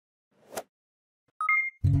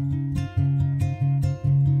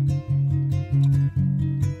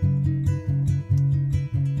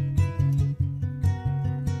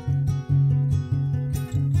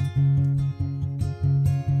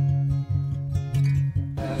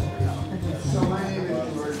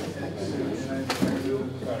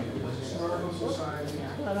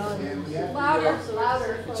Louder,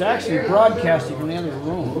 louder. It's actually broadcasting from the other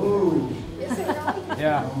room. Ooh. Is it really?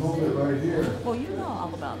 Yeah. I'll hold it right here. Well, you know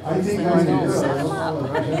all about I those think things. I can do it. Set 'em I'll up.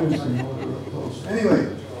 hold it real close.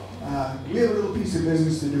 Anyway, we have a little piece of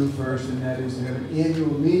business to do first, and that is to have an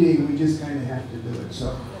annual meeting. We just kind of have to do it.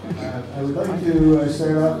 So I would like to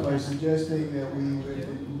start off by suggesting that we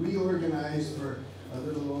would reorganize for a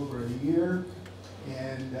little over a year.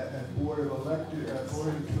 And a board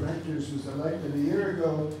of directors was elected a year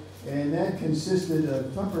ago, and that consisted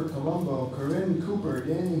of Thumper Colombo, Corinne Cooper,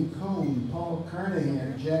 Danny Cohn, Paul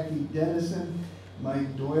Carnahan, Jackie Dennison,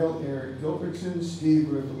 Mike Doyle, Eric Gilbertson, Steve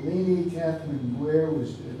Rivellini, Catherine Guare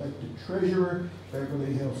was elected treasurer,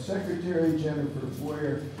 Beverly Hills secretary, Jennifer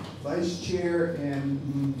Boyer vice chair,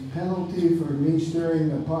 and penalty for me stirring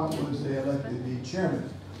the pot was they elected me chairman.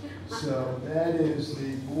 So that is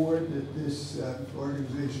the board that this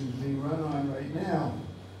organization is being run on right now.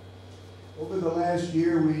 Over the last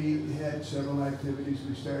year, we had several activities.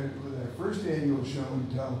 We started with our first annual show and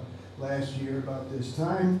tell last year about this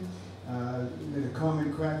time. We had a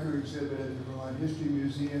Common Cracker exhibit at the Vermont History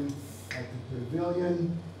Museum at the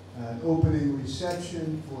Pavilion, an opening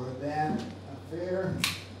reception for that affair,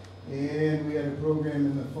 and we had a program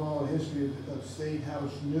in the fall, History of State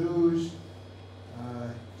House News.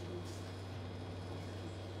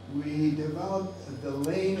 We developed the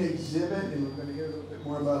Lane exhibit, and we're going to hear a little bit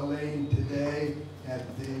more about Lane today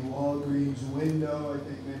at the Walgreens window. I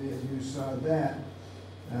think many of you saw that.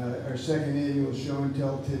 Our second annual show and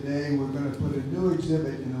tell today, we're going to put a new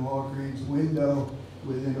exhibit in the Walgreens window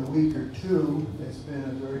within a week or two. That's been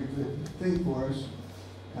a very good thing for us.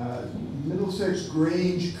 Middlesex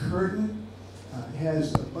Grange Curtain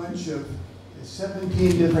has a bunch of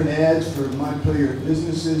 17 different ads for Montpelier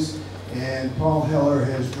businesses. And Paul Heller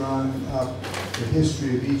has drawn up the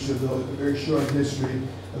history of each of those, a very short history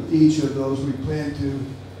of each of those. We plan to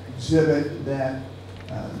exhibit that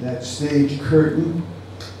stage curtain.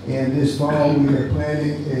 And this fall we are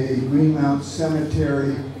planning a Greenmount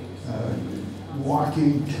Cemetery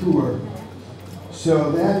walking tour.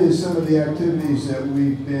 So that is some of the activities that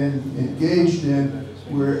we've been engaged in.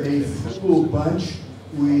 We're a frugal bunch.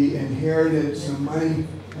 We inherited some money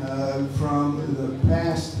from the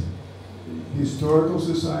past Historical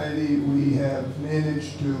Society. We have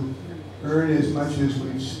managed to earn as much as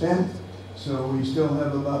we've spent, so we still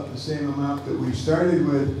have about the same amount that we started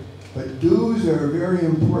with, but dues are a very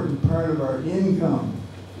important part of our income.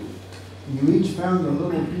 You each found a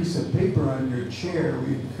little piece of paper on your chair.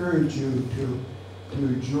 We encourage you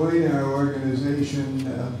to join our organization.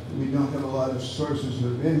 We don't have a lot of sources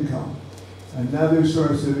of income. Another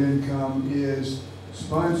source of income is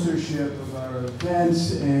sponsorship of our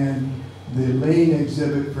events, and the Lane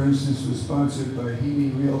exhibit, for instance, was sponsored by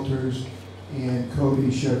Heaney Realtors and Cody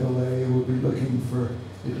Chevrolet. We'll be looking for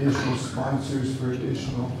additional sponsors for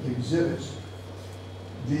additional exhibits.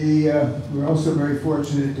 We're also very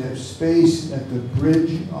fortunate to have space at the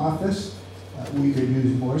Bridge office. We could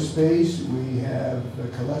use more space. We have a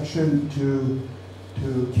collection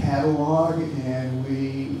to catalog, and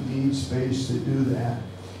we need space to do that.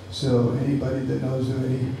 So anybody that knows of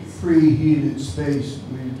any preheated space,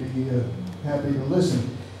 we'd be happy to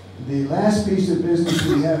listen. The last piece of business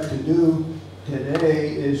we have to do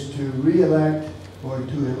today is to re-elect or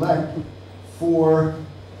to elect 4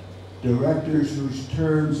 directors whose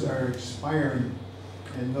terms are expiring.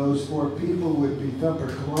 And those 4 people would be Thumper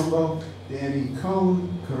Colombo, Danny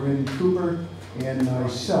Cohn, Corinne Cooper, and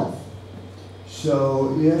myself.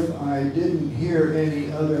 So if I didn't hear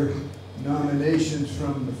any other nominations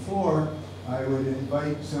from the floor, I would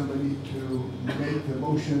invite somebody to make the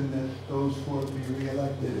motion that those 4 be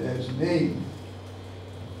re-elected as named.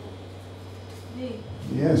 Me.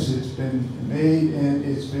 Yes, it's been made and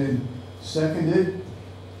it's been seconded.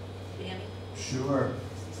 Danny. Sure.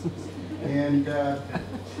 And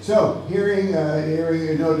so, hearing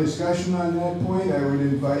no discussion on that point, I would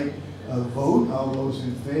invite a vote. All those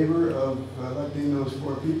in favor of electing those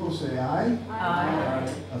 4 people, say aye.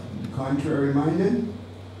 Aye. Contrary minded?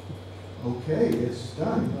 Okay, it's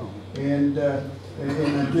done. And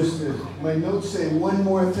just my notes say one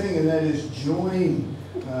more thing, and that is join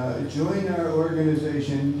our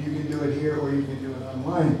organization. You can do it here or you can do it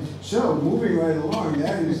online. So moving right along,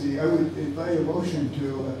 that is I would invite a motion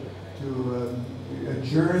to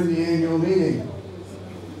adjourn the annual meeting.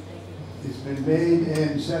 It's been made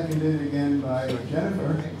and seconded again by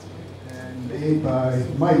Jennifer and made by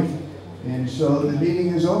Mike. And so the meeting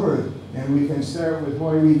is over, and we can start with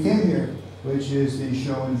why we came here, which is the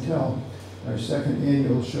show and tell, our second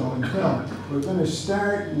annual show and tell. We're going to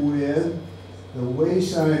start with the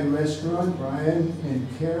Wayside Restaurant, Brian and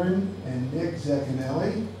Karen and Nick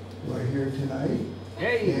Zaccanelli. who are here tonight.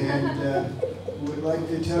 Hey! And would like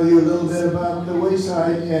to tell you a little bit about the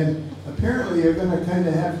Wayside. And apparently you're going to kind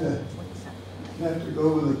of have to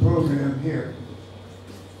go with the program here.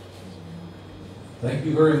 Thank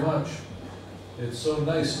you very much. It's so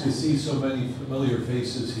nice to see so many familiar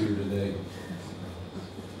faces here today.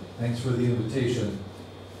 Thanks for the invitation.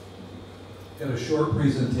 Got a short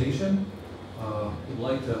presentation. We'd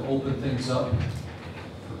like to open things up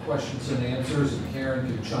for questions and answers, and Karen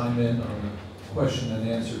can chime in on the question and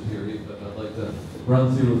answer period, but I'd like to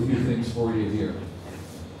run through a few things for you here.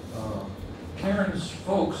 Karen's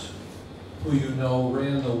folks, who you know,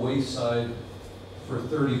 ran the Wayside for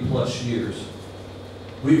 30 plus years.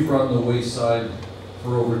 We've run the Wayside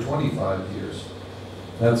for over 25 years.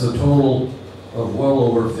 That's a total of well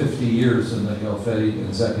over 50 years in the Galfetti and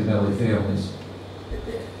Zaccanelli families.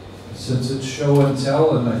 Since it's show and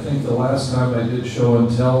tell, and I think the last time I did show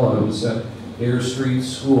and tell, I was at Air Street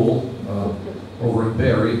School over in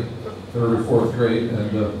Barrie, 3rd or 4th grade,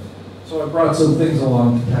 and so I brought some things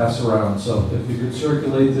along to pass around. So if you could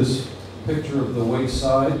circulate this picture of the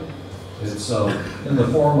Wayside. It's in the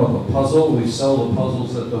form of a puzzle. We sell the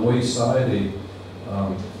puzzles at the Wayside.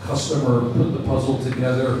 A customer put the puzzle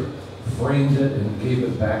together, framed it, and gave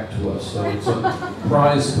it back to us. So it's a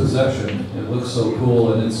prized possession. It looks so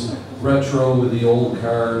cool, and it's retro with the old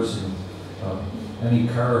cars. And any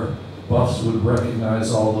car buffs would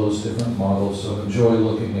recognize all those different models, so enjoy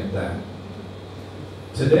looking at that.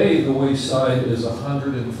 Today, the Wayside is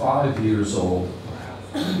 105 years old.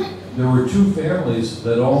 There were two families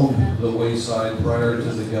that owned the Wayside prior to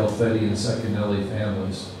the Galfetti and Zaccanelli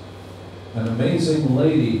families. An amazing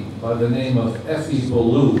lady by the name of Effie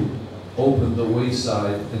Ballou opened the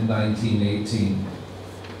Wayside in 1918.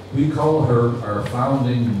 We call her our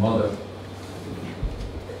founding mother.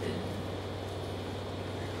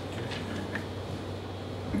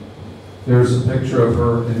 There's a picture of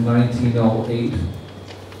her in 1908,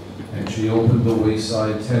 and she opened the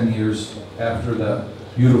Wayside 10 years after that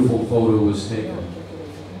beautiful photo was taken.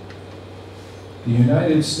 The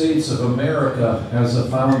United States of America has a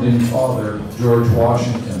founding father, George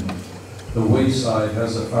Washington. The Wayside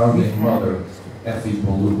has a founding mother, Effie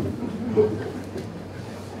Ballou.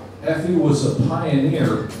 Effie was a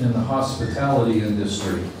pioneer in the hospitality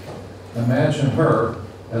industry. Imagine her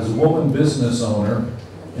as a woman business owner,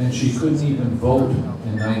 and she couldn't even vote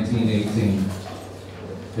in 1918.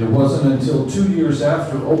 It wasn't until 2 years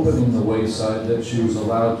after opening the Wayside that she was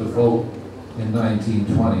allowed to vote in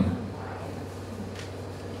 1920.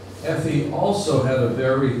 Effie also had a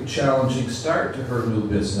very challenging start to her new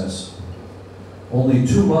business. Only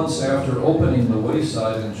 2 months after opening the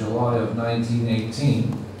Wayside in July of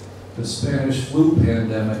 1918, the Spanish flu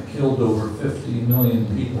pandemic killed over 50 million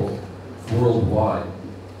people worldwide.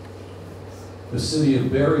 The city of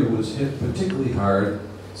Barrie was hit particularly hard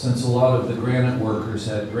since a lot of the granite workers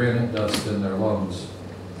had granite dust in their lungs.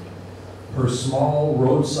 Her small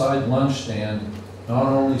roadside lunch stand not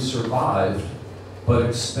only survived, but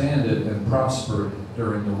expanded and prospered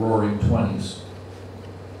during the Roaring '20s.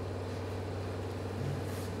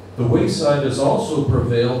 The Wayside has also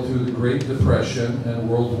prevailed through the Great Depression and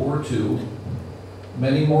World War II,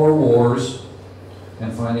 many more wars,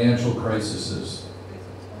 and financial crises.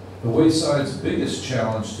 The Wayside's biggest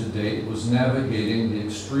challenge to date was navigating the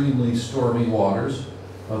extremely stormy waters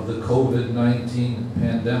of the COVID-19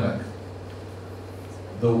 pandemic,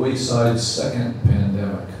 the Wayside's second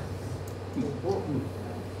pandemic.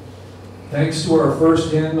 Thanks to our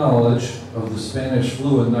first-hand knowledge of the Spanish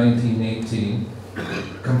flu in 1918,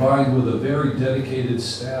 combined with a very dedicated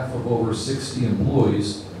staff of over 60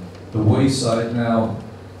 employees, the Wayside now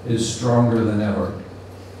is stronger than ever.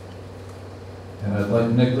 And I'd like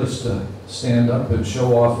Nicholas to stand up and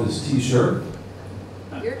show off his t-shirt.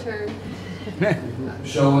 Your turn.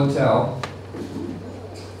 Show and tell.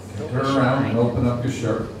 Turn around and open up your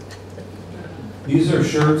shirt. These are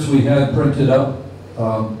shirts we had printed up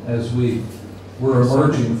as we were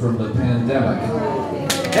emerging from the pandemic.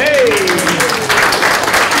 Hey!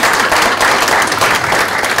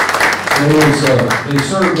 They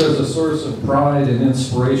served as a source of pride and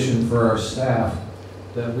inspiration for our staff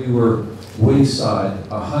that we were Wayside,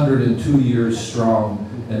 102 years strong,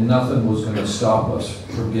 and nothing was going to stop us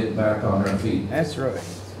from getting back on our feet. That's right.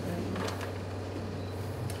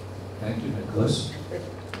 Thank you, Nicholas.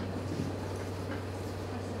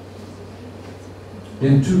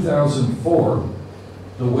 In 2004,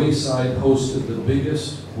 the Wayside hosted the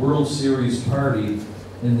biggest World Series party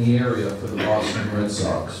in the area for the Boston Red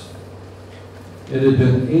Sox. It had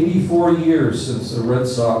been 84 years since the Red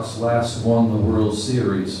Sox last won the World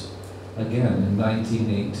Series, again in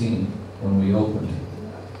 1918 when we opened.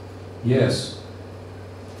 Yes.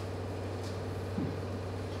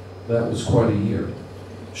 That was quite a year.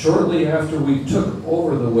 Shortly after we took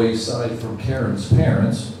over the Wayside from Karen's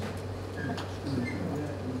parents,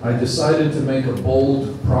 I decided to make a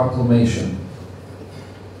bold proclamation.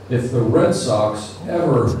 If the Red Sox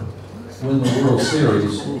ever win the World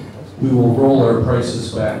Series, we will roll our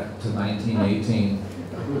prices back to 1918.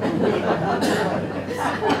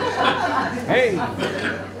 Hey!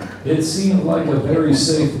 It seemed like a very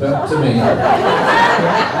safe bet to me.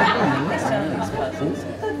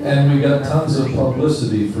 And we got tons of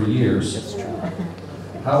publicity for years.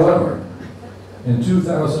 However, in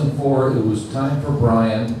 2004, it was time for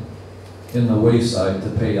Brian in the Wayside to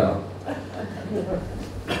pay up.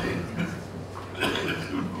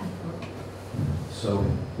 So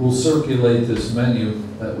we'll circulate this menu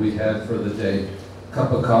that we had for the day.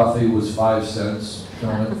 Cup of coffee was 5 cents,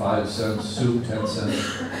 donut 5 cents, soup 10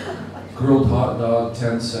 cents, grilled hot dog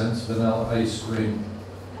 10 cents, vanilla ice cream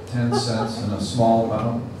 10 cents, and a small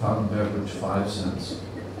fountain beverage 5 cents.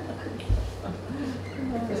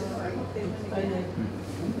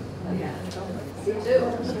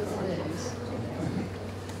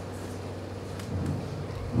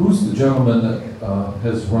 Who's the gentleman that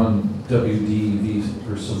has run WDEV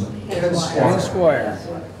or something? Ken Squire.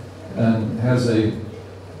 And has a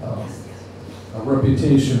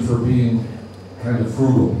reputation for being kind of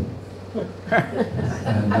frugal.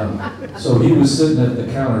 And so he was sitting at the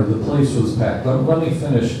counter. The place was packed. Let me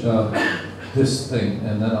finish this thing,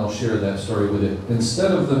 and then I'll share that story with you.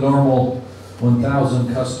 Instead of the normal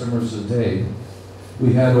 1,000 customers a day,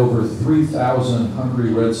 we had over 3,000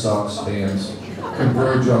 hungry Red Sox fans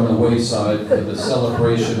converge on the Wayside for the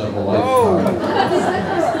celebration of a lifetime.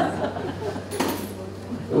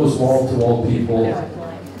 It was wall-to-wall people.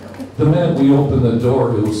 The minute we opened the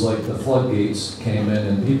door, it was like the floodgates came in,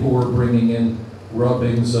 and people were bringing in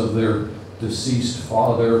rubbings of their deceased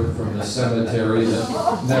father from the cemetery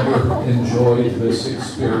that never enjoyed this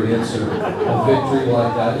experience or a victory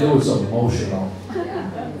like that. It was emotional.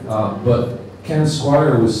 But Ken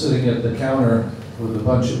Squire was sitting at the counter with a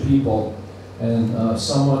bunch of people, and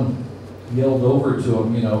someone yelled over to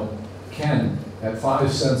him, you know, Ken, at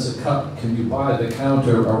 5 cents a cup, can you buy the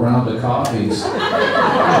counter a round of coffees?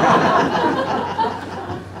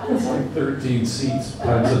 It's like 13 seats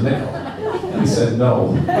times a nickel. And he said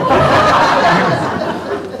no.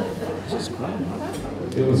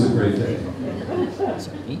 It was a great day.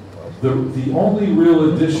 The only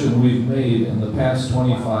real addition we've made in the past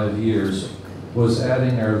 25 years was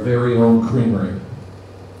adding our very own creamery.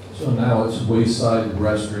 So now it's Wayside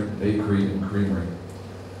Restaurant, Bakery, and Creamery.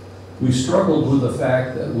 We struggled with the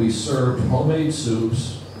fact that we served homemade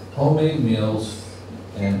soups, homemade meals,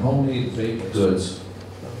 and homemade baked goods,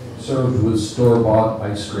 served with store-bought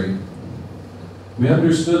ice cream. We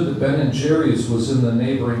understood that Ben & Jerry's was in the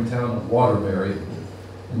neighboring town of Waterbury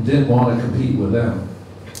and didn't want to compete with them.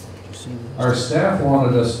 Our staff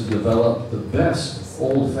wanted us to develop the best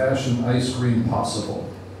old-fashioned ice cream possible.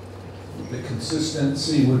 The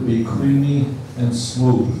consistency would be creamy and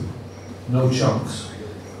smooth, no chunks.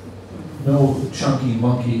 No chunky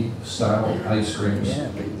monkey style ice creams.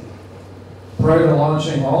 Prior to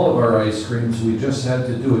launching all of our ice creams, we just had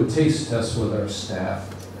to do a taste test with our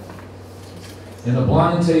staff. In a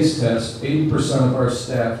blind taste test, 80% of our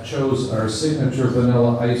staff chose our signature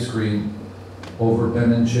vanilla ice cream over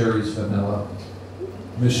Ben & Jerry's vanilla.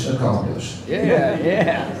 Mission accomplished.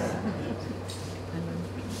 Yeah.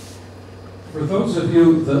 For those of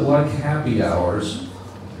you that like happy hours,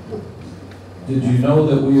 did you know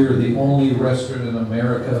that we are the only restaurant in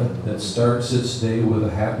America that starts its day with a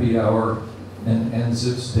happy hour and ends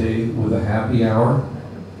its day with a happy hour?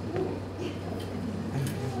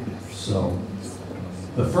 So,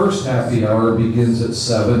 the first happy hour begins at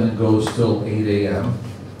 7 and goes till 8 a.m.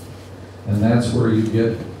 And that's where you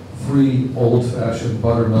get free old-fashioned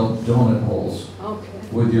buttermilk donut holes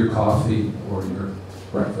with your coffee or your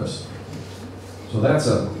breakfast. So that's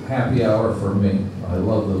a happy hour for me. I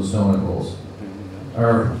love those donut holes.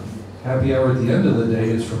 Our happy hour at the end of the day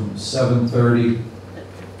is from 7:30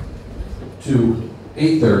 to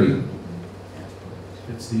 8:30.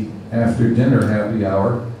 It's the after dinner happy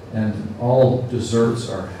hour, and all desserts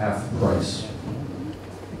are half price.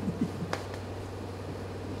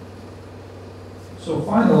 So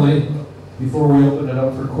finally, before we open it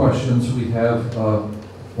up for questions, we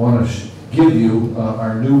want to give you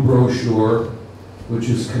our new brochure, which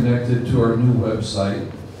is connected to our new website,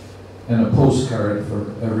 and a postcard for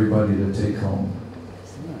everybody to take home.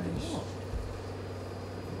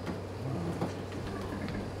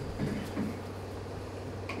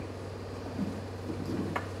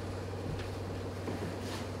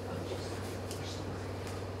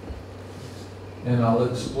 And I'll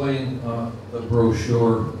explain the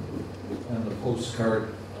brochure and the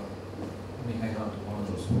postcard. Let me hang on to one of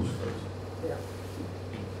those postcards.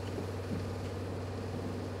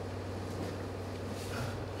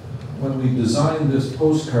 When we designed this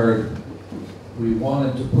postcard, we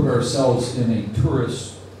wanted to put ourselves in a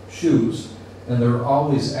tourist's shoes, and they're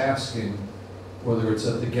always asking, whether it's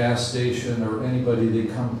at the gas station or anybody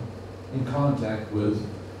they come in contact with,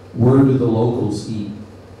 where do the locals eat?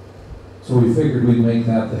 So we figured we'd make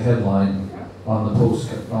that the headline on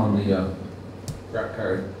the rack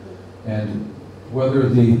card. And whether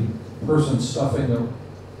the person stuffing the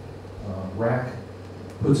rack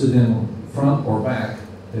puts it in front or back,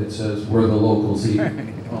 it says where the locals eat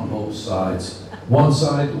on both sides. One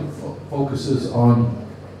side focuses on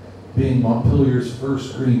being Montpelier's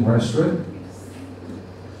first green restaurant.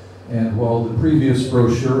 And while the previous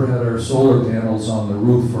brochure had our solar panels on the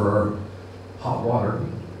roof for our hot water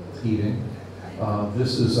heating,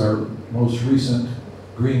 this is our most recent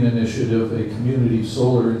green initiative, a community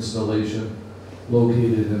solar installation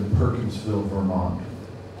located in Perkinsville, Vermont.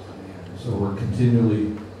 So we're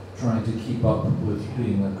continually trying to keep up with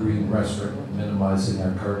being a green restaurant, minimizing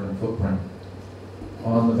our carbon footprint.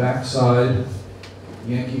 On the back side,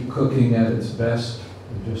 Yankee cooking at its best.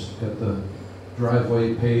 We just got the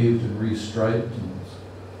driveway paved and restriped, and it's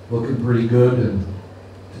looking pretty good. And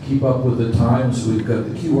to keep up with the times, we've got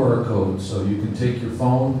the QR code, so you can take your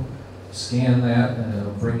phone, scan that, and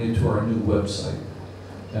it'll bring you to our new website.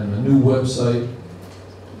 And the new website,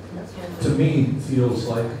 to me, feels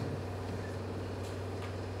like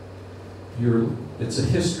it's a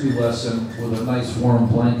history lesson with a nice warm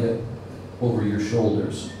blanket over your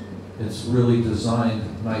shoulders. It's really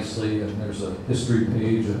designed nicely, and there's a history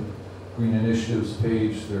page, a Green Initiatives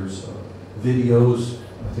page, there's videos.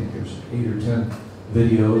 I think there's 8 or 10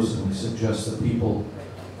 videos, and we suggest that people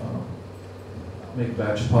make a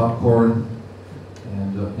batch of popcorn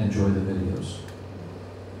and enjoy the videos.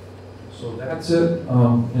 So that's it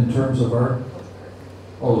in terms of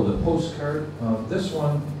the postcard. This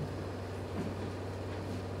one,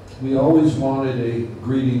 we always wanted a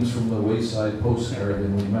greetings from the Wayside postcard,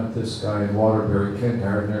 and we met this guy in Waterbury, Ken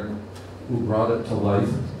Gardner, who brought it to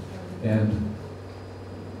life. And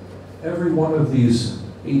every one of these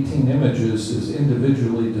 18 images is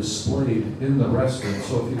individually displayed in the restaurant.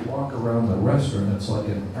 So if you walk around the restaurant, it's like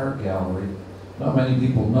an art gallery. Not many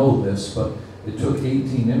people know this, but it took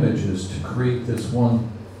 18 images to create this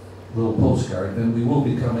one little postcard. And we will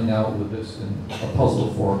be coming out with this in a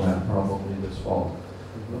puzzle format probably this fall.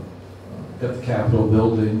 Got the Capitol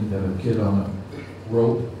building, got a kid on a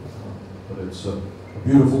rope, but it's a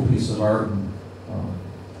beautiful piece of art, and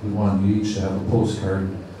we wanted you each to have a postcard,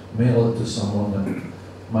 mail it to someone that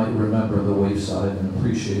might remember the Wayside and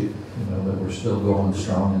appreciate, that we're still going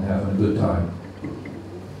strong and having a good time.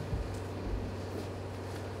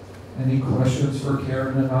 Any questions for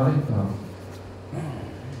Karen and I?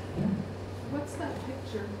 What's that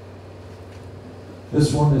picture?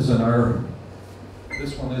 This one is in our.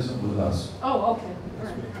 This one isn't with us. Oh, okay. All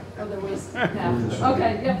right. Oh, there was, yeah.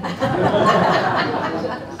 Okay, yeah.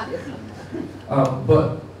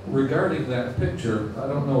 But regarding that picture, I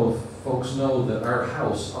don't know if folks know that our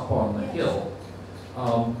house up on the hill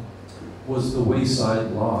was the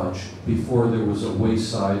Wayside Lodge before there was a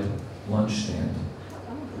Wayside lunch stand.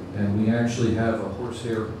 And we actually have a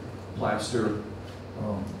horsehair plaster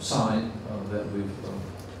sign that we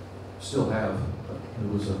still have. It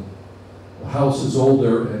was the house is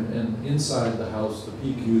older, and inside the house, the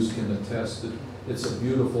PQs can attest that it's a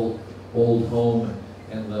beautiful old home,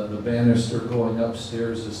 and the banister going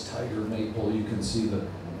upstairs is tiger maple. You can see the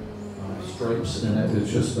stripes in it. It's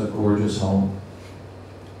just a gorgeous home.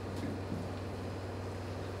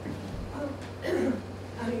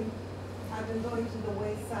 I've been going to the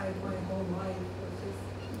Wayside my whole life, which is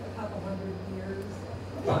a couple hundred years.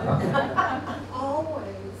 But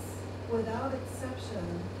always, without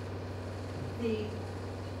exception, the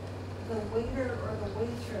waiter or the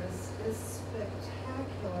waitress is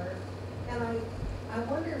spectacular, and I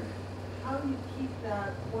wonder how you keep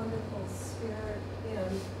that wonderful spirit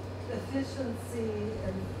and efficiency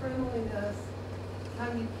and friendliness,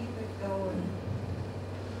 how you keep it going.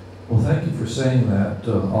 Well, thank you for saying that.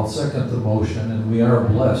 I'll second the motion, and we are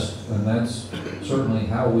blessed, and that's certainly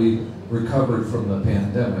how we recovered from the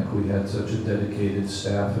pandemic. We had such a dedicated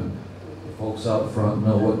staff, and the folks out front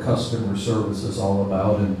know what customer service is all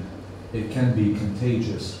about, and it can be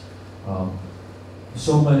contagious.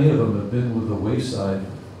 So many of them have been with the Wayside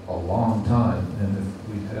a long time, and if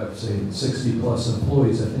we have, say, 60 plus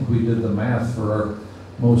employees, I think we did the math for our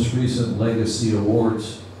most recent Legacy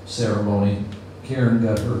Awards ceremony. Karen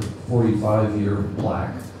got her 45-year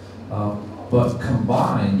plaque. But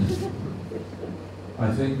combined,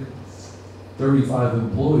 I think 35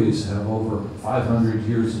 employees have over 500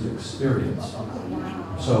 years of experience.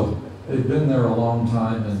 So they've been there a long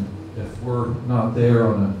time, and if we're not there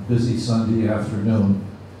on a busy Sunday afternoon,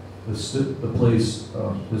 the place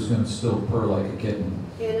is going to still purr like a kitten.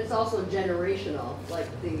 And it's also generational, like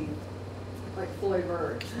Floyd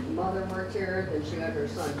Bird. Mother worked here, then she got her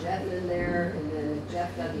son Jeff in there, and then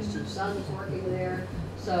Jeff got his 2 sons working there.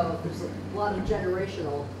 So there's a lot of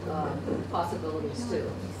generational possibilities too,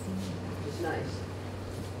 which is nice.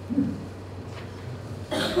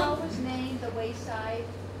 What was named the Wayside?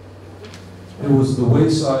 It was the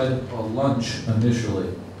Wayside lunch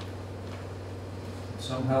initially.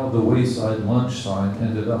 Somehow the Wayside lunch sign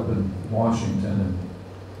ended up in Washington, and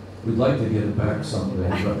we'd like to get it back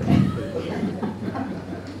someday.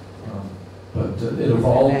 But it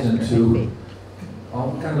evolved into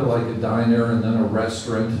kind of like a diner and then a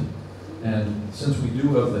restaurant. And since we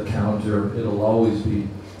do have the counter, it'll always be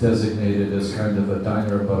designated as kind of a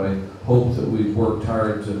diner, but I hope that we've worked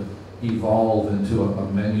hard to evolve into a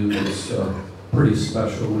menu that's pretty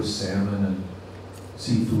special with salmon and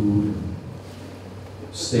seafood and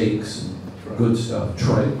steaks and good stuff.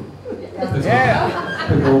 Tripe.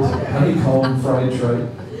 Pickled honeycomb fried tripe.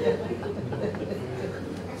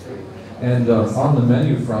 And on the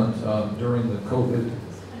menu front, during the COVID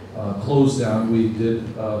close down, we did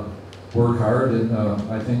work hard, and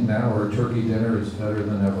I think now our turkey dinner is better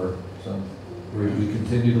than ever. So we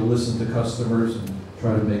continue to listen to customers and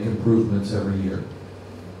try to make improvements every year.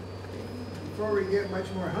 Before we get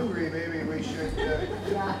much more hungry, maybe we should move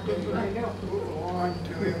along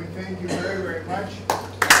to him. We thank you very, very much.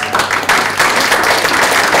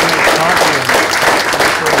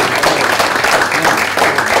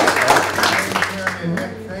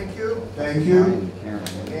 Thank you. Thank you.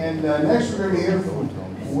 And next we're going to hear from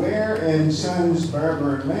Ware and Sons,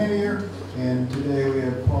 Barbara and Lanier. And today we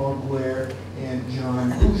have Paul Ware and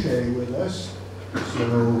John Boucher with us.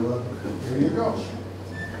 So here you go.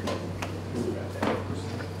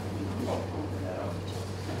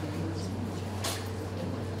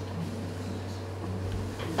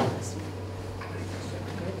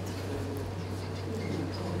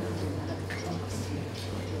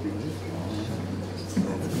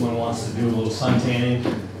 Everyone wants to do a little sun tanning. So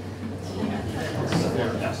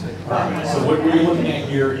what we're looking at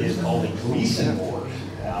here is called a Gleason board, or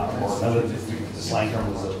another, the slang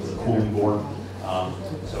term was a cooling board.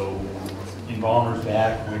 So embalmers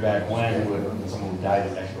way back when someone would die,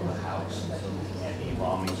 they'd actually go to the house, and the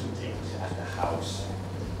embalmings would take at the house.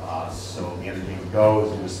 So the energy would go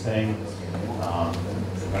to this thing.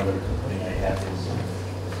 Another thing I have is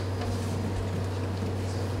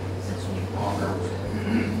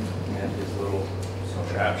and his little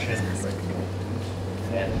contraption,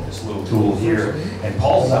 and this little tool here. And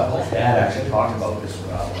Paul's dad actually talked about this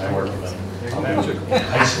when I worked with him. In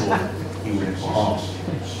high school, he would embalm,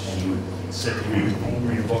 and he would sit here, he would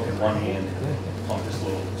read a book in one hand, pump this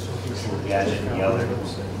little gadget in the other,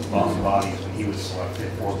 embalm the bodies. He was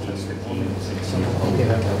 14, 15,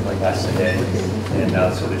 16, like that's the day. And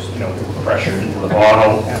so there's pressure into the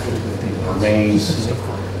bottle, remains.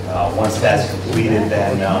 Once that's completed,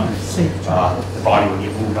 then the body would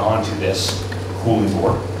get moved on to this cooling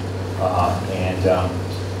board, and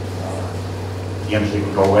the energy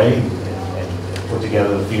would go away and put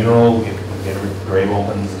together the funeral, get grave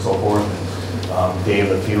opens and so forth. And the day of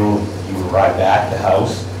the funeral, he would arrive back at the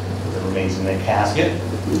house with the remains in the casket, and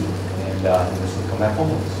this would come back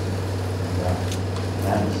home. And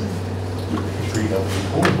that is the history of the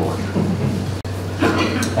cooling board.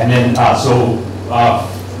 And then,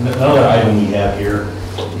 another item we have here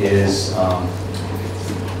is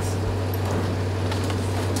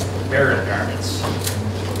burial garments.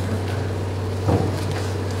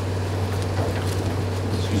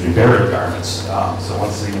 Excuse me, burial garments. So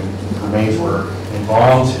once the remains were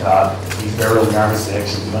embalmed, these burial garments, they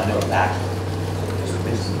actually do not have a back. So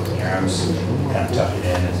basically put the arms, kind of tuck it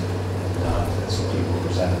in, and that's what people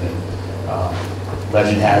presented it.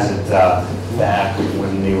 Legend has it back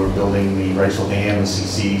when they were building the Wrightsville Dam and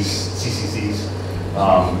CCCs,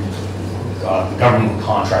 the government would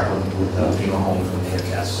contract with the funeral homes when they had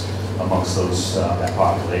deaths amongst those that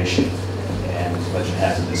population, and legend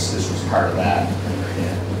has it this was part of that.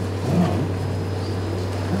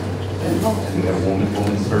 And we have a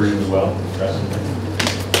woman's version as well, presently.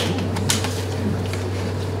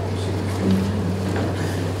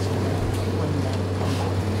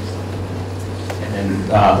 And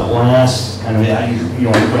the last kind of,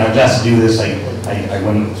 when I was asked to do this, I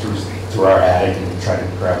went through our attic and tried to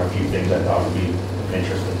grab a few things I thought would be of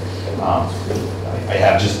interest. I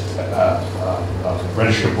have just a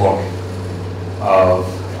registered book of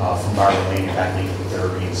from Margaret Lane back in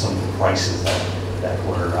 1830 and some of the prices that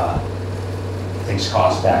were things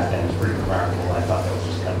cost back then. It was pretty remarkable. I thought that was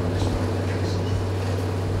just kind of interesting.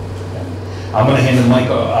 I'm going to hand the mic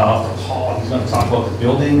off to Paul. He's going to talk about the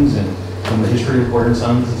buildings and some of the history of Gordon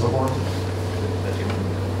Sons and so forth.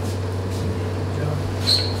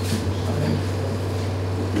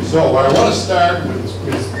 So what I want to start with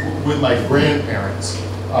is with my grandparents,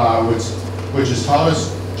 which is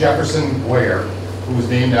Thomas Jefferson Ware, who was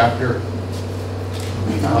named after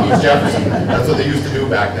Thomas Jefferson. That's what they used to do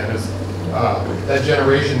back then. Is that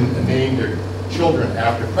generation named their children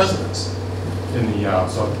after presidents.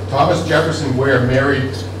 So Thomas Jefferson Ware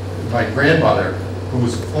married my grandmother, who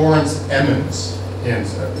was Florence Emmons, and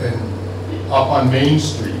up on Main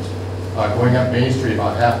Street, going up Main Street,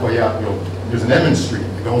 about halfway up, there's an Emmons Street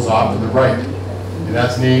that goes off to the right, and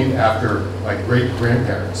that's named after my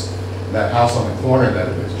great-grandparents. That house on the corner that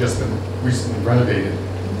has just been recently renovated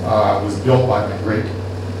was built by my right,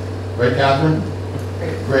 Catherine?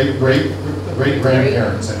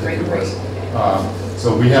 Great-grandparents, I think it was. So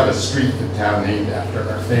we have a street in town named after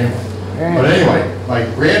our family. But anyway, my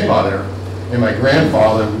grandmother and my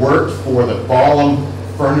grandfather worked for the Ballum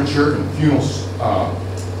Furniture and Funeral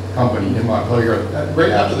Company in Montpelier right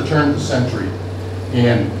after the turn of the century.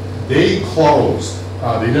 And they closed.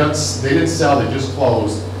 They didn't sell, they just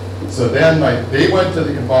closed. So then they went to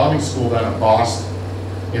the embalming school down in Boston.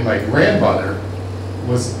 And my grandmother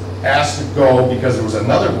was asked to go because there was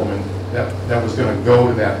another woman that was going to go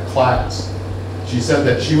to that class. She said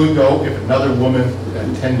that she would go if another woman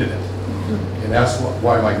attended it. And that's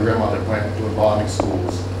why my grandmother went to embalming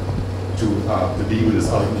schools, to be with this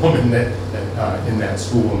other woman in that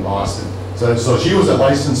school in Boston. So she was a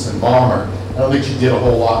licensed embalmer. I don't think she did a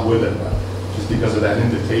whole lot with it, just because of that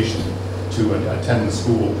invitation to attend the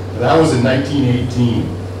school. But that was in 1918,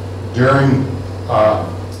 during,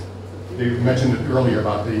 they mentioned it earlier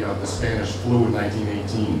about the Spanish flu in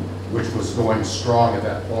 1918, which was going strong at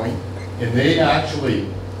that point. And they actually,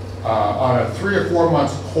 on a 3 or 4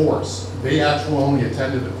 month course, they actually only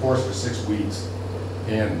attended the course for 6 weeks.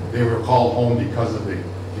 And they were called home because of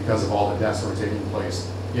all the deaths that were taking place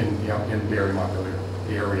in Barre, Montpelier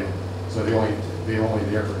area. So they only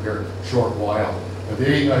there for a very short while. But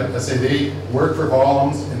they worked for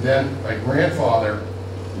Ballums, and then my grandfather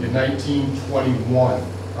in 1921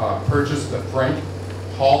 purchased the Frank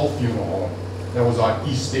Hall Funeral Home that was on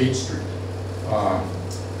East State Street.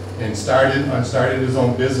 And started his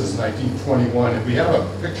own business in 1921. And we have a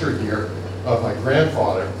picture here of my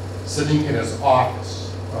grandfather sitting in his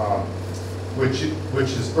office,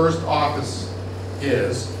 which his first office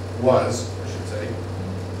was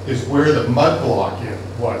where the mud block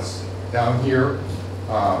was, down here,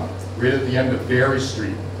 right at the end of Barre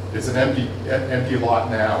Street. It's an empty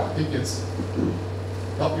lot now. I think it's,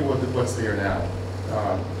 help me with what's there now.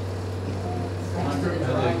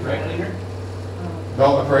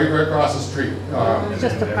 No, right across the street.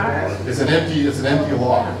 Just a bar. It's an empty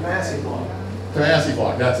lot. Tomasi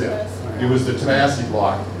block, that's it. It was the Tomasi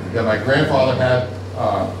block that my grandfather had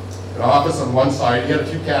an office on one side. He had a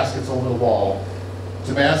few caskets over the wall.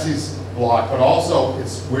 Tomasi's block, but also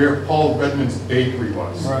it's where Paul Redmond's bakery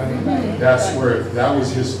was. Right. That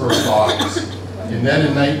was his first office. And then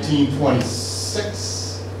in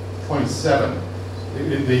 1926, 27,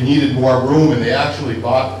 they needed more room, and they actually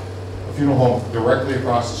bought a funeral home directly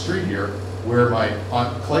across the street here, where my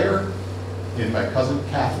Aunt Claire and my cousin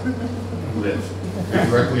Catherine lived,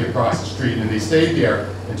 directly across the street. And they stayed there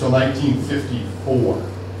until 1954,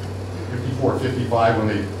 54, 55,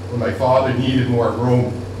 when my father needed more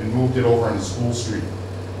room and moved it over on School Street.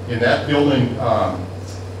 And that building,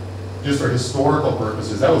 just for historical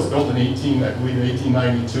purposes, that was built in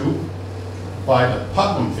 1892 by the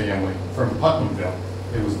Putnam family from Putnamville.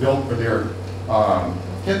 It was built for their,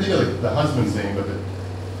 can't think of the husband's name, but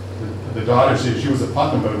the daughter, she was a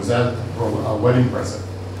Putnam, but it was for a wedding present.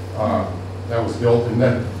 That was built, and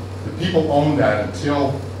then the people owned that until,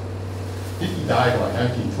 I think he died in like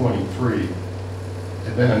 1923,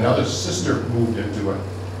 and then another sister moved into it,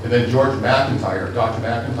 and then George McIntyre, Dr.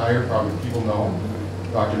 McIntyre, probably people know him,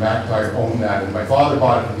 Dr. McIntyre owned that, and my father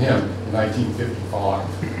bought it from him in 1955,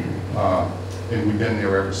 and we've been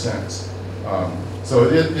there ever since. So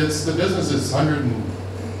the business is 100 and,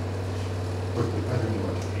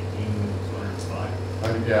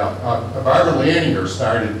 Barbara Lanninger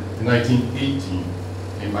started in 1918,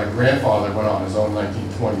 and my grandfather went on his own in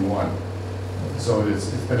 1921. So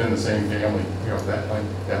it's been in the same family, that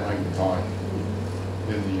length of time.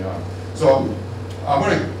 So I'm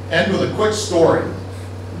going to end with a quick story.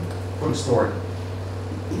 Quick story.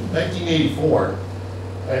 1984,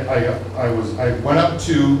 I went up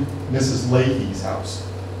to Mrs. Leahy's house.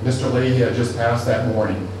 Mr. Leahy had just passed that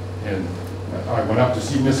morning, and I went up to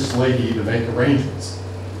see Mrs. Leahy to make arrangements.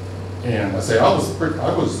 And I say I was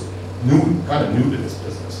kind of new to this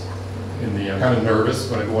business, and kind of nervous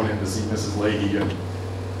when I went in to see Mrs. Leahy. And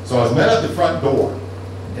so I was met at the front door,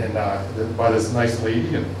 and by this nice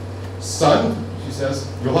lady. And son, she says,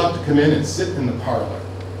 you'll have to come in and sit in the parlor.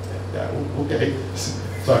 Yeah, okay.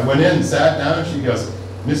 So I went in and sat down, and she goes,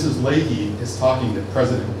 Mrs. Leahy is talking to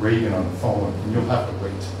President Reagan on the phone, and you'll have to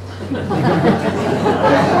wait.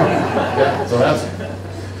 Yeah, so that's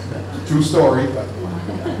a true story. But,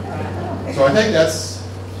 so I think that's,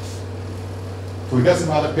 so we got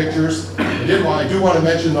some other pictures. I do want to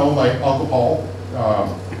mention though my Uncle Paul,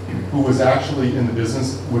 who was actually in the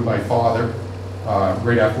business with my father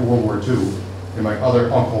right after World War II, and my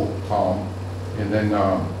other uncle Tom, and then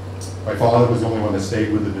my father was the only one that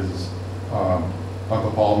stayed with the business.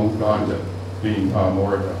 Uncle Paul moved on to being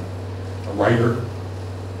more of a writer,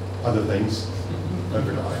 other things.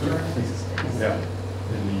 Yeah,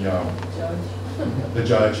 and the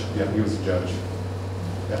judge. Yeah, he was a judge.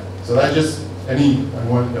 Yeah. So that just I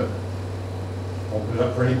wanted to open it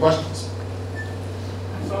up for any questions.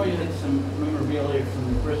 I saw you had some memorabilia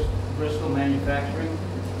from Bristol Manufacturing.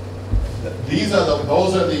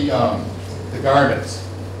 Those are the garments.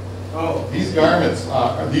 Oh. These garments,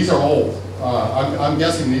 these are old. I'm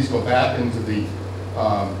guessing these go back into the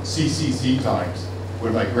CCC times,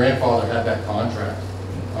 when my grandfather had that contract.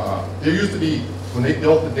 There used to be, when they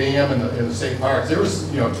built the dam in the state parks, there was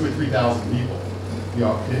 2,000 or 3,000 people,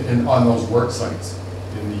 on those work sites.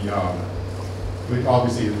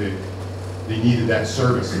 Obviously they needed that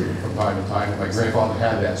service from time to time, and my grandfather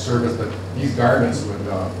had that service. But these garments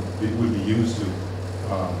would be used to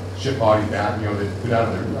ship bodies back. They'd go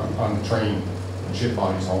down there on the train and ship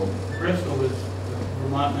bodies home. Bristol was the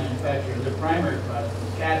Vermont manufacturer. The primary product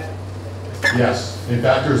was casket. Yes. In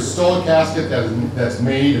fact, there's still a casket that's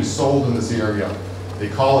made and sold in this area. They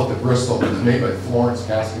call it the Bristol. It's made by Florence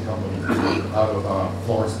Casket Company out of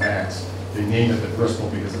Florence, Mass. They named it the Bristol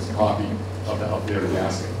because it's a copy of their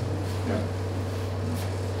casket. Yeah.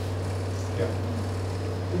 Yeah.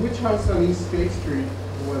 Which house on East State Street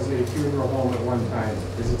was a funeral home at one time?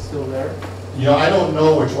 Is it still there? I don't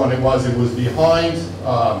know which one it was. It was behind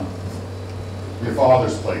your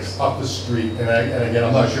father's place, up the street. And again,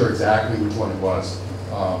 I'm not sure exactly which one it was.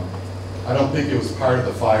 I don't think it was part of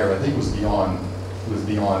the fire. I think it was beyond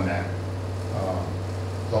that.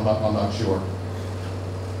 So I'm not sure.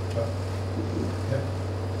 But, yeah.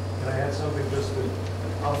 Can I add something just that,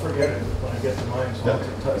 I'll forget it when I get to mine, so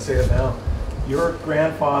Yeah. I'll say it now. Your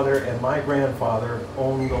grandfather and my grandfather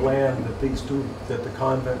owned the land that the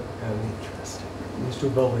convent and these two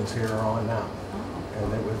buildings here are on now.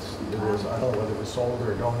 And it was, I don't know whether it was sold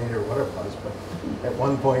or donated or what it was, but at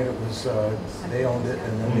one point it was, they owned it,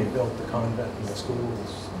 and then they built the convent and the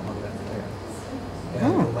schools on that land.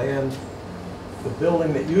 And the land, the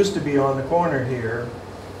building that used to be on the corner here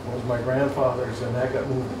was my grandfather's, and that got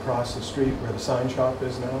moved across the street where the sign shop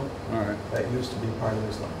is now. All right. That used to be part of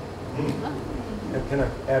his land. And can I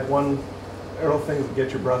add one little thing to get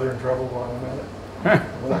your brother in trouble while I'm at it?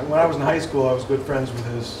 When I was in high school, I was good friends with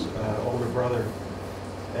his older brother,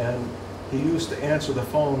 and he used to answer the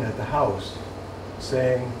phone at the house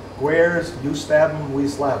saying, "Where's you stab him, we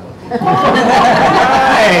slap him." Nice.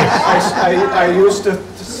 I used to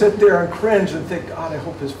sit there and cringe and think, God, I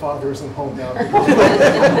hope his father isn't home now. He'll be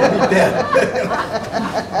dead.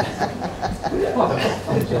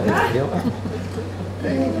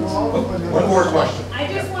 One more question. I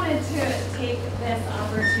just wanted to take this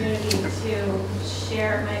opportunity to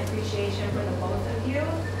share my appreciation for the both of you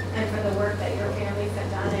and for the work that your families have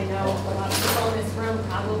done. I know a lot of people in this room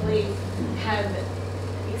probably have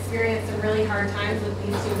experienced some really hard times with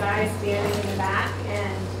these two guys standing in the back,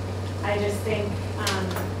 and I just think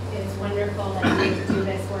it's wonderful that you do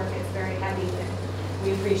this work. It's very heavy, and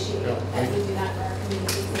we appreciate that you do that for our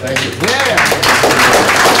community. Thank you.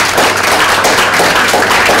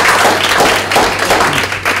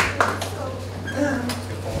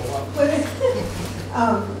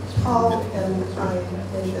 Paul and I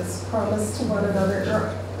made this promise to one another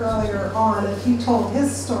earlier on. If he told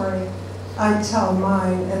his story, I'd tell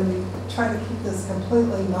mine, and we try to keep this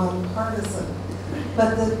completely nonpartisan.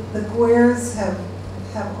 But the Gueres have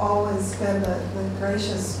always been the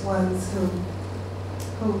gracious ones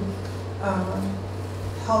who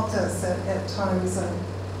helped us at times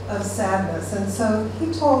of sadness. And so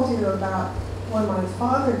he told you about when my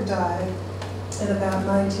father died, in about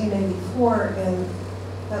 1984, and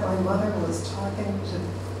that my mother was talking to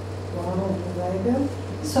Ronald Reagan.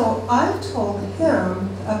 So I told him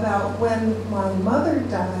about when my mother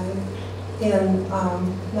died in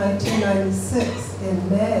 1996 in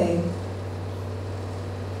May.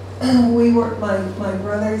 We were, my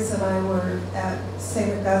brothers and I were at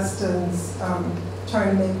St. Augustine's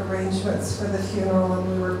trying to make arrangements for the funeral, and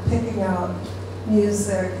we were picking out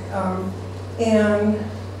music. And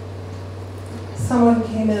someone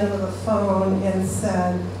came in with a phone and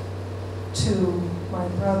said to my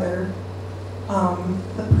brother,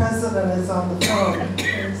 the president is on the phone.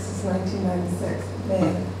 This is 1996,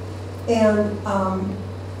 May. And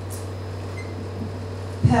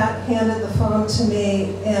Pat handed the phone to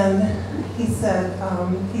me, and he said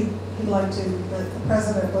he'd like to, the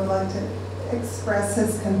president would like to express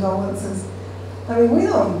his condolences. I mean, we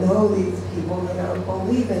don't know these people, you know,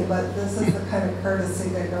 believe me, but this is the kind of courtesy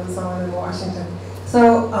that goes on in Washington.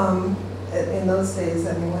 So, in those days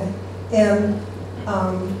anyway. And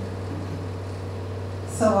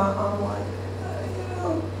so I'm like, you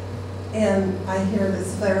know, and I hear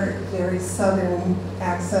this very, very southern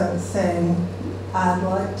accent saying, I'd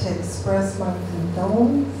like to express my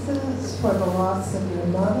condolences for the loss of your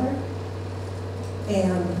mother.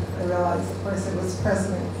 And I realized, of course, it was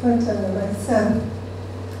President Clinton, and I said,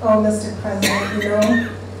 oh, Mr. President, you know,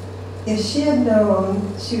 if she had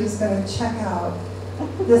known she was going to check out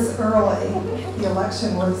this early, the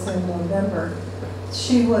election was in November,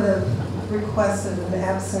 she would have requested an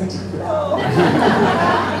absentee ballot.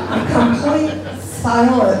 Complete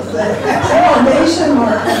silence, an exclamation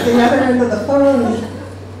mark at the other end of the phone.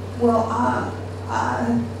 Well,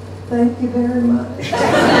 thank you very much.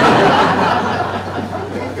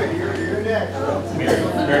 You're next.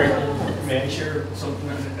 Mary, may I share something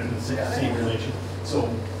in the same relation? So,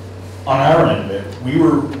 on our end of it, we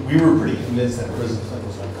were pretty convinced that President Clinton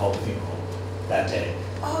was going to call the funeral that day.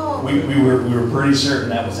 Oh. We were pretty certain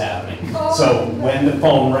that was happening. So when the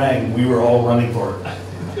phone rang, we were all running for it.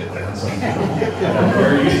 So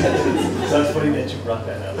that's funny that you brought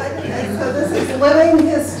that up. So this is living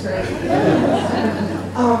history.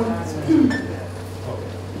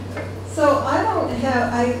 So I don't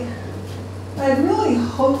have, I really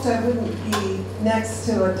hoped I wouldn't be next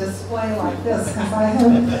to a display like this because I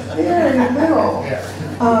have very little.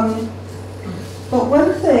 But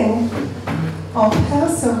one thing, I'll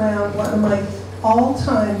pass around one of my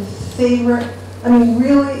all-time favorite, I mean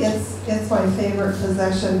really it's my favorite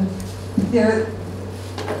possession. They're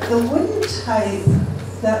the wooden type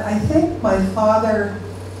that I think my father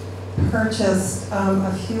purchased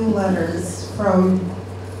a few letters from,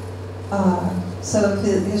 so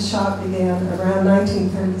his shop began around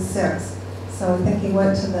 1936. So I think he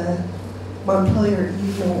went to the Montpelier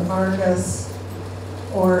Evening Argus,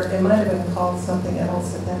 or it might have been called something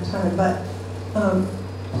else at that time, but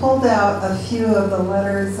pulled out a few of the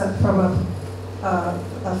letters from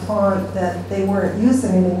a font that they weren't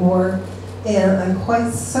using anymore, and I'm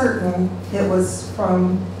quite certain it was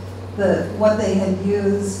from what they had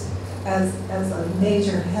used as a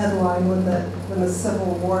major headline when the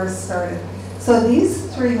Civil War started. So these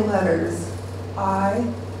three letters,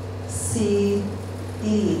 I-C-E,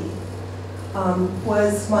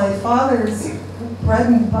 was my father's bread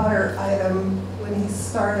and butter item when he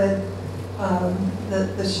started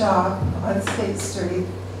the shop on State Street.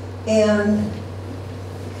 And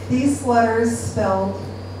these letters spelled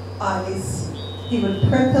ice. He would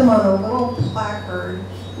print them on a little placard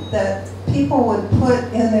that people would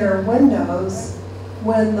put in their windows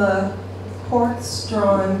when the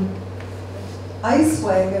horse-drawn ice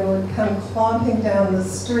wagon would come clomping down the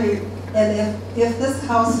street. And if this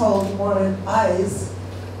household wanted ice,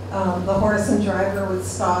 the horse and driver would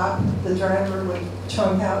stop, the driver would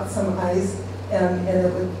chunk out some ice, and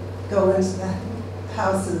it would go into the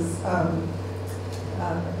house's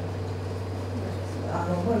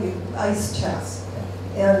ice chest.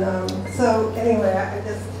 And so anyway, I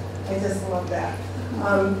just love that.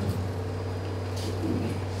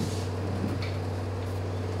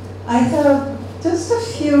 I have just a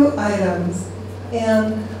few items,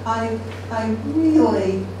 and I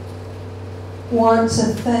really want to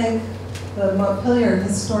thank the Montpelier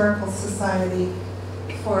Historical Society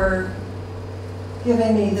for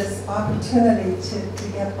giving me this opportunity to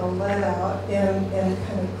get the lead out and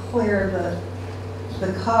kind of clear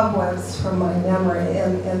the cobwebs from my memory.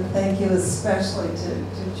 And thank you especially to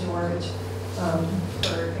George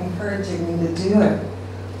for encouraging me to do it.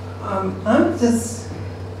 I'm just,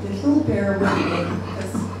 if you'll bear with me,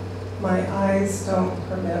 because my eyes don't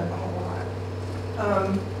permit a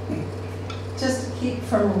lot. Just to keep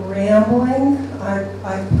from rambling,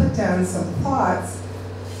 I put down some thoughts.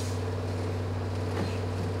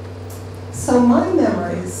 So my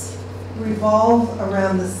memories revolve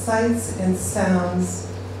around the sights and sounds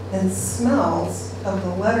and smells of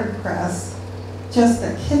the letterpress just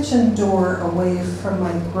a kitchen door away from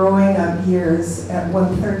my growing up years at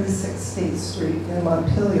 136 State Street in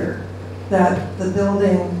Montpelier. That the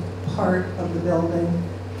building, part of the building,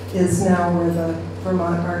 is now where the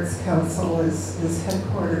Vermont Arts Council is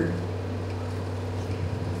headquartered.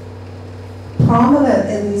 Prominent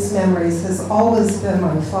in these memories has always been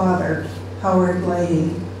my father, Howard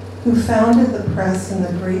Leahy, who founded the press in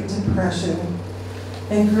the Great Depression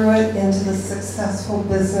and grew it into the successful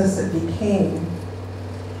business it became.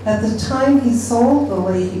 At the time he sold the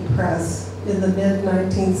Leahy Press in the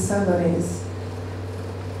mid-1970s,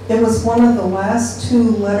 it was one of the last two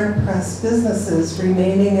letterpress businesses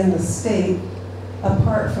remaining in the state,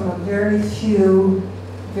 apart from a very few,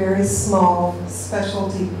 very small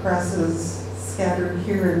specialty presses scattered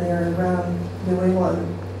here and there around New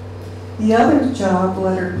England. The other job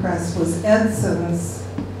letterpress was Edson's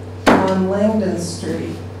on Langdon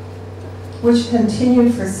Street, which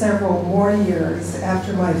continued for several more years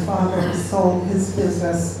after my father sold his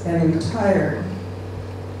business and retired.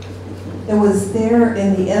 It was there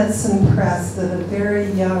in the Edson press that a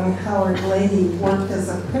very young Howard Leahy worked as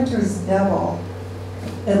a printer's devil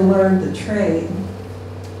and learned the trade.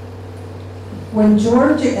 When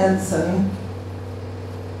George Edson,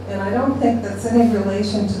 and I don't think that's any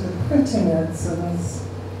relation to the printing Edsons,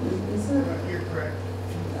 is it? You're correct.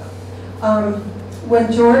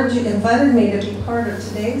 When George invited me to be part of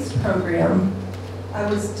today's program, I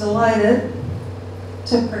was delighted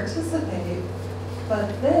to participate,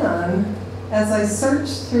 but then, as I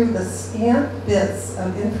searched through the scant bits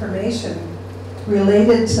of information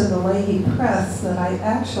related to the Leahy Press that I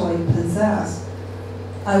actually possessed,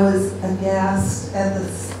 I was aghast at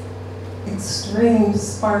the extreme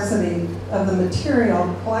sparsity of the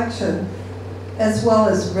material collection, as well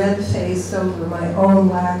as red-faced over my own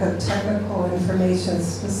lack of technical information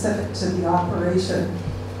specific to the operation.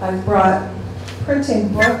 I brought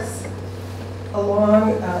printing books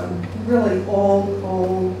along, really old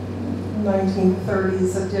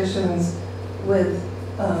 1930s editions with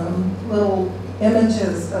little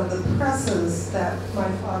images of the presses that my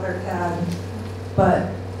father had.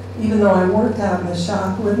 But even though I worked out in the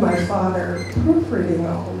shop with my father, proofreading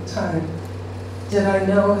all the time, did I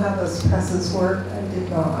know how those presses worked? I did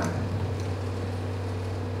not.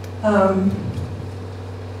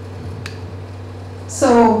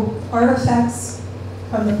 So artifacts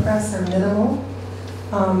from the press are minimal,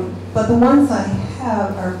 but the ones I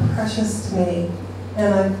have are precious to me,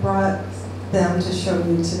 and I've brought them to show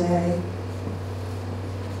you today.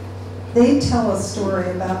 They tell a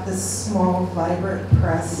story about this small, vibrant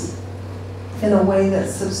press in a way that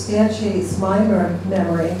substantiates my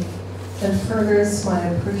memory and furthers my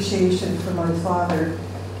appreciation for my father.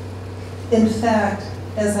 In fact,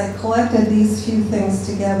 as I collected these few things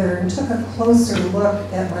together and took a closer look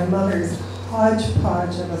at my mother's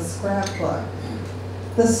hodgepodge of a scrapbook,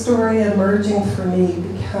 the story emerging for me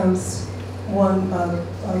becomes one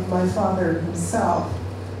of my father himself.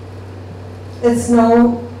 It's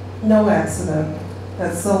no accident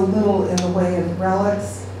that so little in the way of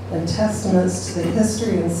relics and testaments to the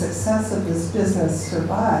history and success of this business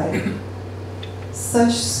survive.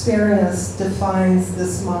 Such spareness defines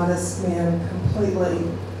this modest man completely.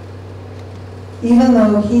 Even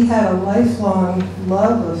though he had a lifelong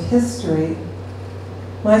love of history,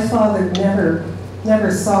 my father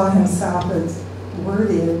never saw himself as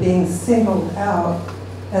worthy of being singled out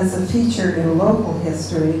as a feature in local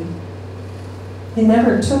history. He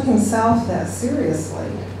never took himself that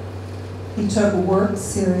seriously. He took work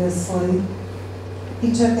seriously.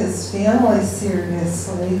 He took his family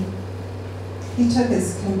seriously. He took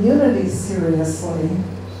his community seriously.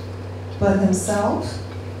 But himself,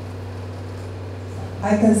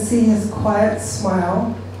 I can see his quiet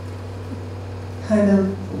smile kind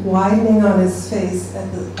of widening on his face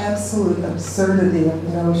at the absolute absurdity of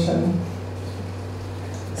the notion.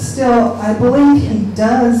 Still, I believe he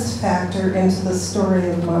does factor into the story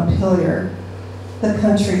of Montpelier, the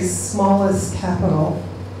country's smallest capital.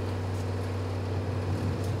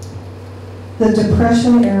 The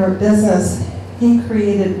Depression-era business he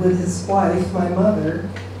created with his wife, my mother,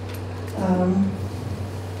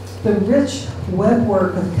 the rich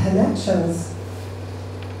webwork of connections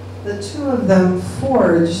the two of them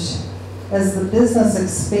forged as the business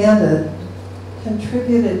expanded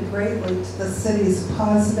contributed greatly to the city's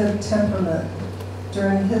positive temperament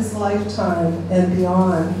during his lifetime and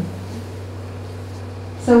beyond.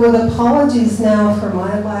 So with apologies now for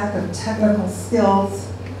my lack of technical skills,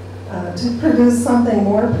 to produce something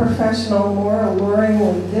more professional, more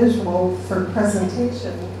alluringly visual for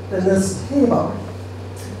presentation than this table,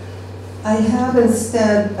 I have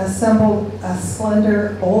instead assembled a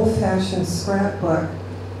slender, old-fashioned scrapbook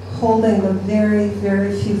holding the very,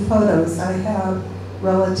 very few photos I have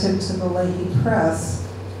relative to the Leahy Press.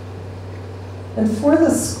 And for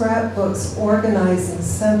the scrapbook's organizing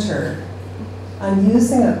center, I'm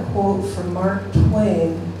using a quote from Mark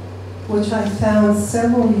Twain, which I found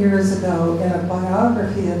several years ago in a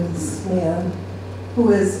biography of this man,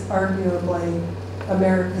 who is arguably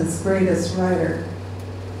America's greatest writer.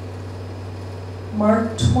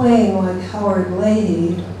 Mark Twain, like Howard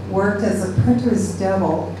Leahy, worked as a printer's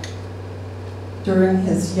devil during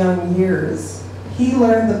his young years. He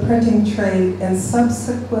learned the printing trade and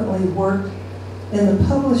subsequently worked in the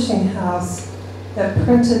publishing house that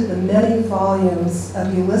printed the many volumes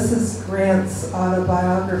of Ulysses Grant's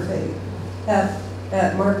autobiography.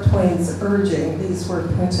 At Mark Twain's urging, these were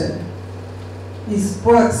printed. These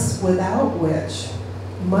books, without which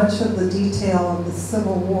much of the detail of the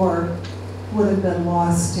Civil War would have been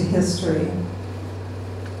lost to history.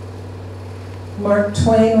 Mark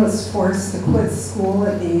Twain was forced to quit school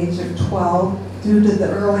at the age of 12 due to the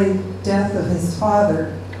early death of his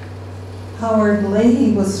father. Howard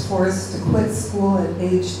Leahy was forced to quit school at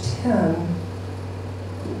age 10.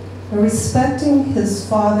 And respecting his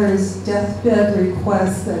father's deathbed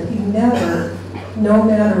request that he never, no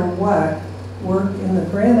matter what, work in the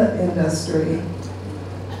granite industry,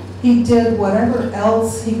 he did whatever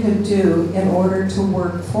else he could do in order to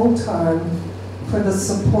work full-time for the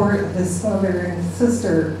support of his mother and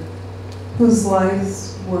sister, whose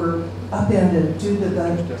lives were upended due to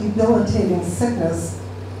the debilitating sickness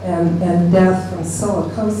and death from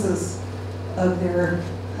silicosis of their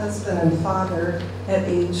husband and father at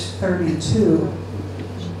age 32.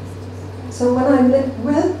 So when I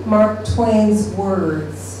read Mark Twain's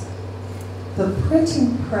words, the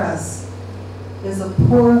printing press is a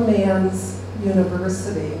poor man's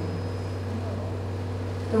university,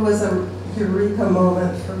 it was a eureka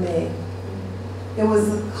moment for me. It was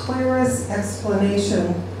the clearest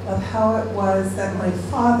explanation of how it was that my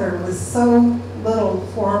father, with so little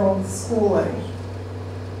formal schooling,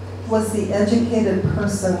 was the educated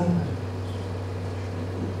person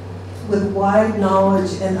with wide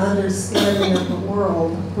knowledge and understanding of the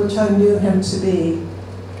world, which I knew him to be.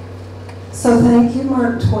 So thank you,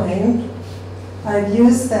 Mark Twain. I've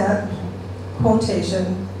used that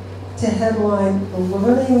quotation to headline the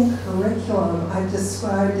learning curriculum I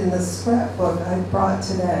described in the scrapbook I brought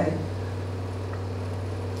today.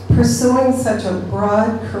 Pursuing such a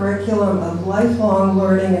broad curriculum of lifelong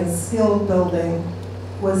learning and skill building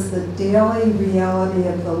was the daily reality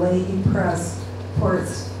of the Leahy Press for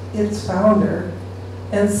its founder,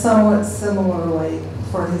 and somewhat similarly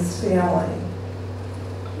for his family.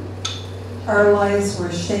 Our lives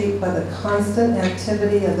were shaped by the constant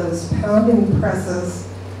activity of those pounding presses,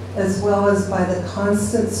 as well as by the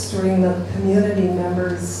constant stream of community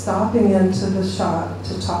members stopping into the shop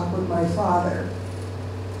to talk with my father.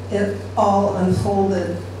 It all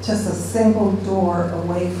unfolded just a single door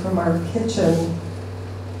away from our kitchen.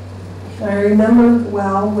 I remember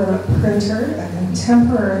well when a printer, a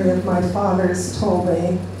contemporary of my father's, told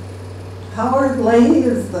me, "Howard Leahy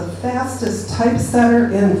is the fastest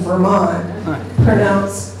typesetter in Vermont,"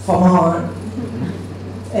 pronounced Vermont.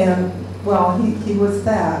 And well, he was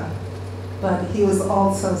that, but he was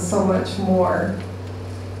also so much more.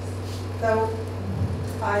 So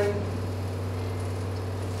I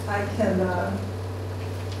can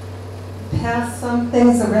pass some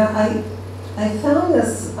things around. I found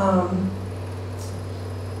this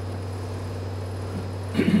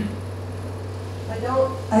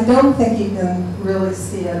I don't think you can really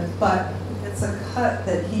see it, but it's a cut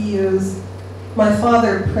that he used. My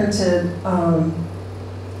father printed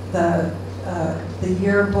the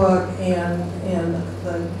yearbook and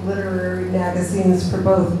the literary magazines for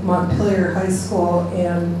both Montpelier High School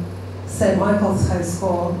and St. Michael's High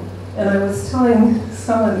School. And I was telling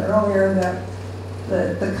someone earlier that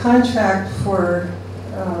the contract for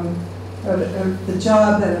the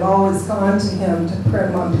job that had always gone to him to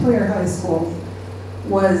print Montpelier High School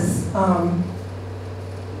was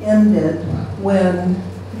ended when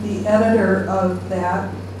the editor of that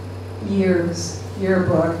year's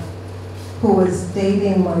yearbook, who was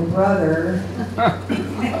dating my brother,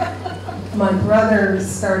 my brother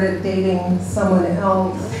started dating someone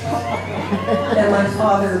else, and my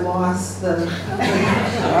father lost the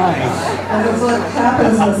and it's what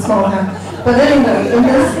happens in a small house. But anyway,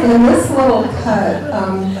 in this little cut,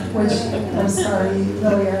 which I'm sorry, you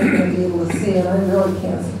really aren't going to be able to see, and I really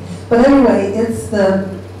can't see. But anyway, it's the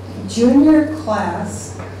junior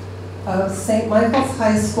class of St. Michael's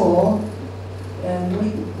High School,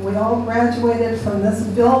 and we all graduated from this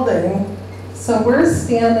building. So we're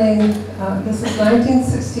standing, this is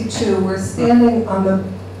 1962, we're standing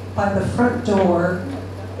by the front door,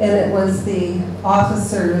 and it was the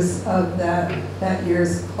officers of that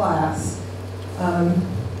year's class.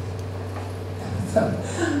 So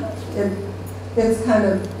it's kind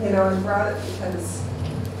of, I brought it because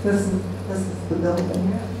this is the building.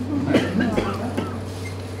 Yeah.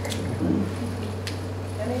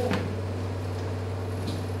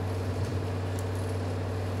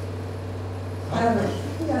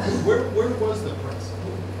 Where was the press?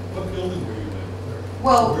 What building were you in?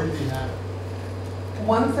 Well, Where did you have it?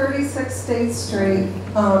 136 State Street,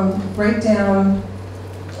 right down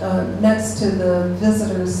next to the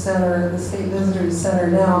Visitors Center, the State Visitors Center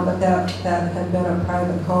now, but that had been a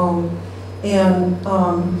private home. And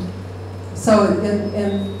so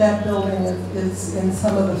in that building is in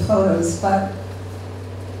some of the photos, but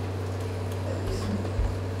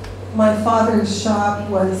my father's shop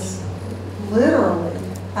was literally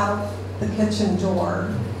out the kitchen door.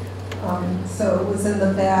 So it was in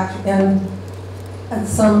the back, and at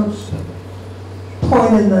some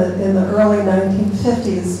point in the early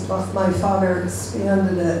 1950s, my father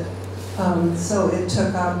expanded it, so it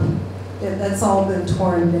took up. That's all been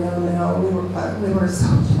torn down now. We were so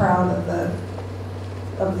proud of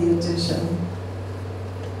the addition.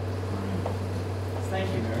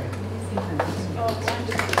 Thank you, Mary.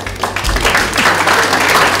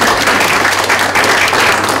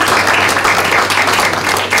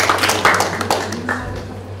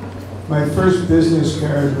 My first business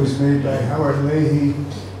card was made by Howard Leahy,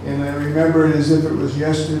 and I remember it as if it was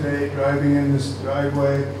yesterday, driving in this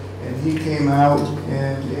driveway, and he came out,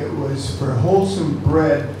 and it was for wholesome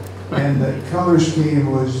bread, and the color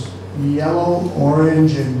scheme was yellow,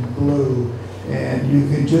 orange, and blue. And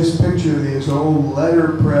you can just picture these old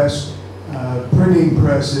letterpress printing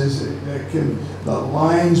presses. The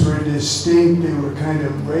lines were distinct, they were kind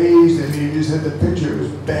of raised, and you just had the picture, it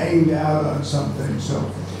was banged out on something.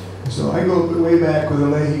 So I go way back with a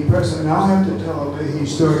Leahy press, and I'll have to tell a Leahy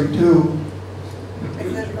story too.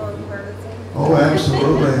 Oh,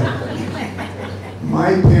 absolutely.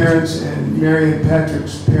 My parents and Mary and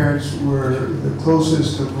Patrick's parents were the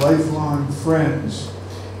closest of lifelong friends.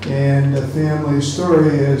 And the family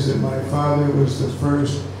story is that my father was the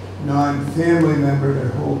first non-family member to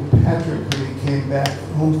hold Patrick when he came back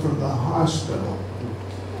home from the hospital.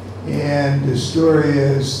 And the story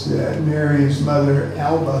is that Mary's mother,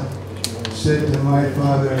 Alba, said to my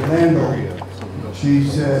father, Landel, she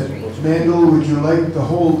said, Landel, would you like to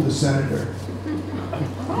hold the senator?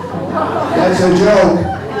 That's a joke.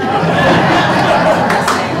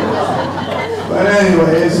 But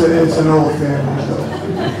anyway, it's an old family joke.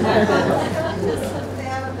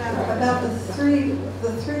 About the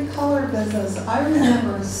three color business, I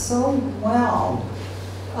remember so well.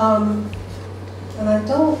 And I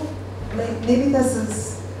don't, maybe this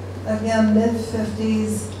is, again,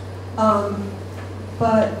 mid-50s,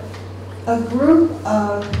 but a group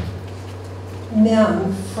of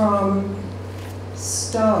men from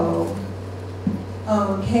Stowe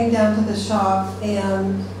came down to the shop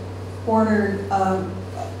and ordered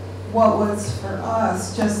what was for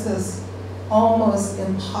us just this almost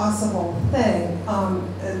impossible thing.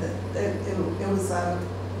 It was a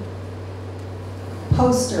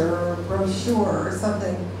poster or a brochure or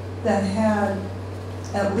something that had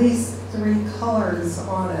at least 3 colors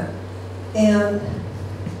on it. And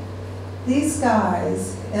these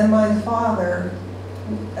guys and my father,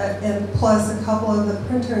 and plus a couple of the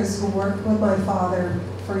printers who worked with my father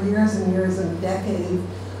for years and years and decades,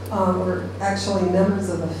 were actually members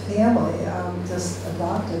of the family, just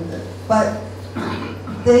adopted it. But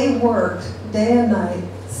they worked day and night,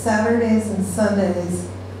 Saturdays and Sundays.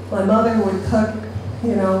 My mother would cook,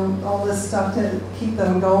 all this stuff to keep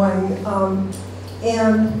them going.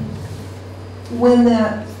 And when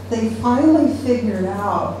they finally figured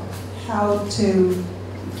out how to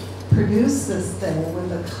produce this thing with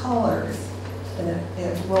the colors, and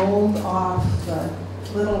it rolled off the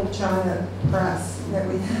little giant press that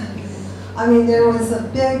we had. I mean, there was a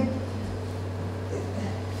big,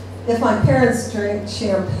 if my parents drank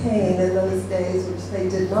champagne in those days, which they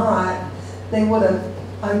did not, they would have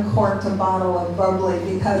uncorked a bottle of bubbly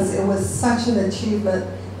because it was such an achievement,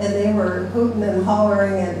 and they were hooting and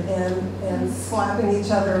hollering and slapping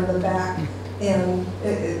each other in the back, and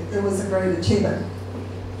it was a great achievement.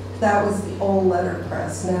 That was the old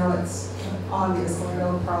letterpress. Now it's obviously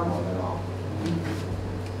no problem at all.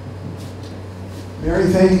 Mary,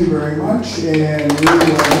 thank you very much, and we will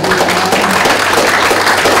move on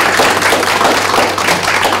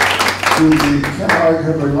to the Kellogg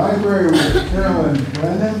Hubbard Library with Carolyn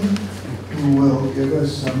Brennan, who will give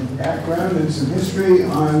us some background and some history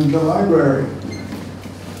on the library.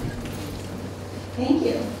 Thank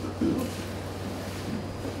you.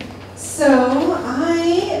 So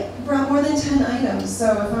I brought more than 10 items,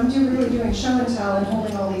 so if I'm really doing show and tell and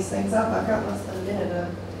holding all these things up, I've got less than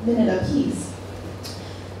a minute apiece.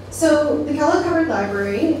 So the Kellogg Hubbard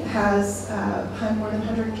Library has more than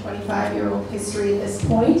 125-year-old history at this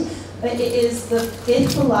point. But it is the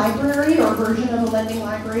 5th library or version of a lending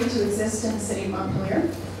library to exist in the city of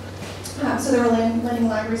Montpelier. So there are lending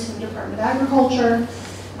libraries from the Department of Agriculture.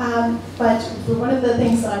 But for one of the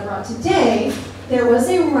things that I brought today, there was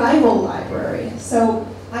a rival library. So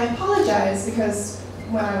I apologize because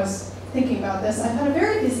when I was thinking about this, I've had a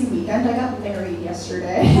very busy weekend. I got married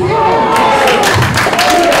yesterday.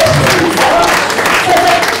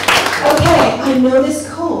 Okay, I know this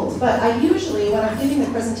cold, but I usually, when I'm giving the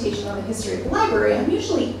presentation on the history of the library, I'm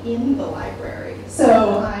usually in the library.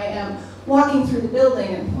 So I am walking through the building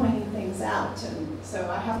and pointing things out, and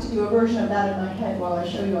so I have to do a version of that in my head while I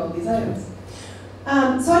show you all these items.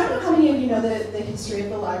 So I don't know how many of you know the history of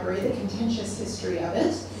the library, the contentious history of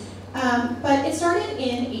it, but it started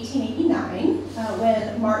in 1889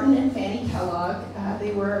 when Martin and Fanny Kellogg,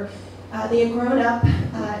 they had grown up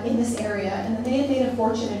in this area, and then they had made a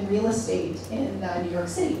fortune in real estate in New York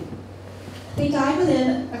City. They died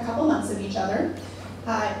within a couple months of each other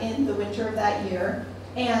in the winter of that year,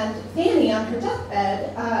 and Fanny, on her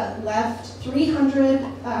deathbed, left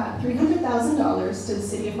 $300,000 to the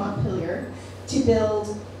city of Montpelier to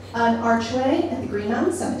build an archway at the Green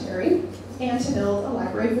Mountain Cemetery and to build a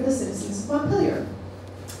library for the citizens of Montpelier.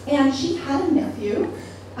 And she had a nephew,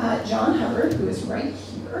 John Hubbard, who is right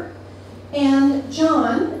here. And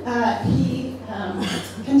John, he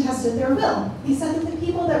contested their will. He said that the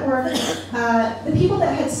people that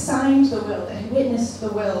had signed the will, that had witnessed the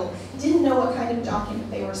will, didn't know what kind of document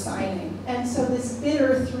they were signing. And so this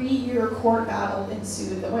bitter 3-year court battle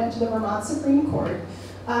ensued that went to the Vermont Supreme Court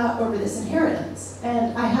over this inheritance.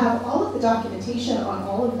 And I have all of the documentation on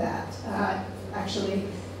all of that, actually,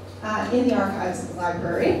 in the archives of the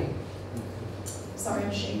library. Sorry,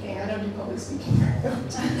 I'm shaking. I don't do public speaking very often.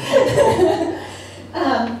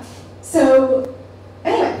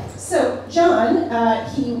 So John,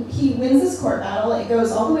 he wins this court battle. It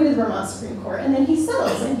goes all the way to the Vermont Supreme Court, and then he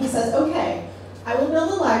settles, and he says, okay, I will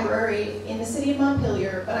build a library in the city of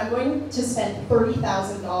Montpelier, but I'm going to spend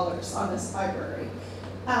 $30,000 on this library.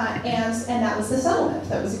 And that was the settlement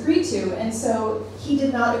that was agreed to. And so he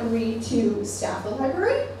did not agree to staff the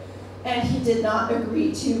library, and he did not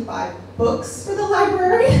agree to buy books for the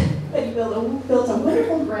library, but he built a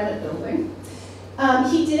wonderful granite building.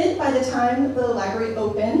 He did, by the time the library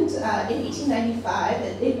opened in 1895,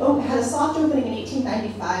 it had a soft opening in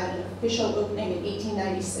 1895 and an official opening in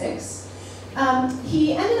 1896.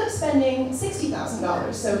 He ended up spending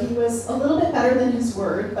 $60,000, so he was a little bit better than his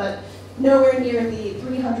word, but nowhere near the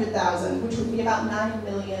 $300,000, which would be about $9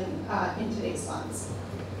 million in today's funds.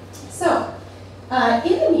 So,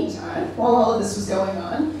 in the meantime, while all of this was going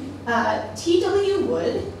on, T.W.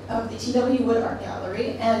 Wood of the T.W. Wood Art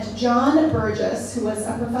Gallery and John Burgess, who was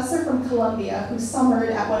a professor from Columbia who summered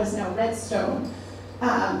at what is now Redstone,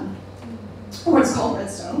 or what's called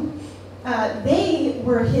Redstone, they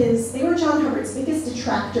were John Hubbard's biggest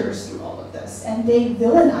detractors through all of this, and they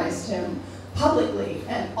villainized him publicly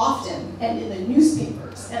and often and in the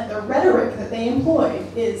newspapers, and the rhetoric that they employed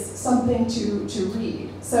is something to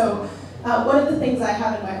read. So one of the things I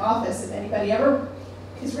have in my office, if anybody ever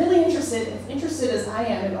is really interested, as interested as I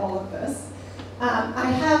am in all of this,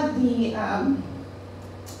 I have the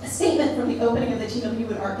statement from the opening of the T.W.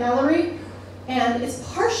 Wood Art Gallery, and it's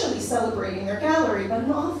partially celebrating their gallery, but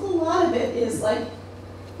an awful lot of it is like,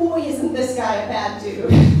 boy, isn't this guy a bad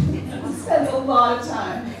dude. He spends a lot of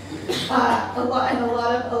time, a lot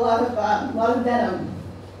of venom.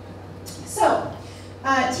 So,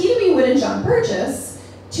 T.W. Wood and John Burgess,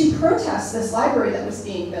 to protest this library that was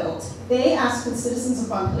being built, they asked the citizens of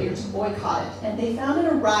Montpelier to boycott it, and they founded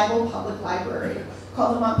a rival public library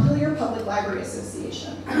called the Montpelier Public Library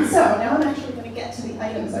Association. So now I'm actually going to get to the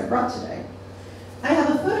items I brought today. I have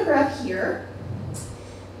a photograph here.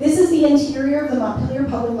 This is the interior of the Montpelier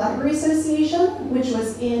Public Library Association, which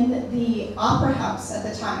was in the Opera House at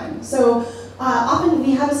the time. So often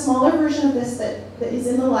we have a smaller version of this that is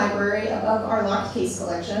in the library above our locked case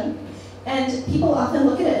collection. And people often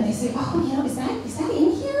look at it and they say, oh, you know, is that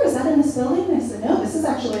in here? Is that in this building? And I said, no, this is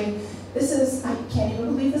actually This is, I can't even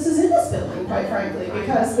believe this is in this building, quite frankly,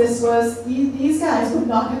 because these guys would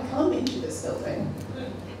not have come into this building.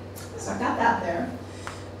 So I got that there.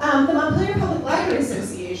 The Montpelier Public Library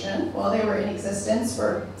Association, while they were in existence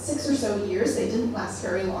for 6 or so years, they didn't last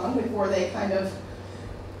very long before they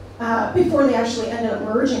before they actually ended up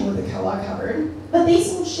merging with the Kellogg Hubbard. But they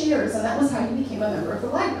sold shares, and that was how you became a member of the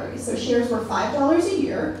library. So shares were $5 a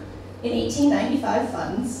year in 1895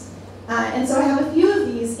 funds. And so I have a few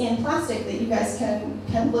of these in plastic that you guys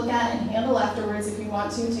can look at and handle afterwards if you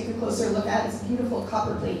want to. Take a closer look at it. It's beautiful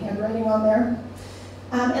copper plate handwriting on there.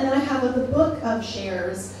 And then I have the book of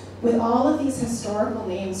shares with all of these historical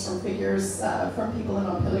names from figures from people in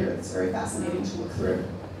Montpelier. It's very fascinating to look through.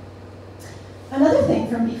 Another thing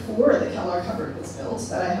from before the Kellogg Hubbard was built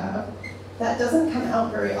that I have that doesn't come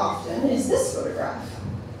out very often is this photograph.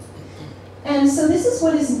 And so this is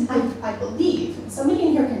what is, I believe, somebody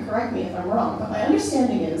in here can correct me if I'm wrong, but my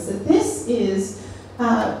understanding is that this is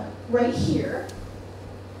right here,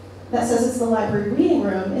 that says it's the library reading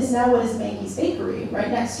room, is now what is Mankey's Bakery, right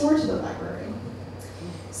next door to the library.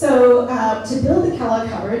 So to build the Kellogg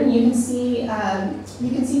Hubbard, and you can see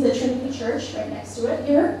the Trinity Church right next to it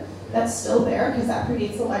here. That's still there because that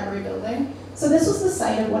predates the library building. So this was the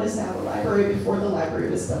site of what is now the library before the library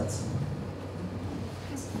was built.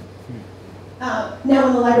 Now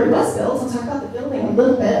when the library was built, I'll talk about the building a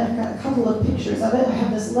little bit. I've got a couple of pictures of it. I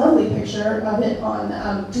have this lovely picture of it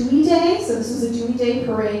on Dewey Day. So this was a Dewey Day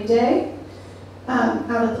parade day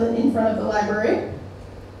in front of the library.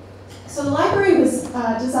 So the library was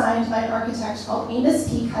designed by an architect called Amos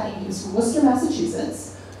P. Cutting. He was from Worcester,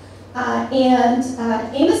 Massachusetts.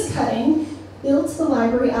 Amos Cutting built the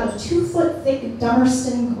library out of 2-foot thick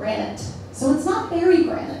Dummerston granite. So it's not Berry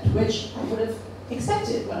granite, which I would have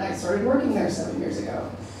expected when I started working there 7 years ago.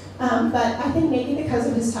 But I think maybe because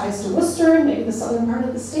of his ties to Worcester and maybe the southern part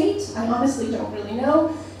of the state, I honestly don't really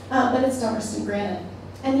know, but it's Dummerston granite.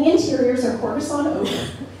 And the interiors are quarter-sawn oak,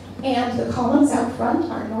 and the columns out front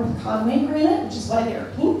are North Conway granite, which is why they are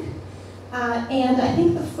pink. And I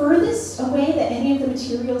think the furthest away that any of the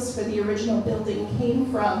materials for the original building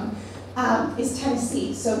came from is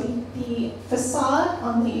Tennessee. So the facade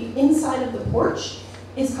on the inside of the porch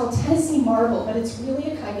is called Tennessee marble, but it's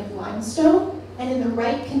really a kind of limestone. And in the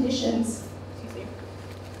right conditions,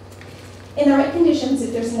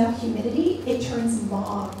 if there's enough humidity, it turns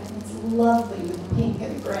mauve, and it's lovely with the pink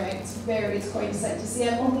and the gray. It's quite a sight to see.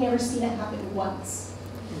 I've only ever seen it happen once.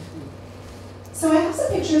 So I have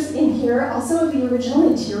some pictures in here also of the original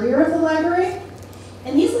interior of the library.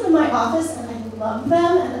 And these live in my office, and I love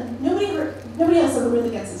them, and nobody else ever really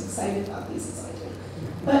gets as excited about these as I do.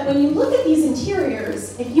 But when you look at these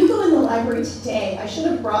interiors, if you go in the library today, I should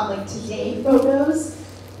have brought like today photos,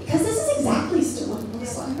 because this is exactly still what it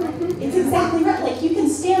looks like. It's exactly right. Like you can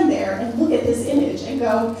stand there and look at this image and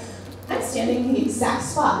go, I'm standing in the exact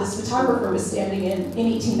spot this photographer was standing in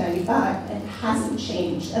 1895, and it hasn't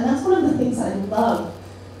changed. And that's one of the things I love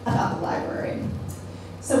about the library.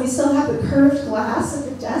 So we still have the curved glass at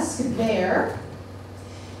the desk there.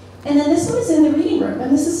 And then this one is in the reading room,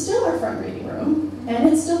 and this is still our front reading room, and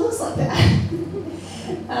it still looks like that.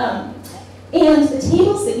 And the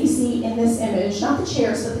tables that you see in this image, not the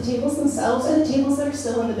chairs, but the tables themselves, are the tables that are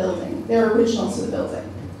still in the building. They're original to the building.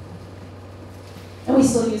 And we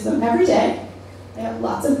still use them every day. They have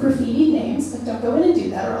lots of graffitied names, but don't go in and do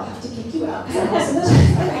that or I'll have to kick you out.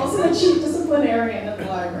 I'm also the chief disciplinarian at the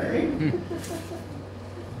library.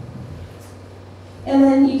 And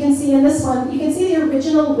then you can see in this one, you can see the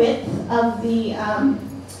original width of the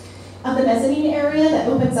mezzanine area that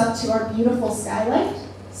opens up to our beautiful skylight.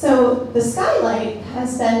 So the skylight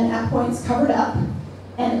has been at points covered up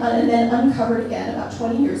and then uncovered again about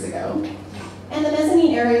 20 years ago. And the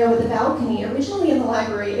mezzanine area with the balcony, originally in the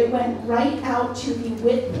library, it went right out to the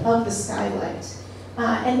width of the skylight.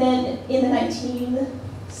 And then in the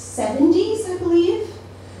 1970s, I believe,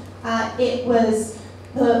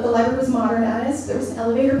 the library was modernized. There was an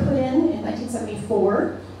elevator put in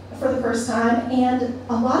 1974 for the first time, and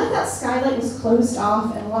a lot of that skylight was closed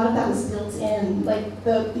off, and a lot of that was built in. Like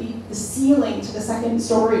the ceiling to the second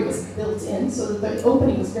story was built in, so that the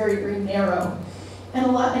opening was very, very narrow.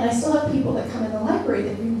 And I still have people that come in the library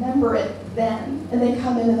that remember it then, and they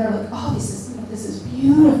come in and they're like, "Oh, this is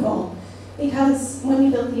beautiful," because when we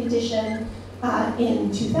built the addition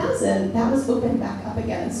in 2000, that was opened back up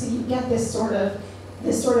again. So you get this sort of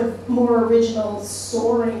more original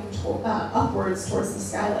soaring upwards towards the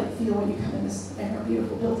skylight feel when you come in our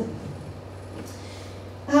beautiful building.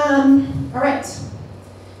 All right.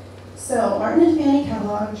 So Martin and Fanny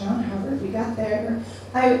Kellogg, John Hubbard, we got there.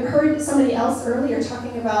 I heard somebody else earlier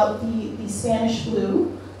talking about the Spanish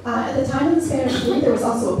flu. At the time of the Spanish flu, there was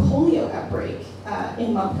also a polio outbreak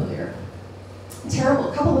in Montpelier. A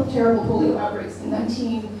couple of terrible polio outbreaks in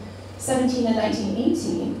 1917 and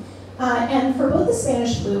 1918. And for both the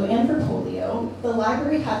Spanish flu and for polio, the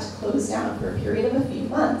library had to close down for a period of a few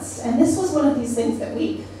months. And this was one of these things that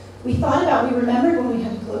we thought about, we remembered when we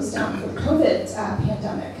had to close down for the COVID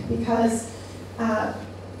pandemic, because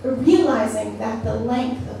realizing that the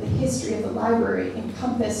length of the history of the library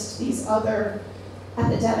encompassed these other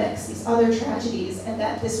epidemics, these other tragedies, and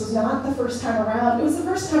that this was not the first time around. It was the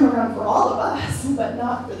first time around for all of us, but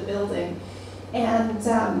not for the building. And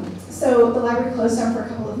so the library closed down for a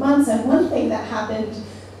couple of months, and one thing that happened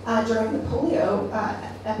during the polio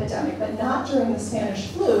epidemic, but not during the Spanish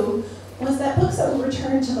flu, was that books that were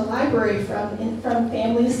returned to the library from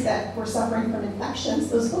families that were suffering from infections,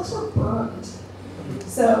 those books were burned.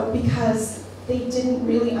 So, because they didn't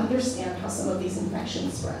really understand how some of these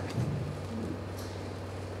infections spread.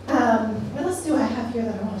 What else do I have here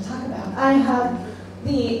that I want to talk about? I have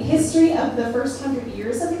the history of the first 100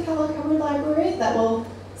 years of the Kellogg Hubbard Library that will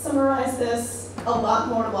summarize this a lot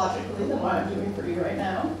more logically than what I'm doing for you right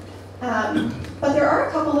now. But there are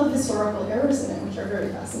a couple of historical errors in it, which are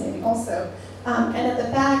very fascinating also. And at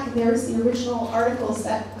the back, there's the original articles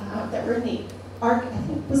that were in the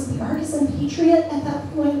was it the Argus and Patriot at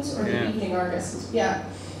that point, or the Evening Argus? Yeah.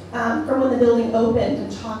 From when the building opened,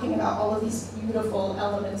 and talking about all of these beautiful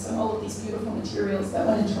elements and all of these beautiful materials that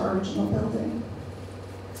went into our original building.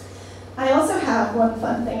 I also have one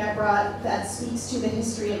fun thing I brought that speaks to the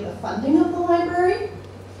history of the funding of the library.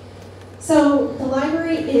 So the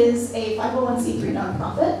library is a 501c3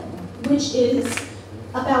 nonprofit, which is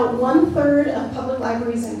about 1/3 of public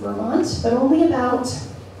libraries in Vermont, but only about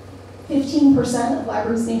 15% of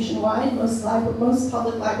libraries nationwide. Most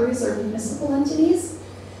public libraries are municipal entities.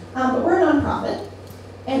 But we're a nonprofit,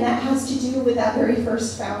 and that has to do with that very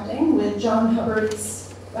first founding, with John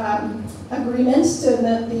Hubbard's agreement to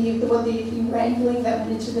the wrangling that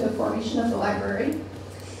went into the formation of the library.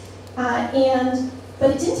 But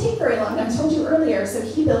it didn't take very long. I told you earlier, so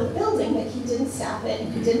he built a building, but he didn't staff it,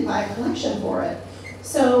 and he didn't buy a collection for it.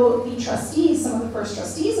 So the trustees, some of the first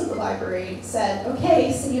trustees of the library said,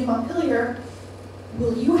 okay, City of Montpelier,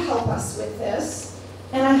 will you help us with this?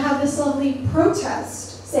 And I have this lovely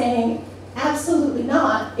protest saying, absolutely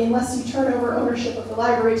not, unless you turn over ownership of the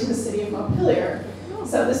library to the City of Montpelier.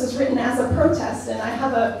 So this was written as a protest, and I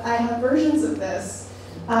have versions of this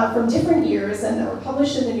from different years, and that were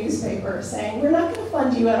published in the newspaper saying, we're not going to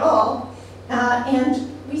fund you at all. And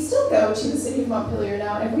we still go to the City of Montpelier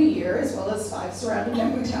now every year, as well as 5 surrounding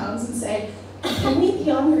member towns, and say, can we be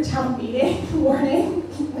on your town meeting warning?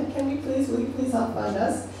 Will you please help fund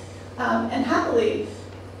us? And happily,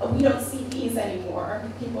 we don't see fees anymore.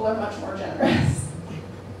 People are much more generous.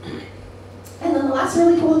 And then the last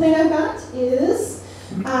really cool thing I've got is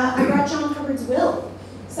I brought John Hubbard's will.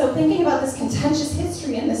 So thinking about this contentious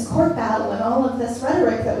history and this court battle and all of this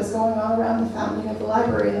rhetoric that was going on around the founding of the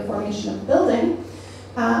library and the formation of the building,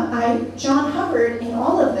 John Hubbard, in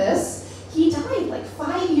all of this, he died like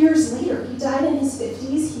 5 years later. He died in his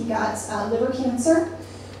 50s. He got liver cancer.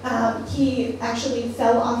 He actually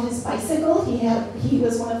fell off his bicycle. He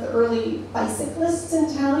was one of the early bicyclists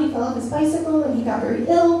in town. He fell off his bicycle and he got very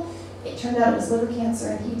ill. It turned out it was liver cancer,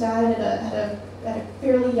 and he died at a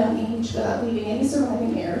fairly young age without leaving any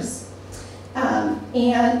surviving heirs. And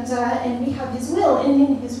we have his will, and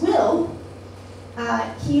in his will,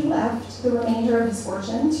 he left the remainder of his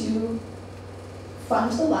fortune to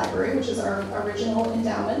fund the library, which is our original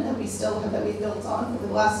endowment that we still have, that we've built on for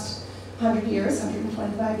the last 100 years,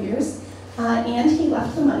 125 years. And he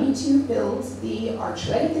left the money to build the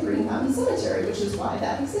archway at the Green Mountain Cemetery, which is why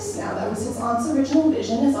that exists now. That was his aunt's original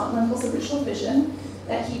vision, his aunt and uncle's original vision,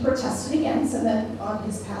 that he protested against, and then on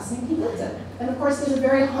his passing, he built it. And of course, there's a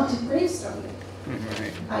very haunted gravestone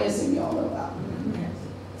that I assume you all know about.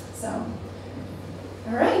 So,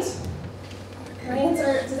 all right.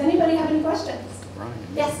 Does anybody have any questions?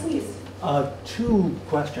 Yes, please. 2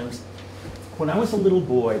 questions. When I was a little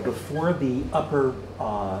boy, before the upper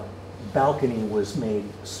balcony was made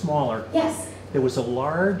smaller, yes, there was a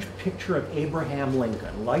large picture of Abraham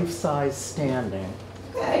Lincoln, life-size, standing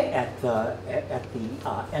at the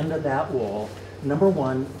end of that wall. Number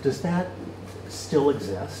 1, does that still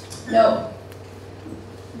exist? No.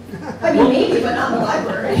 I mean, maybe, but not in the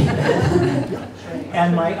library.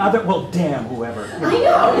 And my other, well, damn, whoever. I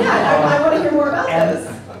know, yeah, I want to hear more about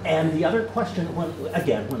this. And the other question,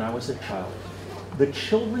 when I was a child, the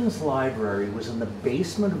children's library was in the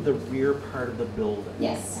basement of the rear part of the building.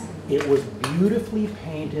 Yes. It was beautifully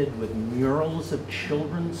painted with murals of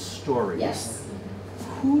children's stories. Yes.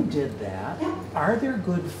 who did that? Yeah. Are there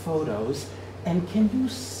good photos? And can you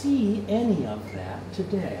see any of that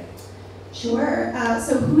today? Sure.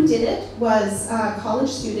 So who did it was college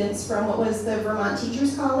students from what was the Vermont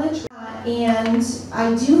Teachers College. And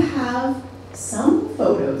I do have some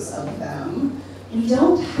photos of them. We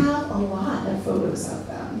don't have a lot of photos of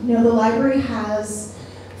them. You know, the library has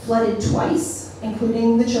flooded twice,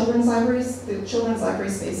 including the children's libraries. The children's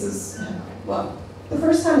library spaces, well, the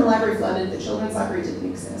first time the library flooded, the children's library didn't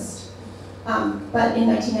exist. But in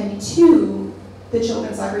 1992, the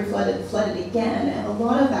children's library flooded again, and a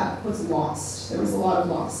lot of that was lost. There was a lot of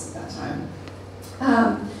loss at that time.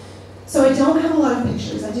 So I don't have a lot of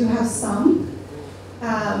pictures. I do have some.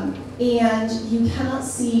 And you cannot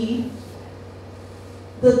see,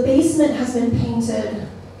 the basement has been painted,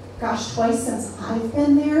 gosh, twice since I've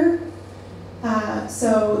been there.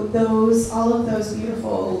 So all of those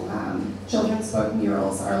beautiful children's book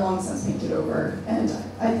murals are long since painted over, and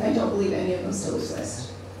I don't believe any of them still exist.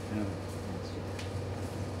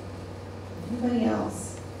 Anybody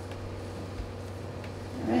else?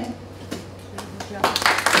 All right.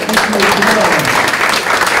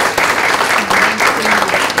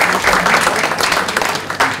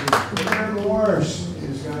 Mayor Morse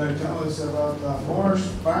is going to tell us about the Morse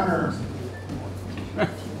Farm.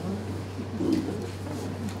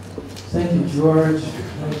 Thank you, George.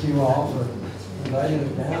 Thank you all for inviting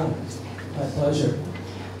me down. My pleasure.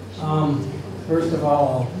 First of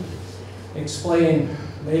all, I'll explain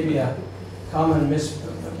maybe a common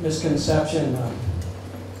misconception.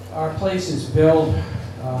 Our place is billed,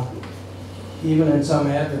 even in some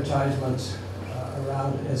advertisements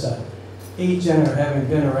around, as having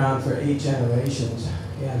been around for 8 generations.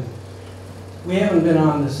 And we haven't been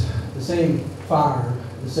on the same farm,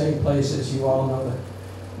 the same place as you all know. The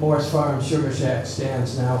Morse Farm Sugar Shack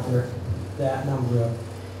stands now for that number of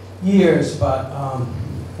years, but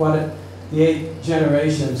the 8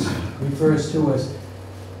 generations refers to as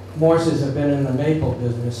Morses have been in the maple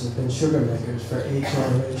business, have been sugar makers for 8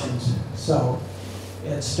 generations. So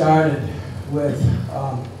it started with,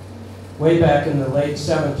 way back in the late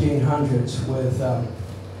 1700s with,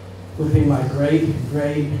 would be my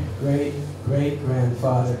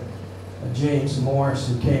great-great-great-great-grandfather, James Morse,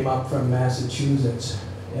 who came up from Massachusetts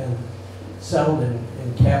and settled in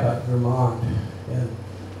Cabot, Vermont, and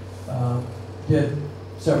did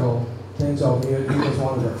several things over here. He was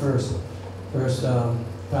one of the first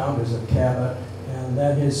founders of Cabot, and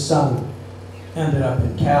then his son ended up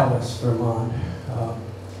in Calais, Vermont,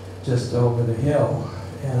 just over the hill,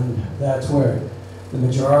 and that's where the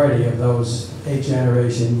majority of those 8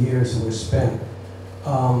 generation years were spent.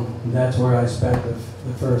 That's where I spent the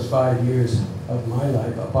first 5 years of my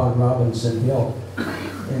life, up on Robinson Hill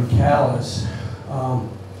in Calais.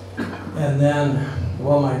 And then,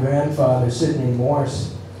 well, my grandfather, Sidney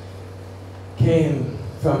Morse, came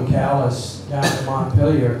from Calais down to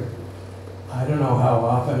Montpelier. I don't know how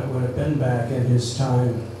often it would have been back in his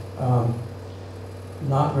time.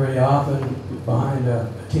 Not very often, behind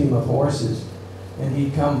a team of horses. And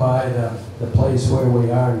he'd come by the place where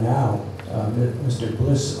we are now. Mr.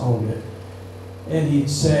 Bliss owned it. And he'd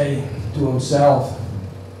say to himself,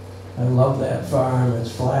 I love that farm,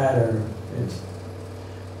 it's flatter, it's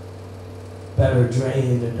better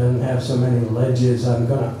drained, it doesn't have so many ledges, I'm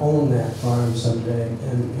going to own that farm someday.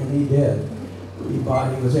 And he did. He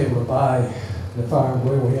was able to buy the farm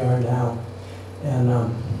where we are now. And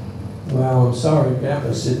well, I'm sorry,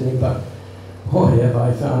 Grandpa Sidney, but boy, have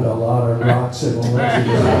I found a lot of rocks and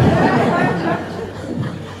ledges.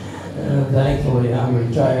 And thankfully, I'm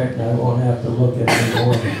retired and I won't have to look at it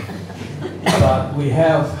anymore. But we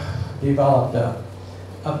have developed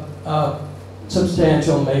a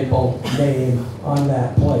substantial maple name on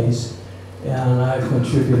that place, and I've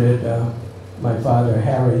contributed. My father,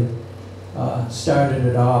 Harry, started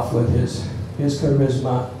it off with his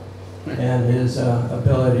charisma and his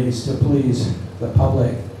abilities to please the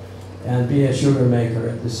public and be a sugar maker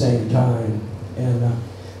at the same time. And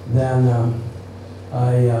then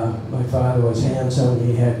my father was handsome,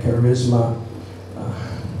 he had charisma,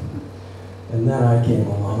 and then I came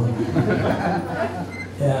along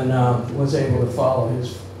and was able to follow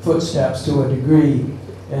his footsteps to a degree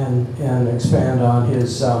and expand on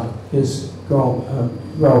his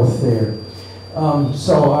growth there.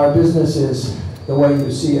 So our business is the way you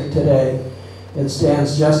see it today. It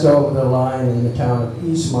stands just over the line in the town of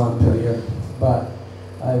East Montpelier, but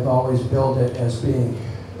I've always billed it as being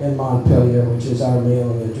in Montpelier, which is our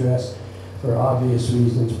mailing address. For obvious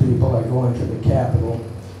reasons, people are going to the capital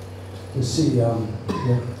to see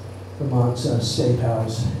Vermont's State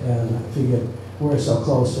House, and I figured we're so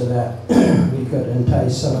close to that we could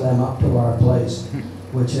entice some of them up to our place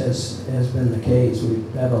which has been the case. We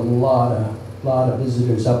have a lot of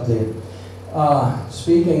visitors up there.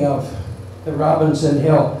 Speaking of the Robinson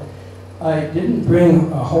Hill, I didn't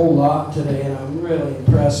bring a whole lot today, and I'm really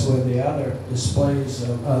impressed with the other displays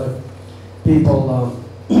of other people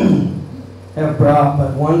have brought.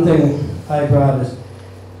 But one thing I brought is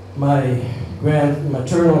my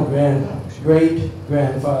maternal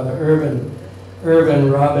great-grandfather,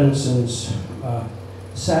 Irvin Robinson's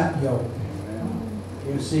sap yoke.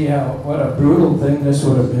 You see what a brutal thing this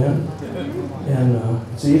would have been. And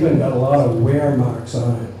it's even got a lot of wear marks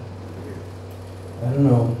on it. I don't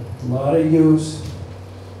know, a lot of use.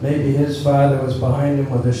 Maybe his father was behind him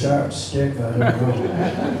with a sharp stick, I don't know.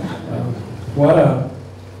 What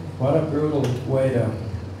a brutal way to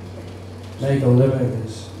make a living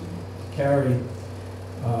is carry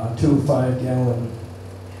 2 5-gallon,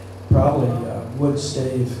 probably wood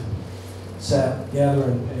stave sap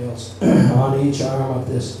gathering pails on each arm of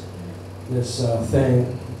this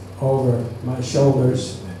thing over my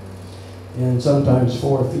shoulders, and sometimes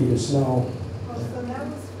 4 feet of snow. Oh, so that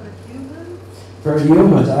was for humans? For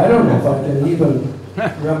humans, I don't know if I can even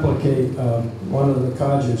replicate one of the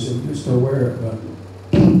codgers who used to wear it, but.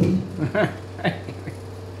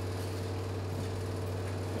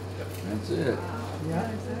 That's it. Yeah.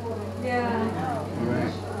 All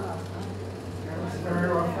right. Very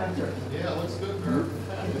authentic. Yeah, looks good, Kurt.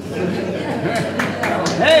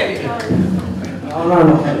 Hey! No,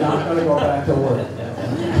 I'm not going to go back to work.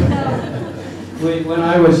 When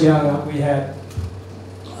I was young, we had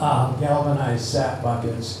galvanized sap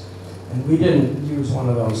buckets, and we didn't use one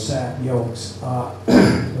of those sap yokes.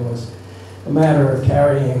 It was a matter of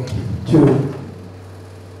carrying 2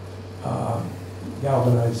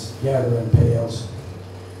 galvanized gathering pails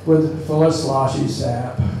full of sloshy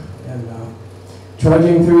sap, and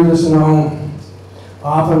trudging through the snow,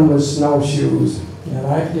 often with snowshoes. And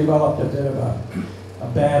I've developed a bit of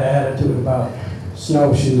a bad attitude about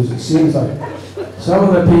snowshoes. It seems like some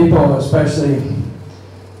of the people, especially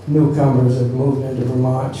newcomers have moved into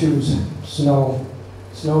Vermont, choose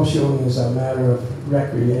snowshoeing as a matter of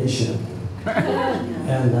recreation.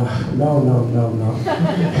 And no.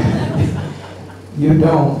 You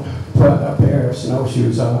don't put a pair of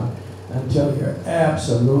snowshoes on until you're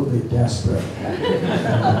absolutely desperate.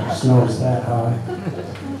 Snow's that high.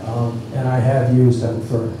 And I have used them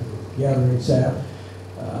for gathering sap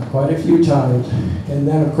quite a few times. And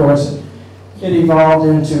then, of course, it evolved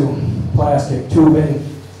into plastic tubing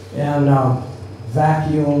and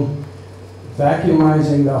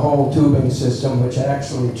vacuumizing the whole tubing system, which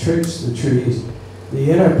actually tricks the trees. The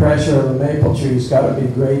inner pressure of a maple tree's got to be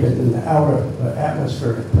greater than the outer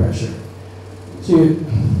atmospheric pressure. So you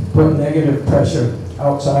put negative pressure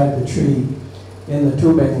outside the tree in the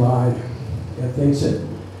tubing line. It thinks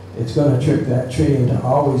it's going to trick that tree into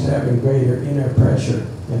always having greater inner pressure,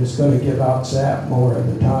 and it's going to give out sap more at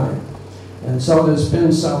the time. And so there's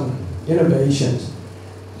been some innovations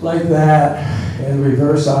like that, and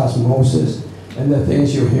reverse osmosis, and the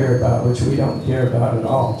things you hear about, which we don't hear about at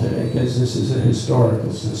all today, because this is a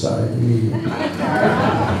historical society meeting.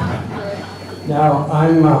 Now,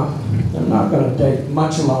 I'm not going to take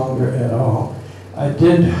much longer at all. I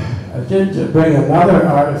did bring another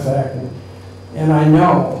artifact, and I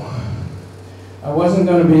know I wasn't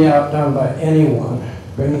going to be outdone by anyone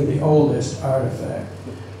bringing the oldest artifact,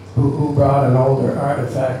 who brought an older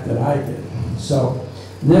artifact than I did. So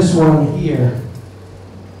this one here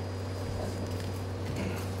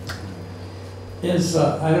is,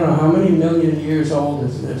 I don't know, how many million years old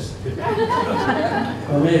is this?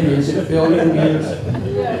 Or maybe is it a billion years?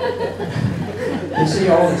 It's the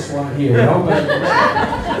oldest one here. Nobody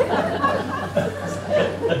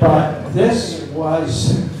But this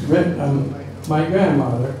was written, my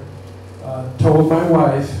grandmother told my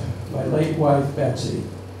wife, my late wife Betsy,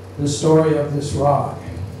 the story of this rock.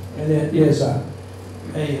 And it is a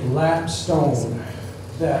lap stone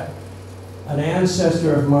that an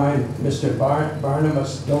ancestor of mine, Mr.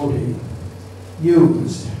 Barnabas Doty,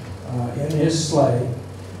 used in his sleigh.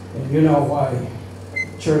 And you know why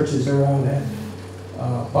churches around had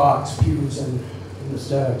box pews and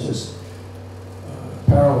instead of just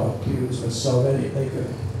parallel pews, was so that they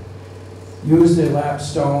could use their lap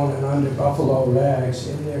stone and under buffalo rags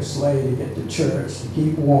in their sleigh to get to church to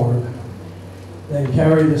keep warm. Then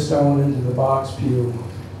carry the stone into the box pew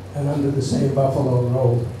and under the same buffalo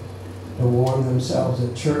robe to warm themselves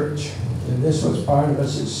at church. And this was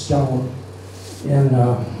Barnabas's stone. And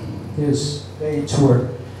his dates were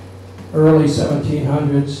early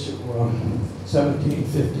 1700s to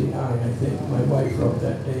 1759, I think. My wife wrote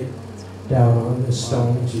that date down on this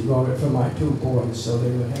stone. She wrote it for my 2 boys so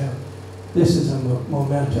they would have this is a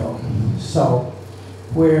memento. So,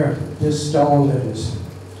 where this stone that is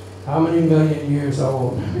how many million years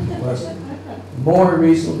old was more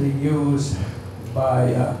recently used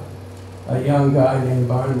by a young guy named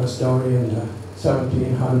Barnabas Doty in the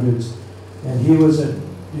 1700s, and he was a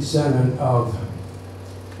descendant of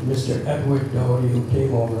Mr. Edward Doty, who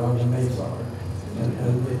came over on the Mayflower, and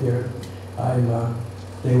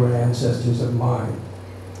they were ancestors of mine.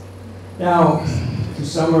 Now, to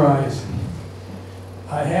summarize,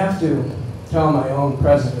 I have to tell my own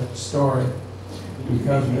president's story,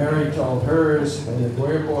 because Mary told hers, and the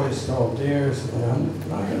Boyer boys told theirs, and I'm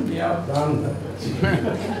not going to be outdone.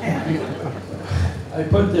 I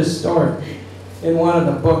put this story in one of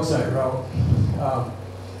the books I wrote,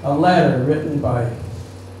 a letter written by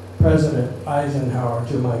President Eisenhower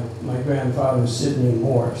to my grandfather, Sidney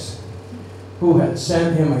Morse, who had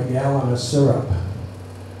sent him a gallon of syrup.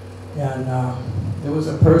 And it was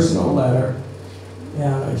a personal letter,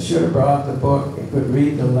 and I should have brought the book and could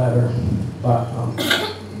read the letter, but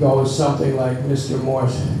goes something like, Mr.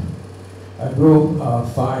 Morse, a group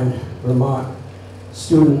of fine Vermont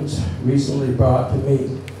students recently brought to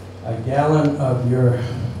me a gallon of your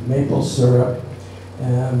maple syrup,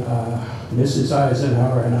 and Mrs.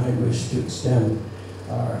 Eisenhower and I wish to extend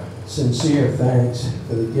our sincere thanks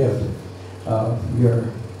for the gift of your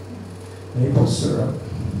maple syrup.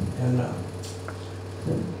 And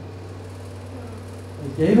they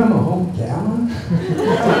gave him a whole gallon?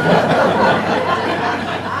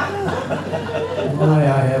 Why,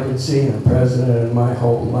 I haven't seen a president in my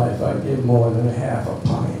whole life. I give more than a half a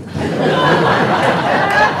pint.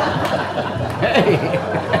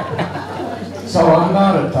 So I'm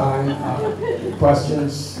out of time.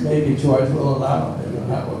 Questions, maybe George will allow.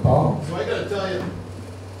 Paul? So I gotta tell you,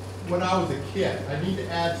 when I was a kid, I need to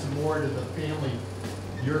add some more to the family,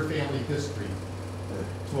 your family history,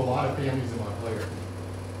 to a lot of families in Montpelier.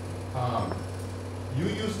 You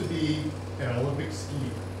used to be an Olympic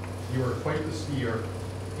skier. You were quite the skier,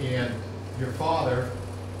 and your father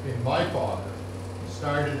and my father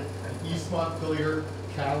started an East Montpelier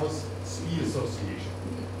Catalyst Ski Association.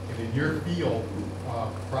 And in your field,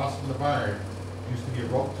 across from the barn, used to be a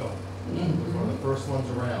rope tow. It was one of the first ones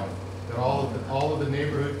around. That all of the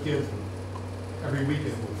neighborhood kids would, every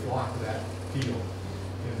weekend would flock to that field.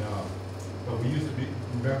 And but we used to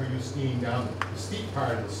remember you skiing down the steep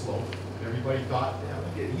part of the slope. And everybody thought, yeah,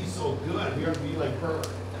 look at, he's so good. We ought to be like her.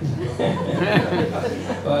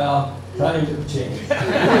 Well, times have changed.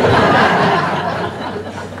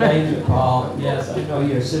 Thank you, Paul. Yes, I know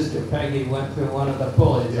your sister Peggy went through one of the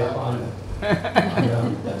pulleys up on the.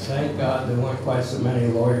 Thank God there weren't quite so many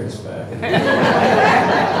lawyers back.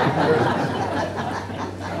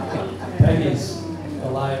 Peggy's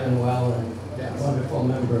alive and well and a wonderful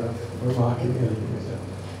member of Vermont community. So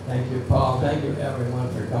thank you, Paul. Thank you, everyone,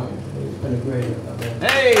 for coming. It's been a great event.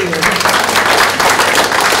 Hey!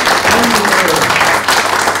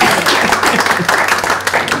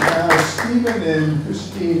 Now, Stephen and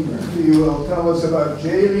Christine Murphy will tell us about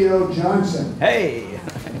J. Leo Johnson. Hey!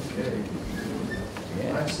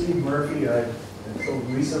 I'm Steve Murphy. I, until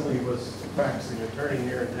recently, was a practicing attorney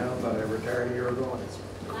here in town, but I retired a year ago. And it's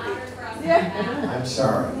I'm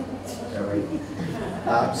sorry.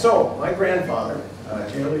 So, my grandfather,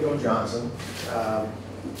 J. Leo Johnson,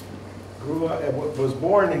 grew up, was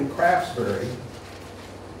born in Craftsbury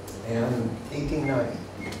in 1890.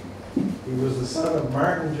 He was the son of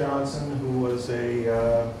Martin Johnson, who was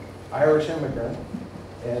a Irish immigrant,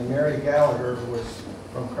 and Mary Gallagher, who was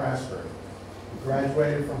from Craftsbury. He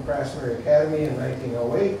graduated from Craftsbury Academy in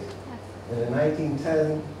 1908, and in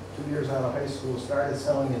 1910, 2 years out of high school, started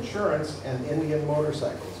selling insurance and Indian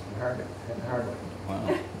motorcycles in Hardwick.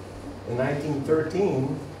 Wow. In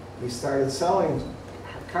 1913, he started selling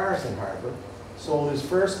cars in Hardwick, sold his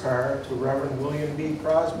first car to Reverend William P.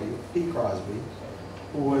 Crosby,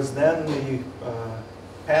 who was then the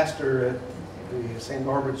pastor at the St.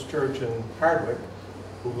 Norbert's Church in Hardwick,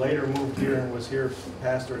 who later moved here and was here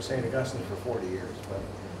pastor at St. Augustine for 40 years.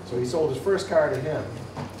 So he sold his first car to him.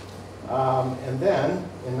 And then,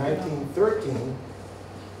 in 1913,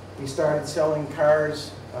 he started selling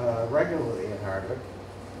cars regularly in Hardwick.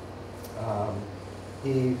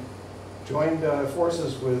 He joined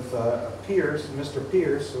forces with Pierce, Mr.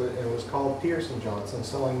 Pierce, and it was called Pierce & Johnson,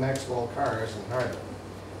 selling Maxwell cars in Hardwick.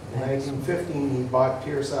 In 1915, he bought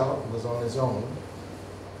Pierce out and was on his own.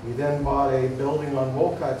 He then bought a building on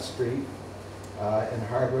Wolcott Street in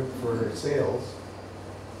Hardwick for sales.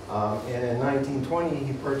 And in 1920,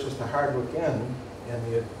 he purchased a Hardwick Inn and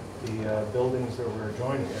the buildings that were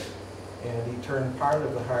adjoining it. And he turned part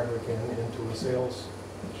of the Hardwick Inn into a sales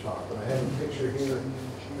shop. And I have a picture here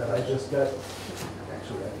that I just got.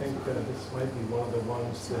 Actually, I think this might be one of the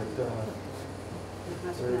ones that,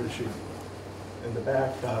 where is she? In the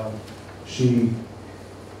back, she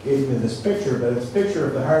gave me this picture, but it's a picture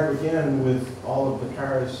of the Hardwick Inn with all of the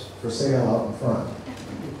cars for sale out in front.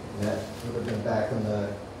 That would have been back in the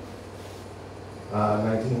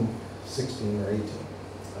 1916 or 18.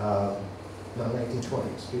 No,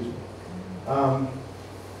 1920, excuse me.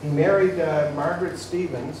 He married Margaret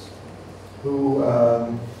Stevens, who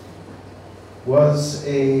was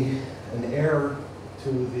an heir to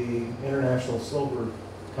the International Silver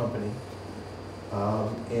Company.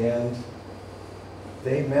 And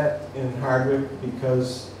they met in Hardwick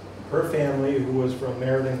because her family, who was from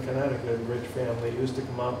Meriden, Connecticut, a rich family, used to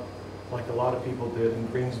come up, like a lot of people did, in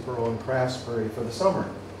Greensboro and Craftsbury for the summer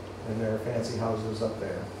in their fancy houses up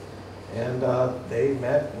there. And they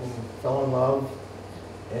met and fell in love.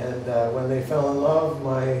 And when they fell in love,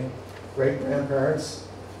 my great-grandparents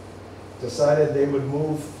decided they would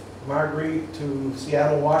move Marguerite to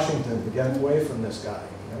Seattle, Washington to get away from this guy.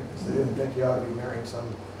 Because they didn't think you ought to be marrying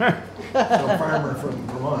some farmer from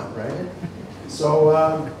Vermont, right? So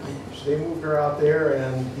they moved her out there,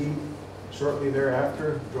 and he, shortly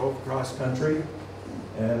thereafter, drove across country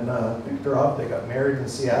and picked her up. They got married in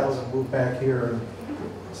Seattle and moved back here and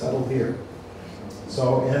settled here.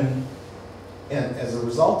 So, and as a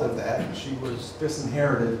result of that, she was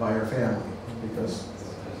disinherited by her family because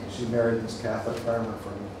she married this Catholic farmer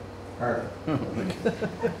from Hardwick.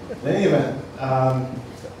 In any event,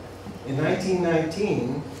 in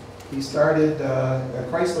 1919, he started, a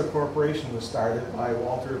Chrysler Corporation was started by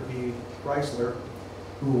Walter P. Chrysler,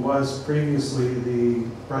 who was previously the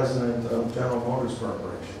president of General Motors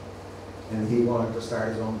Corporation. And he wanted to start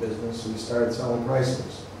his own business, so he started selling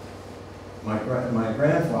Chryslers. My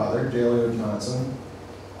grandfather, J. Leo Johnson,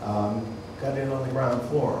 got in on the ground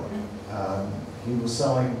floor. He was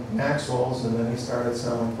selling Maxwells, and then he started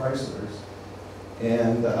selling Chryslers.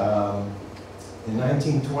 And in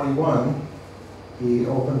 1921, he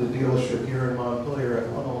opened a dealership here in Montpelier at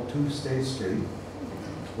 102 State Street,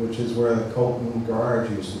 which is where the Colton Garage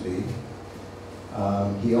used to be.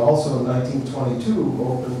 He also, in 1922,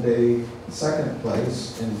 opened a second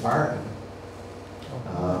place in Barton.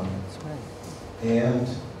 And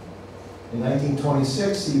in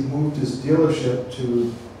 1926, he moved his dealership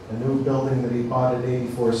to a new building that he bought at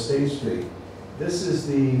 84 State Street. This is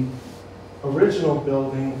the original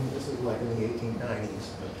building. This is like in the 1890s.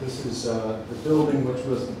 But this is the building which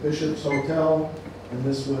was the Bishop's Hotel, and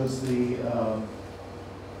this was the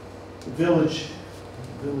Village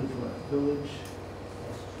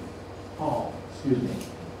Hall, excuse me,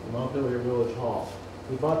 the Montpelier Village Hall.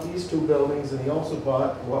 He bought these two buildings, and he also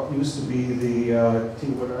bought what used to be the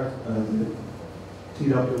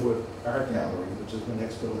T.W. Wood Art Gallery, which is the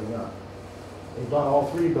next building up. He bought all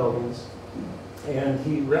three buildings, and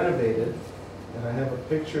he renovated, and I have a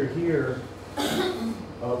picture here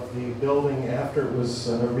of the building after it was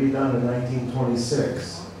redone in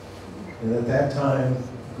 1926. And at that time,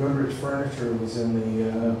 Goodrich Furniture was in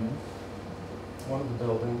the one of the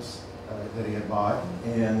buildings that he had bought,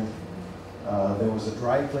 and there was a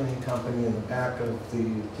dry cleaning company in the back of the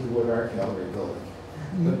T. Wood Art Gallery building.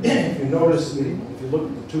 But if you notice, if you look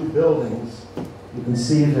at the two buildings, you can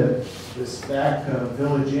see that this back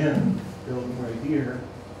Village Inn building right here,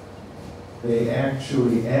 they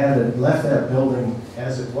actually left that building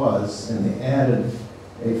as it was, and they added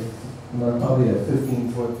probably a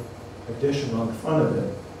 15-foot addition on the front of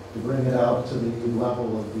it to bring it out to the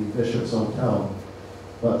level of the Bishop's Hotel.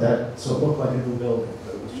 But so it looked like a new building,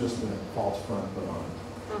 but it was just a false front put on.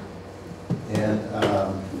 And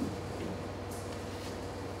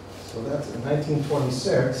so that's in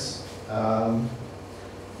 1926.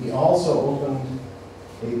 He also opened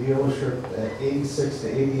a dealership at 86 to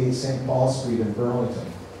 88 St. Paul Street in Burlington.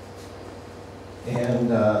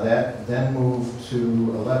 And that then moved to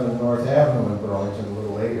 11 North Avenue in Burlington a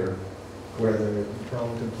little later, where the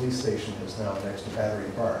Burlington Police Station is now next to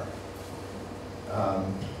Battery Park.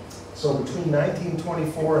 So between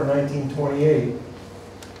 1924 and 1928,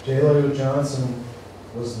 J. Leo Johnson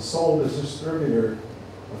was the sole distributor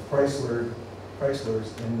of Chryslers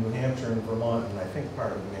in New Hampshire and Vermont, and I think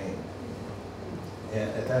part of Maine. And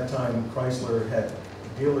at that time, Chrysler had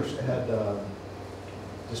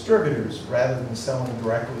distributors rather than selling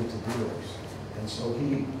directly to dealers. And so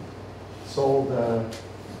he sold,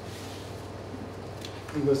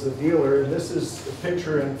 he was the dealer, and this is a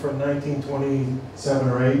picture from 1927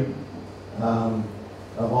 or 8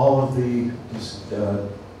 of all of the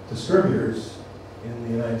distributors in the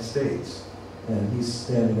United States. And he's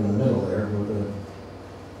standing in the middle there with a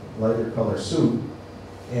lighter color suit.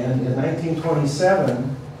 And in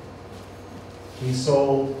 1927, he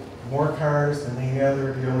sold more cars than any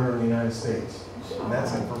other dealer in the United States. And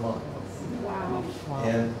that's in Vermont. Wow.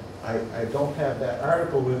 And I don't have that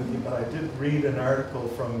article with me, but I did read an article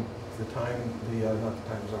from the not the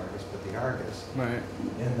Times Argus, but the Argus, Right.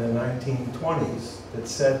 in the 1920s that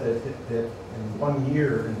said that in 1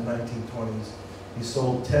 year in the 1920s, he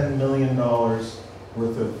sold $10 million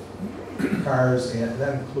worth of cars, and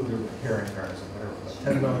that included repairing cars and whatever, but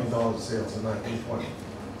 $10 million of sales in 1920.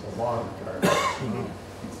 It's a lot of cars.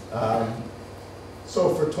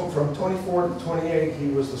 So from 24 to 28, he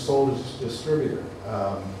was the sole distributor.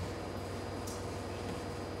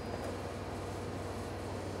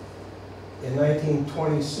 In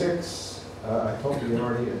 1926, I told you that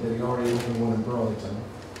he already owned one in Burlington.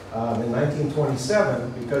 In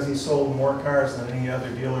 1927, because he sold more cars than any other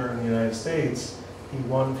dealer in the United States, he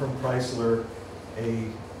won from Chrysler a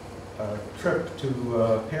trip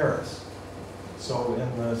to Paris. So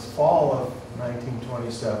in the fall of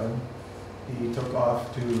 1927, he took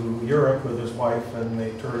off to Europe with his wife, and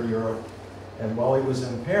they toured Europe. And while he was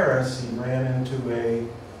in Paris, he ran into a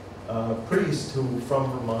priest from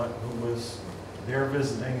Vermont who was there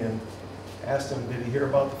visiting, and asked him, did he hear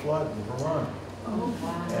about the flood in Vermont? Oh,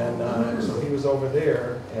 wow. And so he was over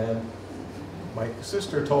there, and my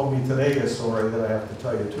sister told me today a story that I have to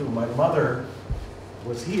tell you too. My mother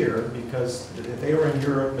was here because they were in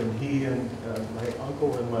Europe, and he and my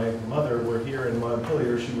uncle and my mother were here in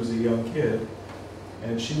Montpelier. She was a young kid,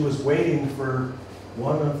 and she was waiting for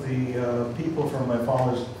one of the people from my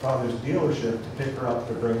father's dealership to pick her up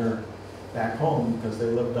to bring her back home, because they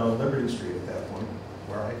lived on Liberty Street at that point,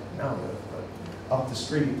 where I now live. But up the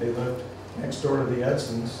street, they lived next door to the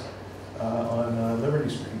Edsons on Liberty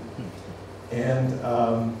Street. And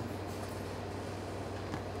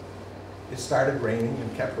it started raining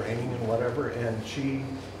and kept raining and whatever, and the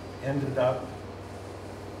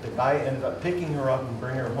guy ended up picking her up and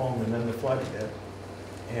bringing her home, and then the flood hit.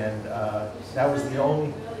 And that was the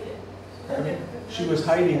only, she was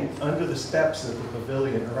hiding under the steps of the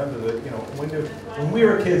pavilion, or under the, when we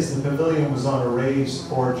were kids, the pavilion was on a raised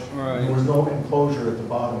porch. Right. And there was no enclosure at the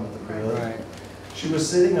bottom of the pavilion. Right. She was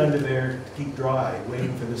sitting under there to keep dry,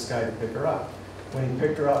 waiting for this guy to pick her up. When he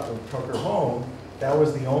picked her up and took her home, that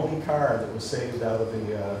was the only car that was saved out of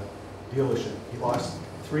the dealership. He lost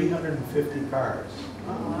 350 cars.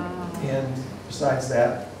 Oh, wow. And besides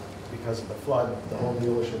that, because of the flood, the whole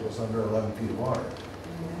dealership was under 11 feet of water.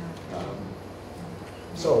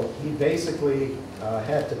 So he basically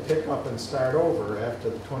had to pick up and start over after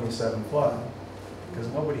the 27 flood, because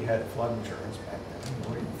nobody had flood insurance back then.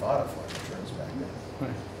 Nobody even thought of flood insurance back then.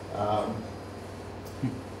 Right.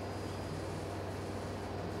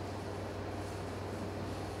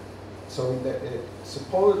 So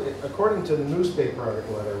according to the newspaper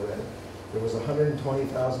article that I read, there was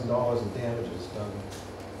 $120,000 in damages done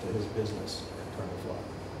to his business during the flood,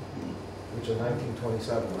 which in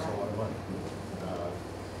 1927 was a lot of money.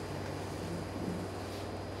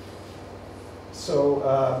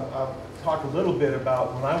 I'll talk a little bit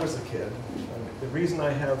about when I was a kid. The reason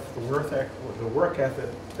I have the work ethic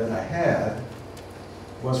that I had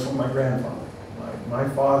was from my grandfather.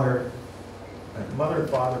 My mother and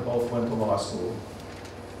father both went to law school,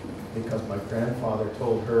 because my grandfather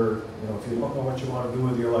told her, if you don't know what you want to do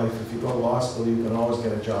with your life, if you go to law school, you can always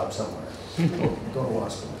get a job somewhere. Go to law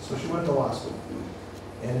school. So she went to law school.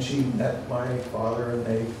 And she met my father, and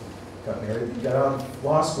they got married. They got out of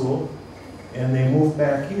law school, and they moved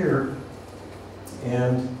back here.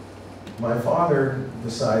 And my father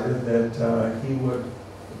decided that he would,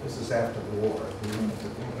 this is after the war, he went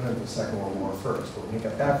into the Second World War first, but when he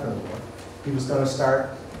got back from the war, he was going to start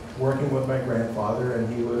working with my grandfather, and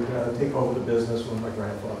he would take over the business when my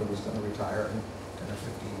grandfather was going to retire in 10 or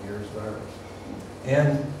 15 years, whatever.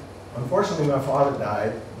 And unfortunately, my father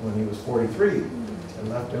died when he was 43 and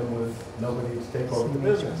left him with nobody to take over the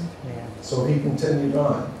business. So he continued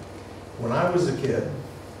on. When I was a kid,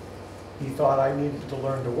 he thought I needed to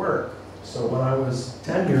learn to work. So when I was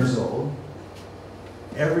 10 years old,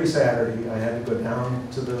 every Saturday I had to go down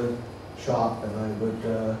to the shop, and I would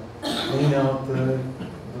clean out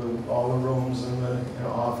all the rooms and the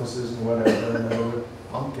offices and whatever, and I would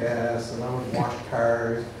pump gas, and I would wash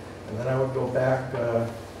cars, and then I would go back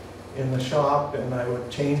in the shop, and I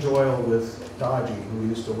would change oil with Dodgy, who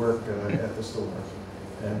used to work at the store,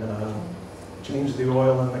 and change the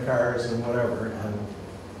oil in the cars and whatever. And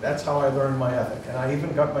that's how I learned my ethic. And I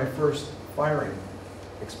even got my first firing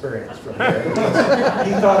experience from there.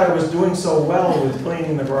 He thought I was doing so well with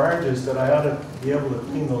cleaning the garages that I ought to be able to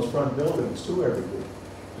clean those front buildings too every week.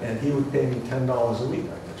 And he would pay me $10 a week,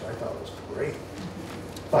 which I thought was great.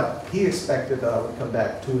 But he expected that I would come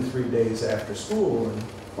back 2 or 3 days after school and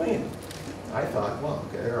clean. I thought, well,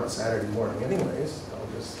 okay, they're on Saturday morning anyways, I'll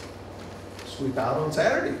just sweep out on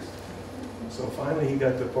Saturdays. So finally he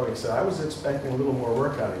got to the point, he said, I was expecting a little more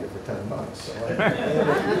work out of you for $10. So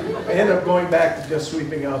I ended up going back to just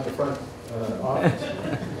sweeping out the front office.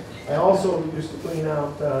 I also used to clean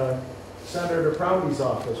out Senator Prouty's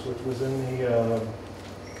office, which was in the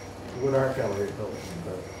Wood Art Gallery building.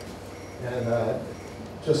 And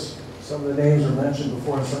just some of the names were mentioned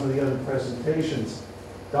before in some of the other presentations.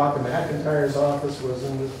 Dr. McIntyre's office was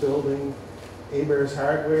in this building. Hebert's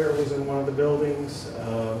Hardware was in one of the buildings.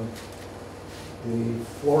 The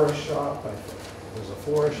florist shop, there was a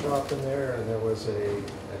florist shop in there, and there was a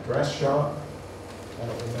dress shop. I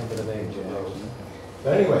don't remember the names of those.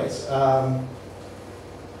 But anyways,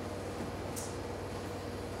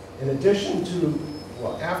 in addition to,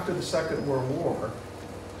 well, after the Second World War,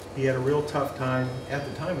 he had a real tough time, at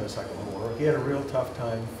the time of the Second World War, he had a real tough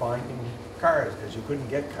time finding cars, because you couldn't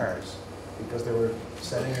get cars, because they were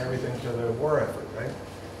sending everything to the war effort, right?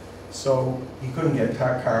 So he couldn't get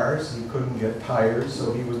cars, he couldn't get tires,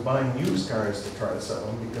 so he was buying used cars to try to sell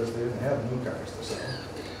them, because they didn't have new cars to sell.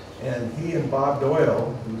 And he and Bob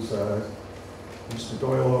Doyle, who's Mr.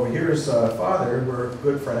 Doyle over here's father, were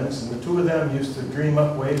good friends, and the two of them used to dream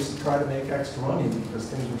up ways to try to make extra money because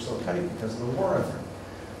things were so tight because of the war effort.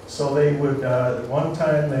 So they would, one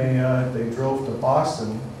time they drove to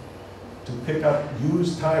Boston to pick up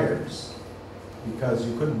used tires because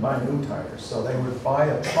you couldn't buy new tires. So they would buy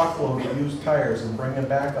a truckload of used tires and bring them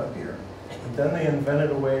back up here. And then they invented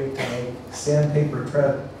a way to make sandpaper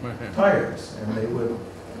tread tires, and they would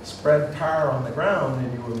spread tar on the ground,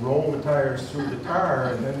 and you would roll the tires through the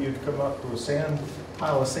tar, and then you'd come up to a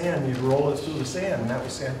pile of sand, you'd roll it through the sand, and that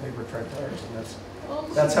was sandpaper tread tires. And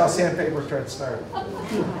that's how sandpaper tread started.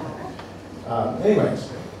 Anyways,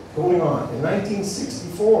 going on. In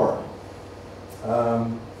 1964,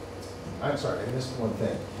 I'm sorry, I missed one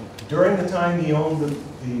thing. During the time he owned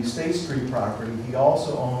the State Street property, he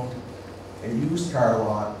also owned a used car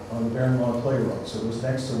lot on the Baron Montpelier Road. So it was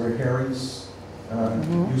next to where Harry's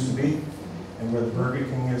used to be, and where the Burger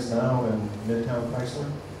King is now in Midtown Chrysler.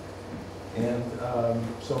 And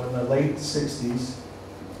so in the late 60s,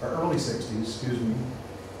 or early 60s, excuse me,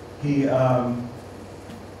 he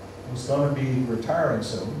was going to be retiring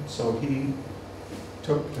soon, so he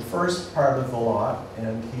took the first part of the lot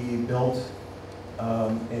and he built a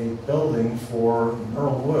building for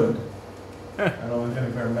Merle Wood. I don't know if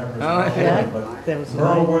anybody remembers Merle Wood, but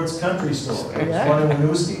Merle Wood's Country Store. There was one in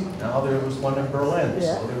Winooski, now there was one in Berlin.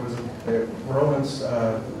 So there was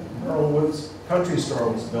Merle Wood's Country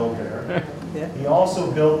Store was built there. He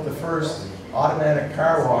also built the first automatic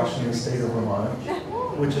car wash in the state of Vermont,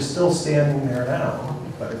 which is still standing there now,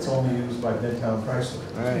 but it's only used by Midtown Chrysler.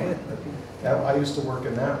 I used to work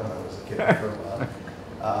in that when I was a kid for a while.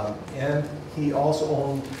 And he also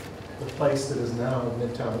owned the place that is now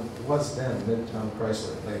Midtown, was then Midtown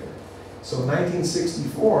Chrysler later. So in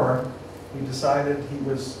 1964, he decided he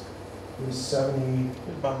was 70,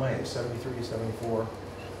 about my age, 73, 74.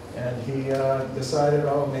 And he decided,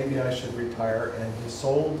 oh, maybe I should retire. And he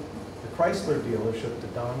sold the Chrysler dealership to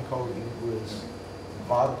Don Cody, who is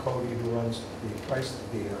Bob Cody, who runs the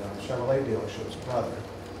Chevrolet dealership's brother.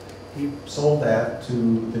 He sold that to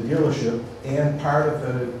the dealership and part of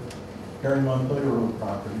the Baron Montpelier Road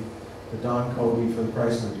property to Don Cody for the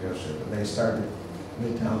Chrysler dealership. And they started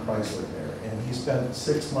Midtown Chrysler there. And he spent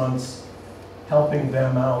 6 months helping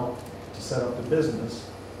them out to set up the business.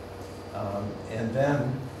 And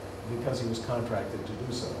then, because he was contracted to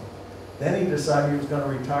do so, then he decided he was going to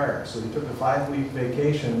retire. So he took a 5-week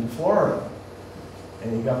vacation in Florida.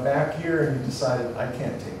 And he got back here and he decided, I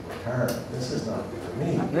can't take retirement. This is not good for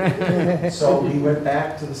me. So he went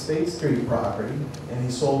back to the State Street property and he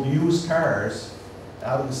sold used cars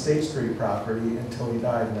out of the State Street property until he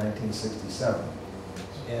died in 1967.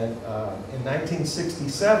 And in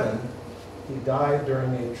 1967, he died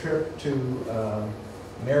during a trip to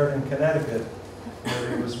Meriden, Connecticut,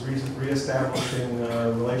 where he was reestablishing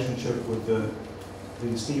a relationship with the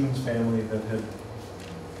Stevens family that had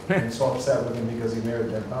been so upset with him because he married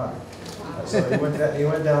their daughter. So he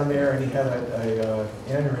went down there and he had an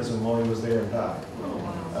aneurysm while he was there and died.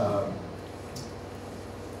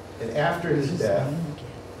 And after his death,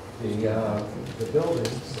 the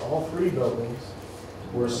buildings, all 3 buildings,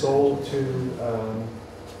 were sold to,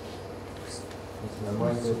 my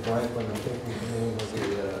mind goes blank when I'm thinking the name of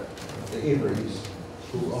the Averys,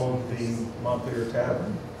 who owned the Montpelier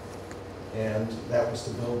Tavern. And that was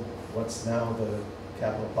to build what's now the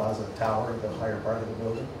Capitol Plaza Tower, the higher part of the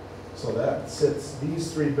building. So that sits,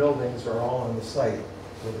 these 3 buildings are all on the site.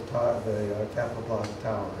 where the Capitol Plaza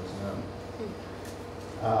Tower is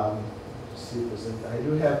now. Let's see if there's I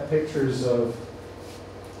do have pictures of,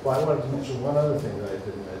 well, I wanted to mention one other thing that I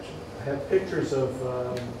didn't mention. I have pictures of,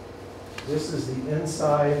 this is the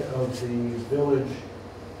inside of the Village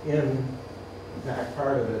Inn, back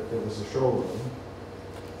part of it, there was a showroom.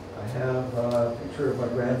 I have a picture of my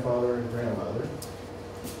grandfather and grandmother.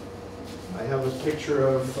 I have a picture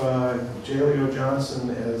of Jaleo Johnson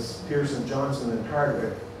as Pearson Johnson in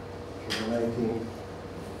Hardwick in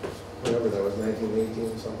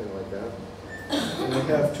 1918, something like that. And I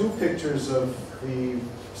have two pictures of the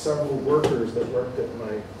several workers that worked at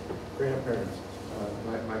my grandparents,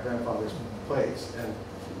 my grandfather's place. And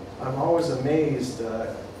I'm always amazed.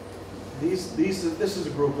 This is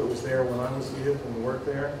a group that was there when I was a kid and worked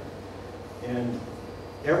there. And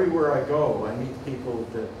everywhere I go, I meet people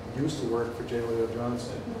that used to work for Jaleo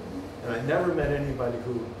Johnson. And I never met anybody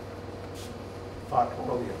who fought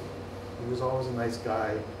poorly. He was always a nice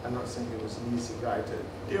guy. I'm not saying he was an easy guy to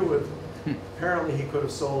deal with. Apparently he could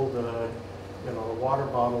have sold a water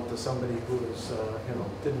bottle to somebody who was,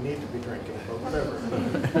 didn't need to be drinking, but whatever.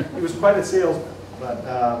 He was quite a salesman. But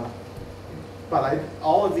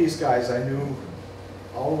all of these guys I knew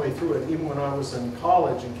all the way through it. Even when I was in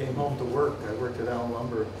college and came home to work, I worked at Allen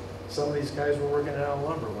Lumber. Some of these guys were working at Allen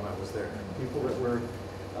Lumber when I was there. People that were,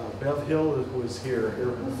 Bev Hill was here.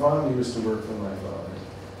 Her father used to work for my father.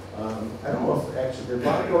 I don't know if actually, did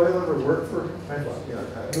Bobby Doyle ever work for him? I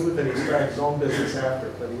knew that he started his own business after,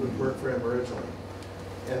 but he would work for him originally.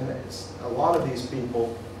 And a lot of these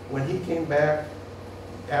people, when he came back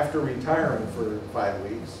after retiring for 5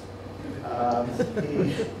 weeks,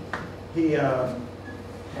 he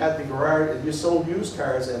had the garage, you sold used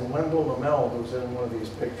cars, and Wendell Lamell, who's in one of these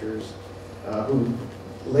pictures, who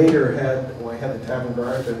later had the Tavern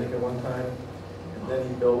Garage, I think, at one time, and then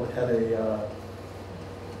he had a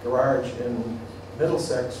garage in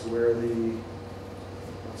Middlesex where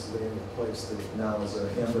what's the name of the place that now is a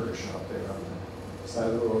hamburger shop there on the side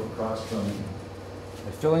of the road across from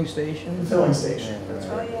The filling station? the filling station. That's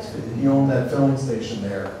right. He owned that filling station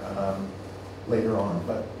there later on,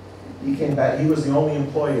 but he came back. He was the only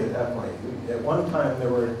employee at that point. At one time there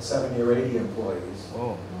were 70 or 80 employees,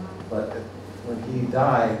 but when he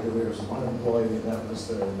died there was one employee, and that was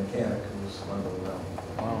the mechanic who was one of them.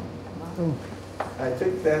 Wow. I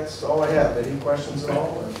think that's all I have. Any questions at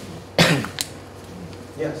all?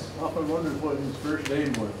 Yes? Often wondered what his first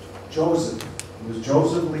name was. Joseph. It was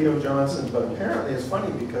Joseph Leo Johnson, but apparently it's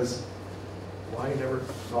funny because why he never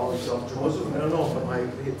called himself Joseph? I don't know, but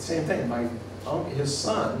same thing. His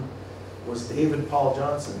son was David Paul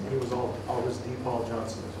Johnson. He was always D. Paul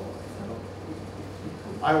Johnson his whole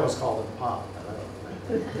life. I always called him Pop.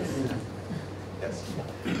 Yes.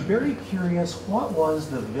 Very curious, what was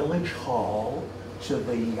the village hall to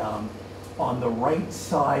the, on the right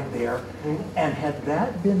side there, and had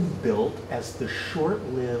that been built as the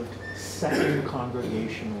short-lived second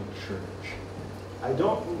congregational church? It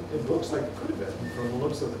looks like it could have been from the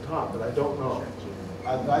looks of the top, but I don't know.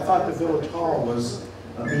 I thought the village hall was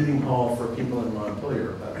a meeting hall for people in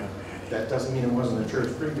Montpelier, but that doesn't mean it wasn't a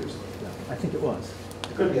church previously. I think it was.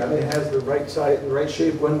 It could be. I mean, it has the right side, the right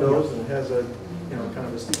shaped windows, and it has a, kind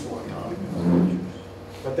of a steeple on top.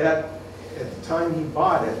 But that, at the time he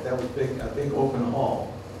bought it, that was a big open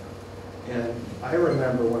hall. And I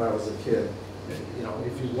remember when I was a kid,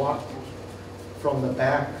 if you walked from the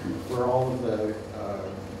back where all of the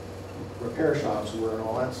repair shops were and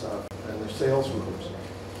all that stuff, and the sales rooms,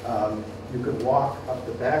 you could walk up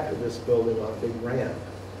the back of this building on a big ramp,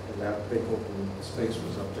 and that big open space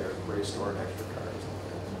was up there where you stored extra cars.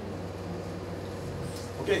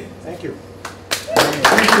 Okay, thank you. I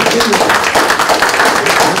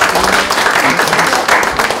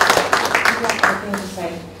think to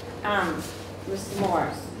say, Mr.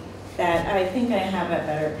 Morris, that I think I have a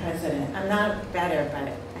better president. I'm not better, but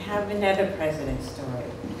I have another president story.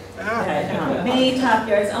 That many top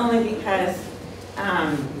yours only because,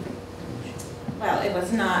 well, it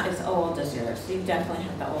was not as old as yours. You definitely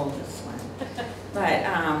have the oldest one. But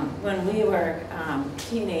when we were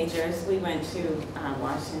teenagers, we went to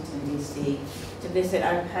Washington, D.C. to visit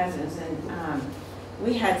our cousins, and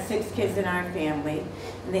we had 6 kids in our family,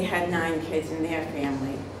 and they had 9 kids in their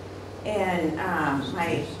family. And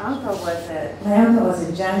my uncle was a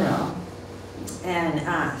general, and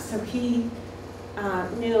so he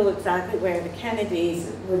knew exactly where the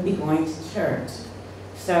Kennedys would be going to church.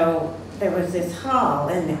 So there was this hall,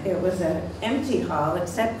 and it was an empty hall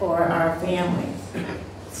except for our families.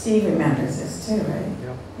 Steve remembers this too, right?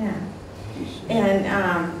 Yeah. And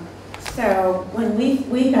so when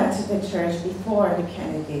we got to the church before the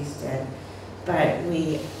Kennedys did, but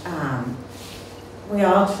we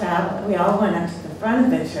all traveled, we all went up to the front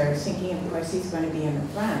of the church thinking, of course, he's going to be in the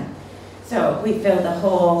front. So we filled the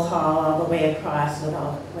whole hall all the way across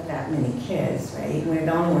with that many kids, right? We're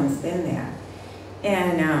the only ones in there.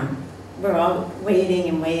 And we're all waiting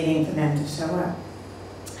and waiting for them to show up.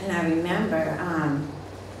 And I remember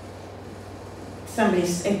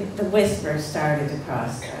the whisper started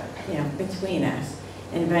across, between us.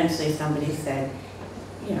 And eventually somebody said,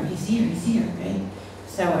 he's here, right?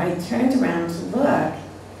 So I turned around to look,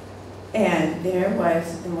 and there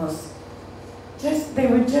was the most, they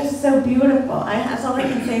were just so beautiful. That's all I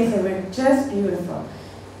can say is they were just beautiful.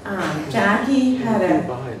 Jackie had a,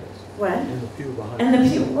 what? In the pew behind. And the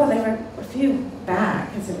pew, well, they were a few back,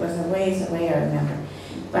 because it was a ways away, I remember.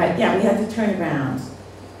 But yeah, we had to turn around.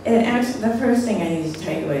 And actually, the first thing I need to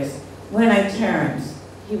tell you is, when I turned,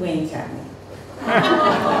 he winked at me. So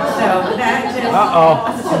that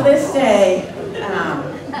just, to this day,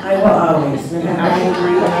 I will always remember.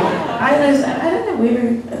 I don't know, we were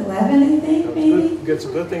 11, I think, maybe? It's a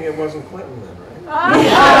good thing it wasn't Clinton then, right?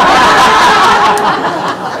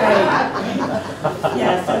 Right.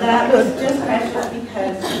 Yeah, so that was just precious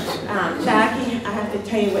because Jackie, I have to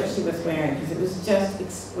tell you what she was wearing because it was just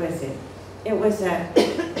exquisite. It was a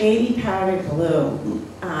baby powder blue.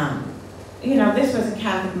 This was a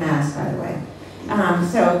Catholic mass, by the way.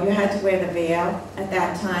 So you had to wear the veil. At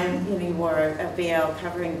that time, you wore a veil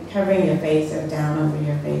covering your face or down over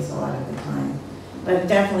your face a lot of the time. But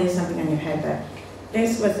definitely something on your head. But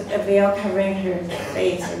this was a veil covering her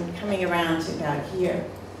face and coming around to about here.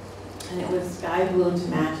 And it was sky blue to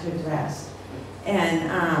match her dress. And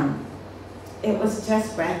it was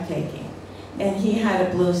just breathtaking. And he had a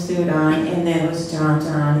blue suit on, and then it was John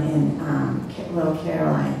and little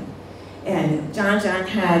Caroline. And John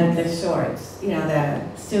had the shorts, the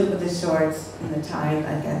suit with the shorts and the tie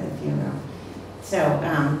like at the funeral. So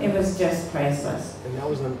it was just priceless. And that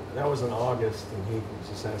was in August, and he was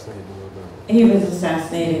assassinated in November. He was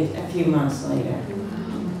assassinated a few months later.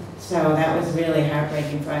 So that was really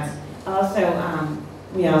heartbreaking for us. Also,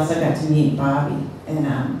 we also got to meet Bobby, and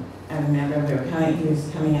I remember he was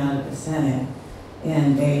coming out of the Senate,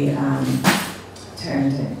 and they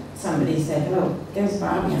turned to somebody said, "Oh, there's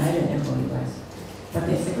Bobby," and I didn't know who he was. But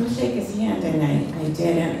they said, "Go shake his hand," and I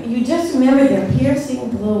did. And you just remember their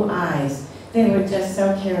piercing blue eyes. They were just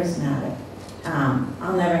so charismatic.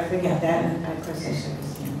 I'll never forget that, and of course I shook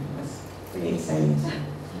his hand. It was pretty exciting.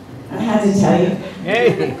 I had to tell you.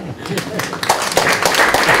 Hey!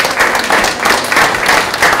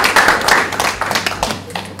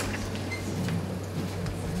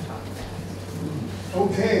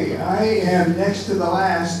 Okay, I am next to the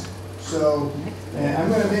last, so I'm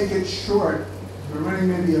going to make it short. We're running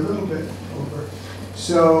maybe a little bit over.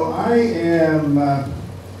 So I am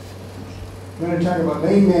going to talk about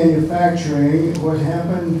lane manufacturing. What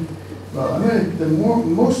happened? Well,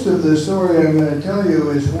 most of the story I'm going to tell you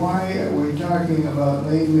is why we're talking about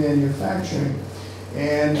lane manufacturing.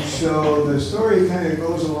 And so the story kind of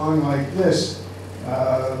goes along like this.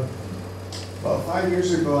 About 5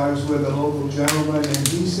 years ago, I was with a local gentleman, and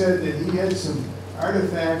he said that he had some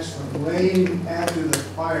artifacts from Lane after the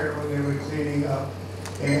fire when they were cleaning up.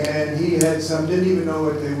 And he had some, didn't even know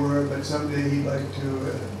what they were, but someday he'd like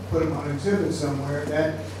to put them on exhibit somewhere.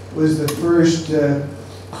 That was the first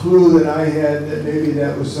clue that I had that maybe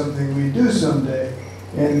that was something we'd do someday.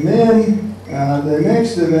 And then the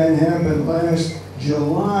next event happened last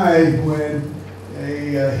July when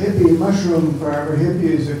a hippie mushroom farmer, hippie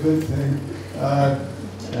is a good thing,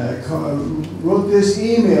 wrote this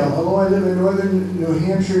email. "Hello, I live in northern New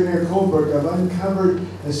Hampshire near Colebrook. I've uncovered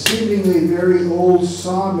a seemingly very old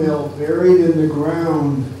sawmill buried in the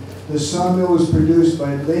ground. The sawmill was produced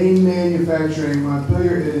by Lane Manufacturing,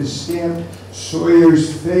 Montpelier. It is stamped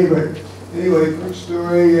Sawyer's favorite." Anyway, quick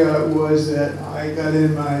story was that I got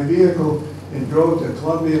in my vehicle and drove to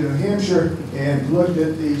Columbia, New Hampshire, and looked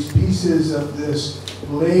at these pieces of this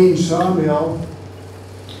Lane sawmill.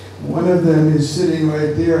 One of them is sitting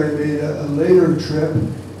right there. I made a later trip,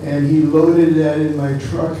 and he loaded that in my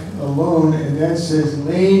truck alone, and that says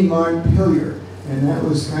Lane Montpelier, and that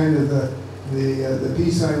was kind of the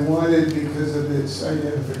piece I wanted because of its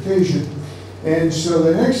identification. And so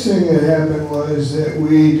the next thing that happened was that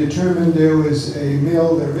we determined there was a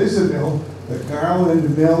mill, there is a mill, the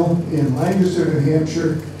Garland Mill in Lancaster, New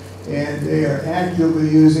Hampshire, and they are actively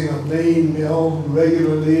using a Lane mill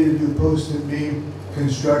regularly to do post and beam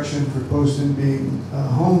construction for post and beam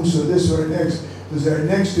homes. So this was our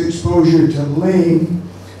next exposure to Lane.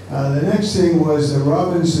 The next thing was the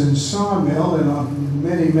Robinson Sawmill, and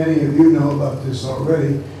many of you know about this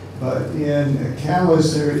already. but in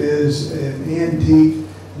Calais there is an antique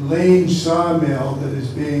Lane sawmill that is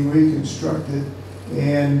being reconstructed,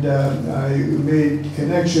 and I made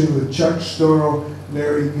connection with Chuck Storrow,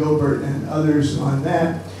 Larry Gilbert, and others on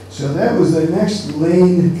that. So that was the next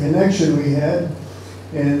Lane connection we had.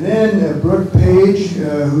 And then Brooke Page,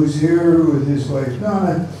 who's here with his wife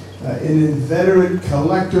Donna, an inveterate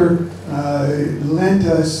collector, lent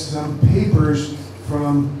us some papers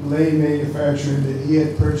from Lane Manufacturing that he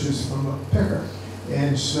had purchased from a picker.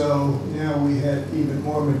 And so now we had even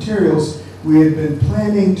more materials. We had been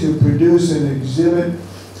planning to produce an exhibit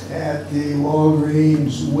at the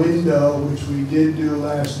Walgreens window, which we did do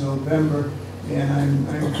last November. And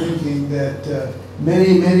I'm thinking that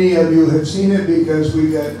many of you have seen it because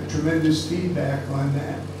we got tremendous feedback on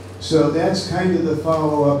that. So that's kind of the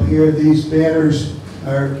follow-up here. These banners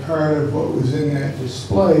are part of what was in that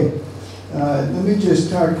display. Let me just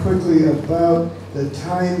talk quickly about the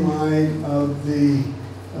timeline of the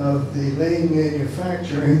Lane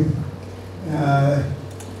manufacturing.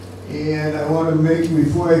 And I want to make,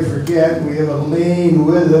 before I forget, we have a Lane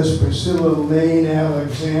with us. Priscilla Lane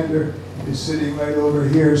Alexander is sitting right over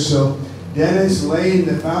here. So Dennis Lane,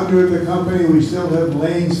 the founder of the company, we still have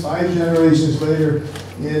Lanes 5 generations later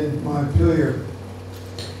in Montpelier.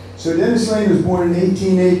 So Dennis Lane was born in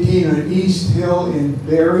 1818 on East Hill in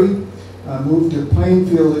Barrie, moved to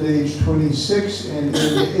Plainfield at age 26, and in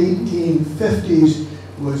the 1850s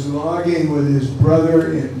was logging with his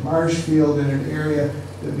brother in Marshfield in an area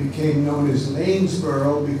that became known as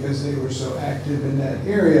Lanesboro because they were so active in that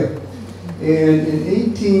area. And in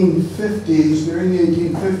 1850s, during the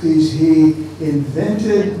 1850s, he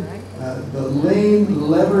invented the Lane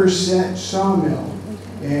lever set sawmill.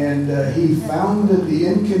 And he found that the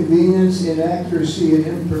inconvenience, inaccuracy, and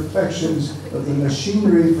imperfections of the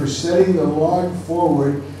machinery for setting the log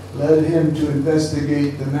forward led him to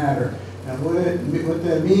investigate the matter. Now what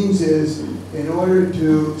that means is, in order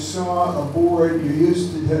to saw a board, you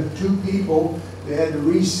used to have 2 people. They had to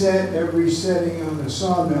reset every setting on the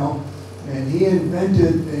sawmill. And he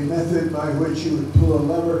invented a method by which you would pull a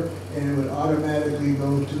lever and it would automatically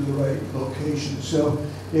go to the right location. So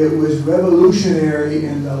it was revolutionary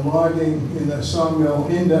in the logging, in the sawmill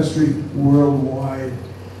industry worldwide.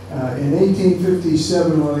 In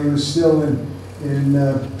 1857, while he was still in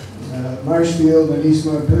Marshfield and East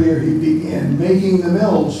Montpelier, he began making the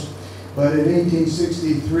mills. But in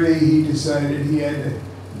 1863, he decided he had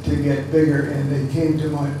to get bigger, and they came to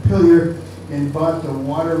Montpelier and bought the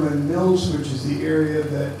Waterman Mills, which is the area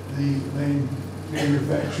that the Lane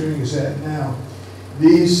manufacturing is at now.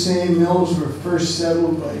 These same mills were first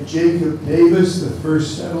settled by Jacob Davis, the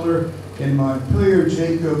first settler in Montpelier.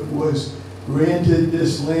 Jacob was granted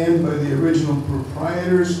this land by the original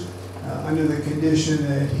proprietors under the condition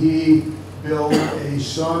that he build a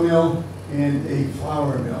sawmill and a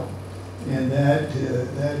flour mill. And that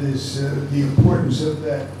is the importance of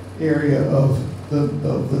that area of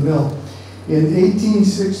the mill. In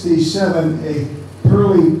 1867, a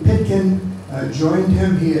Pearlie Pitkin joined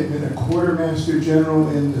him. He had been a quartermaster general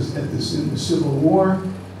in the Civil War.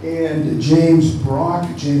 And James Brock.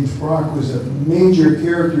 James Brock was a major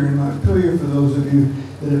character in Montpelier. For those of you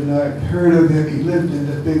that have not heard of him, he lived in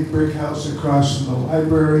the big brick house across from the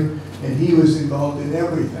library, and he was involved in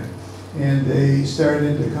everything. And they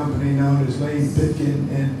started the company known as Lane, Pitkin,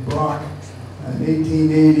 and Brock. In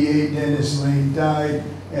 1888, Dennis Lane died.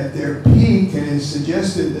 At their peak, and it's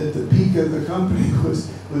suggested that the peak of the company was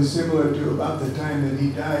similar to about the time that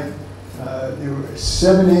he died. There were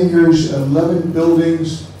 7 acres, 11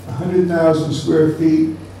 buildings, 100,000 square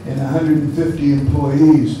feet, and 150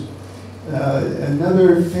 employees.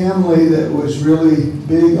 Another family that was really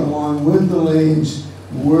big along with the Lanes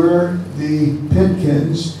were the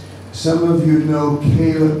Pitkins. Some of you know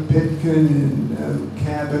Caleb Pitkin in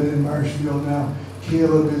Cabot in Marshfield now.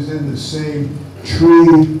 Caleb is in the same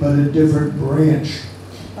tree, but a different branch.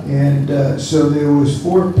 And so there was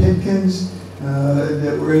 4 Pitkins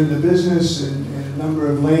that were in the business, and a number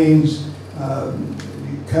of Lanes.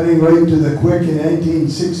 Cutting right to the quick, in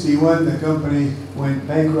 1961, the company went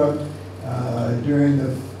bankrupt.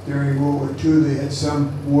 During World War II, they had some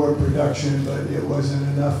war production, but it wasn't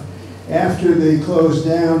enough. After they closed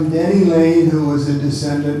down, Denny Lane, who was a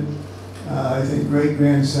descendant, I think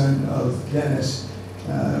great-grandson of Dennis,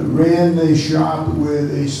 ran the shop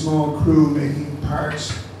with a small crew making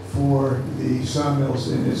parts for the sawmills,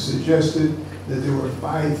 and it's suggested that there were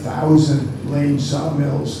 5,000 Lane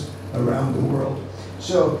sawmills around the world.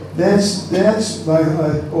 So that's my,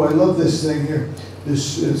 oh, I love this thing here.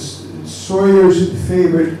 This is Sawyer's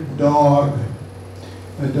favorite dog.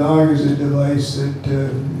 A dog is a device that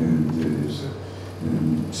is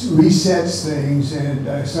resets things,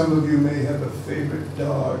 and some of you may have a favorite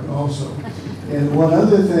dog also. And one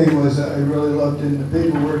other thing was I really loved in the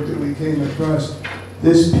paperwork that we came across,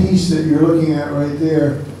 this piece that you're looking at right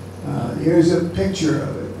there, here's a picture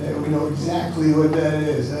of it. And we know exactly what that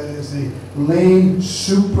is. That is the Lane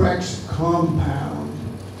Suprex compound.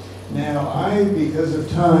 Now, I, because of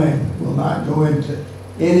time, will not go into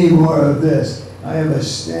any more of this. I have a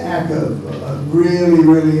stack of really,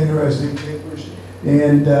 really interesting papers,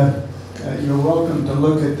 and you're welcome to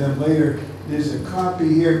look at them later. There's a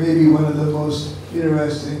copy here, maybe one of the most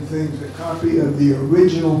interesting things, a copy of the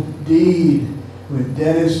original deed when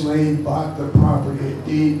Dennis Lane bought the property, a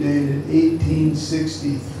deed dated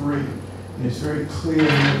 1863. And it's very clear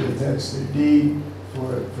here that that's the deed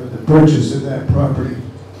for the purchase of that property.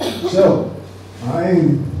 So,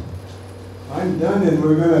 I'm done, and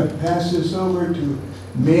we're going to pass this over to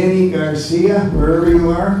Manny Garcia, wherever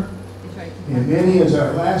you are. And Manny is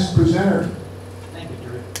our last presenter. Thank you,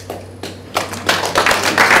 Drew.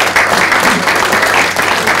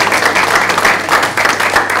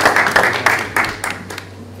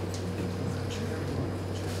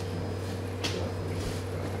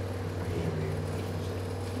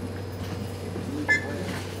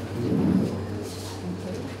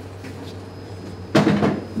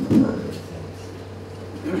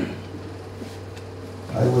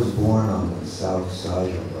 I was born on the south side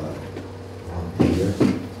of Montpelier,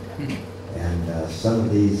 and some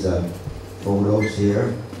of these photos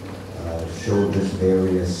here show just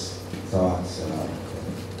various thoughts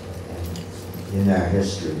in our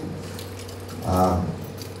history. The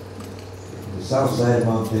south side of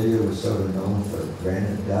Montpelier was sort of known for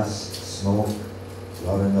granite dust, smoke, a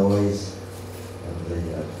lot of noise.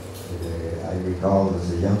 I recall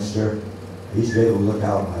as a youngster, I used to be able to look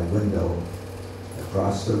out my window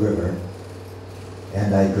across the river,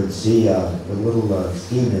 and I could see the little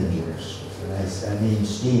steam engines. And I mean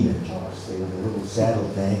steam engines. They were the little saddle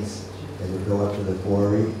tanks that would go up to the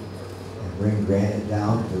quarry and bring granite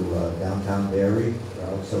down to downtown Barrie,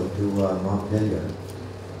 or also to Montpelier,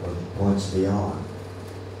 or points beyond.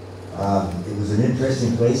 It was an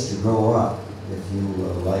interesting place to grow up if you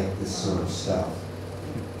like this sort of stuff.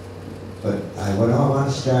 But what I want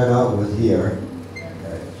to start out with here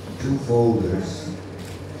are two folders,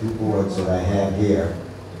 two boards that I have here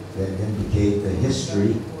that indicate the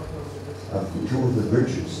history of two of the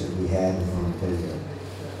bridges that we had in Montpelier.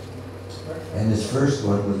 And this first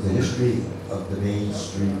one was the history of the Main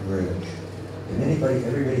Street Bridge. Can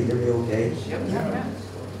everybody hear me okay?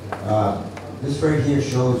 This right here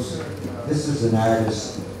shows, this is an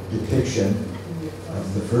artist's depiction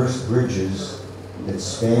of the first bridges that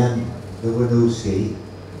spanned the Winooski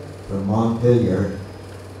from Montpelier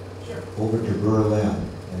over to Berlin,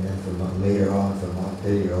 and then from later on from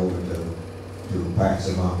Montpelier over to parts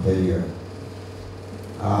of Montpelier.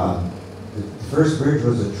 The first bridge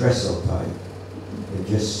was a trestle type. It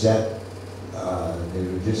just set, they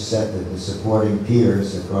would just set the supporting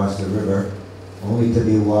piers across the river, only to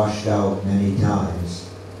be washed out many times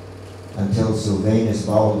until Sylvanus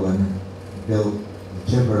Baldwin built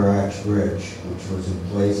the Timber Arch Bridge, which was in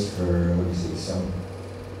place for, some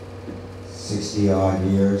 60-odd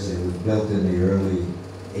years. It was built in the early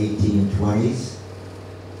 1820s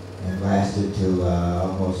and lasted till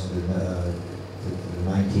almost the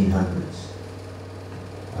 1900s.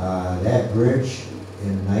 That bridge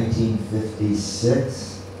in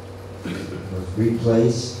 1956 was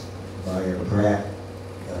replaced by a Pratt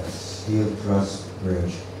steel truss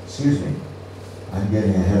bridge. Excuse me, I'm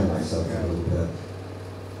getting ahead of myself a little bit.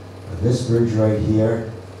 This bridge right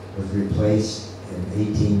here was replaced in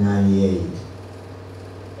 1898.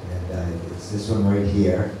 And it's this one right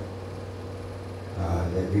here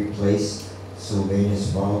that replaced Sylvanus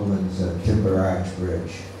Baldwin's Timber Arch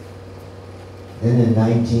Bridge. Then in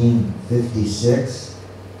 1956,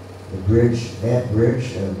 that bridge,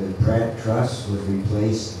 the Pratt Truss, was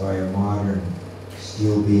replaced by a modern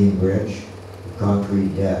steel beam bridge, with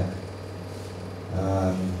concrete deck.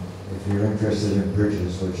 If you're interested in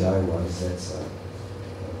bridges, which I was, that's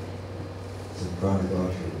some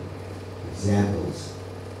chronological examples.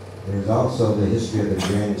 There's also the history of the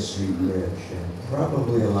Granite Street Bridge, and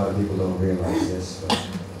probably a lot of people don't realize this, but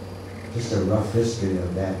just a rough history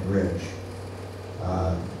of that bridge.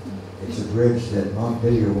 It's a bridge that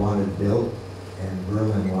Montpelier wanted built, and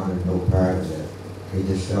Berlin wanted no part of it. They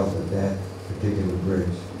just felt that that particular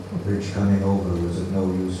bridge coming over was of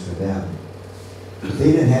no use for them. But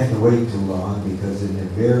they didn't have to wait too long, because in the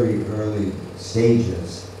very early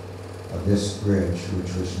stages of this bridge,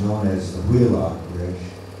 which was known as the Wheelock Bridge,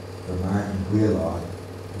 for Martin Wheelock,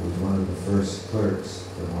 who was one of the first clerks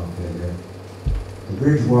for Montpelier, The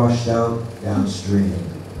bridge washed out downstream.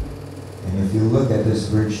 And if you look at this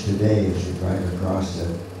bridge today as you drive across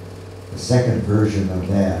it, the second version of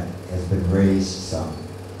that has been raised some.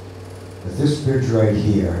 But this bridge right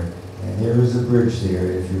here, and there is a bridge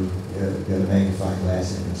there, if you get a magnifying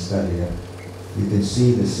glass and can study it, you can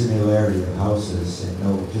see the similarity of houses and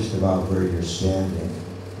know just about where you're standing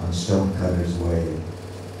on Stonecutter's Way.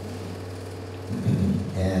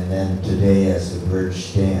 And then today, as the bridge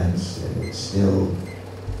stands, it's still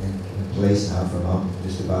in place now from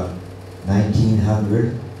just about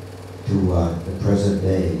 1900 to the present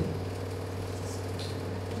day.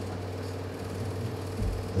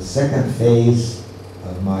 The second phase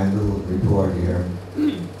of my little report here,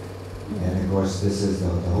 and of course this is the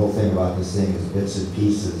whole thing about this thing is bits and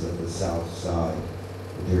pieces of the south side,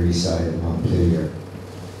 the dirty side of Montpelier.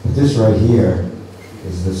 But this right here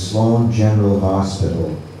is the Sloan General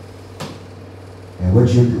Hospital. And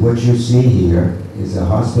what you see here is a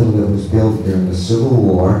hospital that was built during the Civil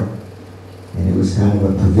War, and it was kind of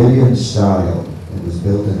a pavilion style. It was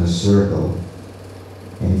built in a circle.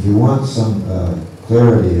 And if you want some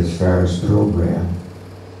clarity as far as program,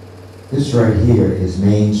 this right here is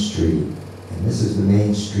Main Street, and this is the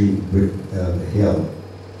Main Street hill,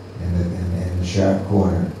 and the sharp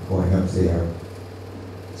corner going up there.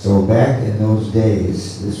 So back in those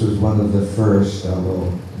days, this was one of the first,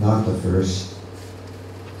 although not the first,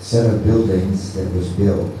 set of buildings that was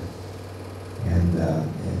built. And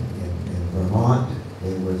in Vermont,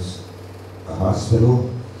 there was a hospital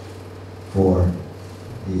for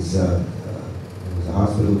these, there was a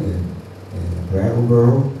hospital in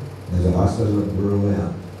Brattleboro, there's a hospital in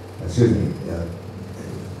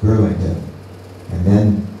Burlington. And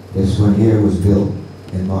then this one here was built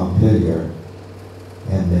in Montpelier.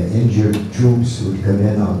 And the injured troops would come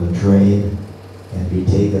in on the train and be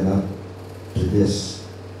taken up to this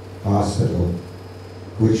hospital,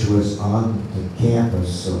 which was on the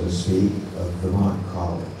campus, so to speak, of Vermont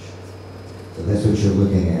College. So that's what you're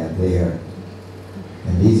looking at there.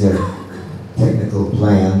 And these are technical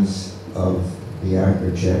plans of the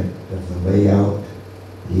architect, of the layout,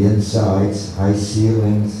 the insides, high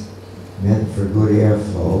ceilings, meant for good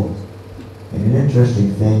airflow. And an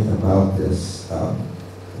interesting thing about this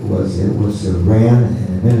was it was ran and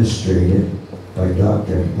administrated by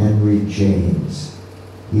Dr. Henry James.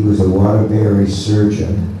 He was a Waterbury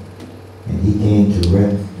surgeon, and he came to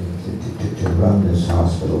run this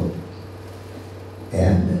hospital.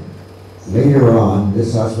 And later on,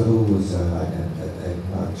 this hospital was, I'm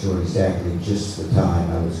not sure exactly just the time,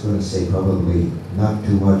 I was going to say probably not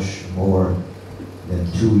too much more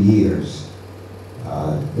than 2 years.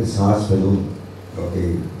 This hospital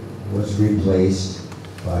was replaced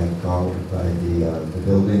by the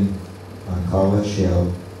building on College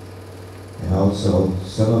Hill, and also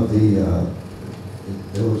some of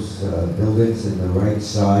those buildings in the right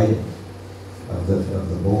side of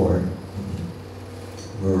the board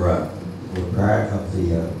were part of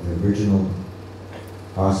the original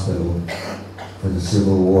hospital for the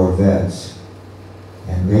Civil War vets.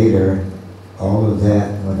 And later, all of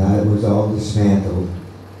that, when that was all dismantled,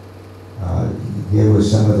 here were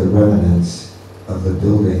some of the remnants of the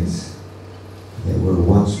buildings that were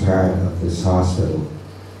once part of this hospital.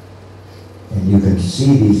 And you can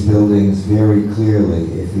see these buildings very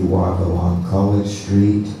clearly if you walk along College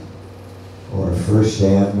Street or First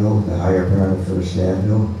Avenue, the higher part of First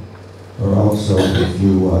Avenue, or also if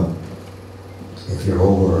you're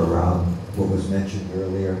over around what was mentioned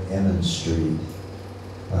earlier, Emmons Street.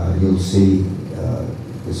 You'll see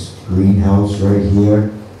this greenhouse right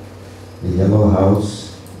here, the yellow house,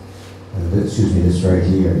 this right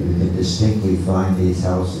here. You can distinctly find these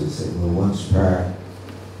houses that were once part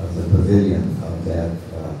of the pavilion of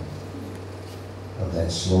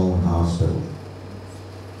that Sloan Hospital.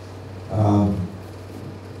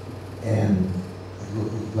 And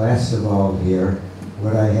last of all here,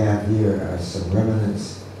 what I have here are some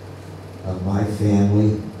remnants of my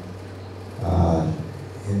family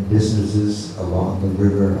in businesses along the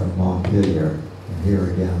river of Montpelier. And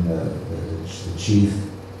here again, the chief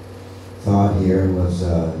thought here was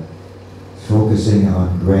focusing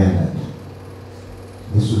on granite.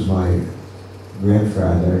 This was my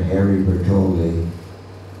grandfather, Harry Bertolli,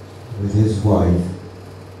 with his wife,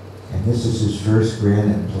 and this is his first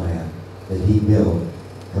granite plant that he built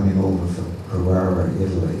coming over from Carrara,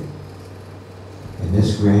 Italy. And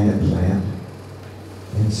this granite plant,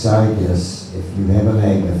 inside this, if you have a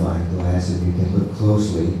magnifying glass and you can look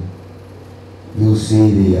closely, you'll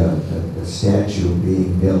see the statue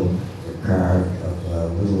being built, carved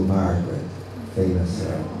of Little Margaret, famous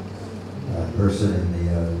person in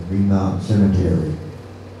the Greenmount Cemetery.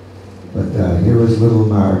 But here was little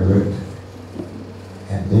Margaret,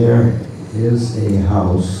 and there is a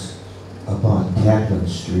house up on Tappan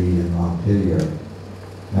Street in Montpelier.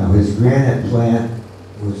 Now his granite plant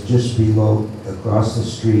was just below, across the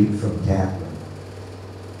street from Tappan.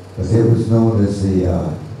 But it was known as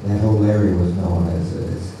that whole area was known as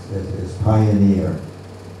Pioneer.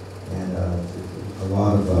 And a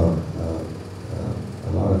lot of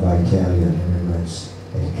Italian immigrants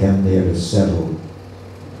had come there to settle.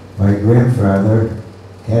 My grandfather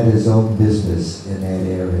had his own business in that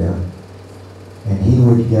area, and he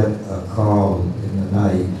would get a call in the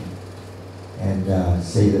night and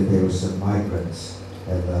say that there were some migrants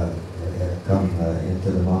that had come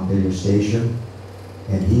into the Montpelier station,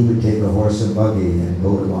 and he would take a horse and buggy and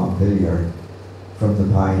go to Montpelier from the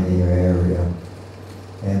Pioneer area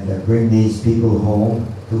and bring these people home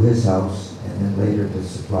to his house, and then later to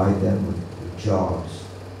supply them with jobs.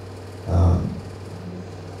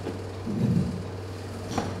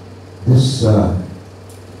 Let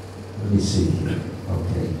me see here.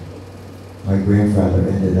 Okay. My grandfather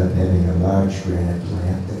ended up having a large granite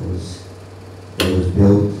plant that was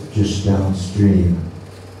built just downstream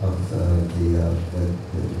of the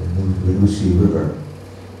Winooski River.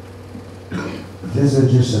 These are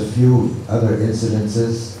just a few other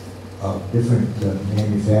incidences of different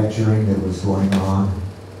manufacturing that was going on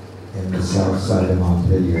in the south side of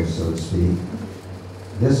Montpelier, so to speak.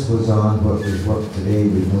 This was on what today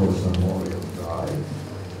we know as Memorial Drive.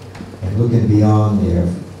 And looking beyond there,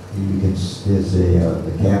 there's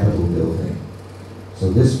the Capitol building.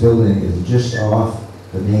 So this building is just off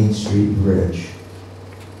the Main Street Bridge.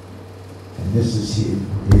 And this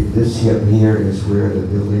here is where the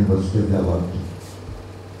building was developed.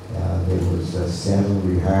 There was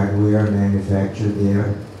saddlery hardware manufactured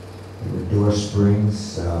there. There were door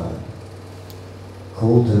springs.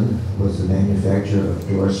 Colton was the manufacturer of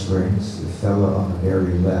door springs. The fellow on the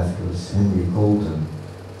very left was Henry Colton.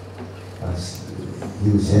 He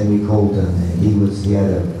was Henry Colton, and he had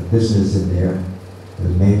a business in there of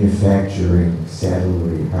manufacturing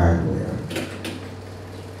saddlery hardware.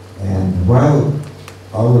 And while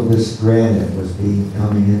all of this granite was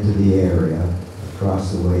coming into the area,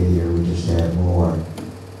 across the way here, we just had more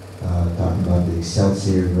talking about the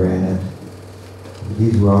Excelsior granite.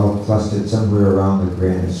 These were all clustered somewhere around the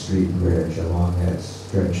Granite Street Bridge along that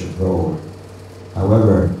stretch of road.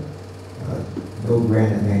 However, no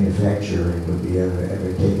granite manufacturing would be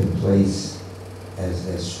ever taken place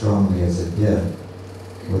as strongly as it did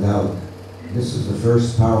without, this was the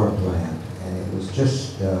first power plant, and it was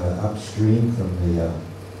just upstream from the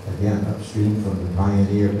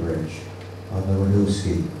Pioneer Bridge on the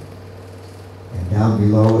Winooski. And down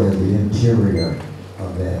below is the interior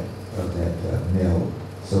of that mill.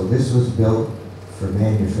 So this was built for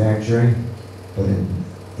manufacturing, but in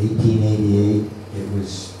 1888 it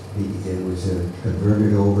was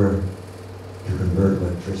converted over to convert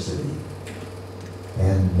electricity.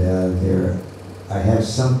 And I have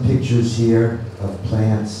some pictures here of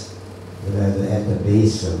plants that are at the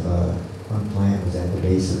base of, one plant was at the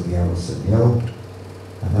base of Galveston Hill.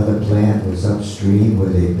 Another plant was upstream where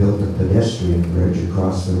they built a pedestrian bridge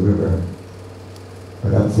across the river.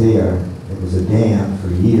 But up there was a dam for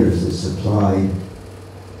years that supplied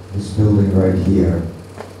this building right here.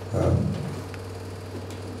 These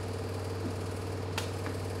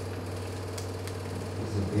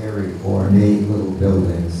are very ornate little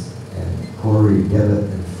buildings, and Corey, Devitt,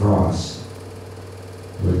 and Frost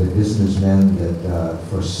were the businessmen that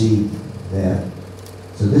foresee that.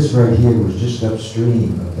 So this right here was just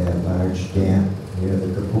upstream of that large dam near the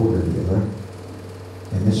Capote dealer.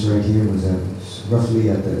 And this right here was roughly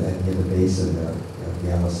near the base of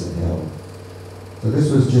Galveston Hill. So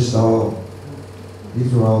this was just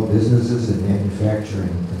these were all businesses and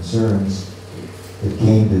manufacturing concerns that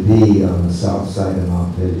came to be on the south side of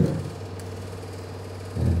Montpelier.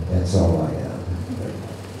 And that's all I have.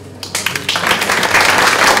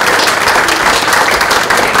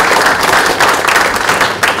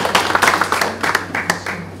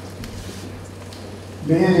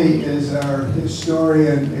 Manny is our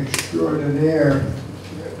historian extraordinaire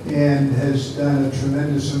and has done a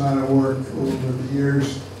tremendous amount of work over the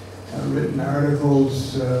years, written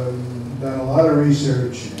articles, done a lot of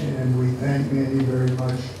research, and we thank Manny very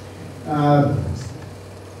much.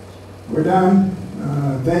 We're done.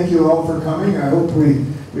 Thank you all for coming. I hope we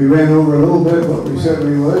ran over a little bit what we said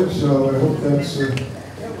we would, so I hope that's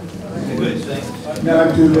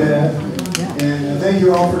not too bad. And thank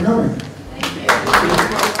you all for coming.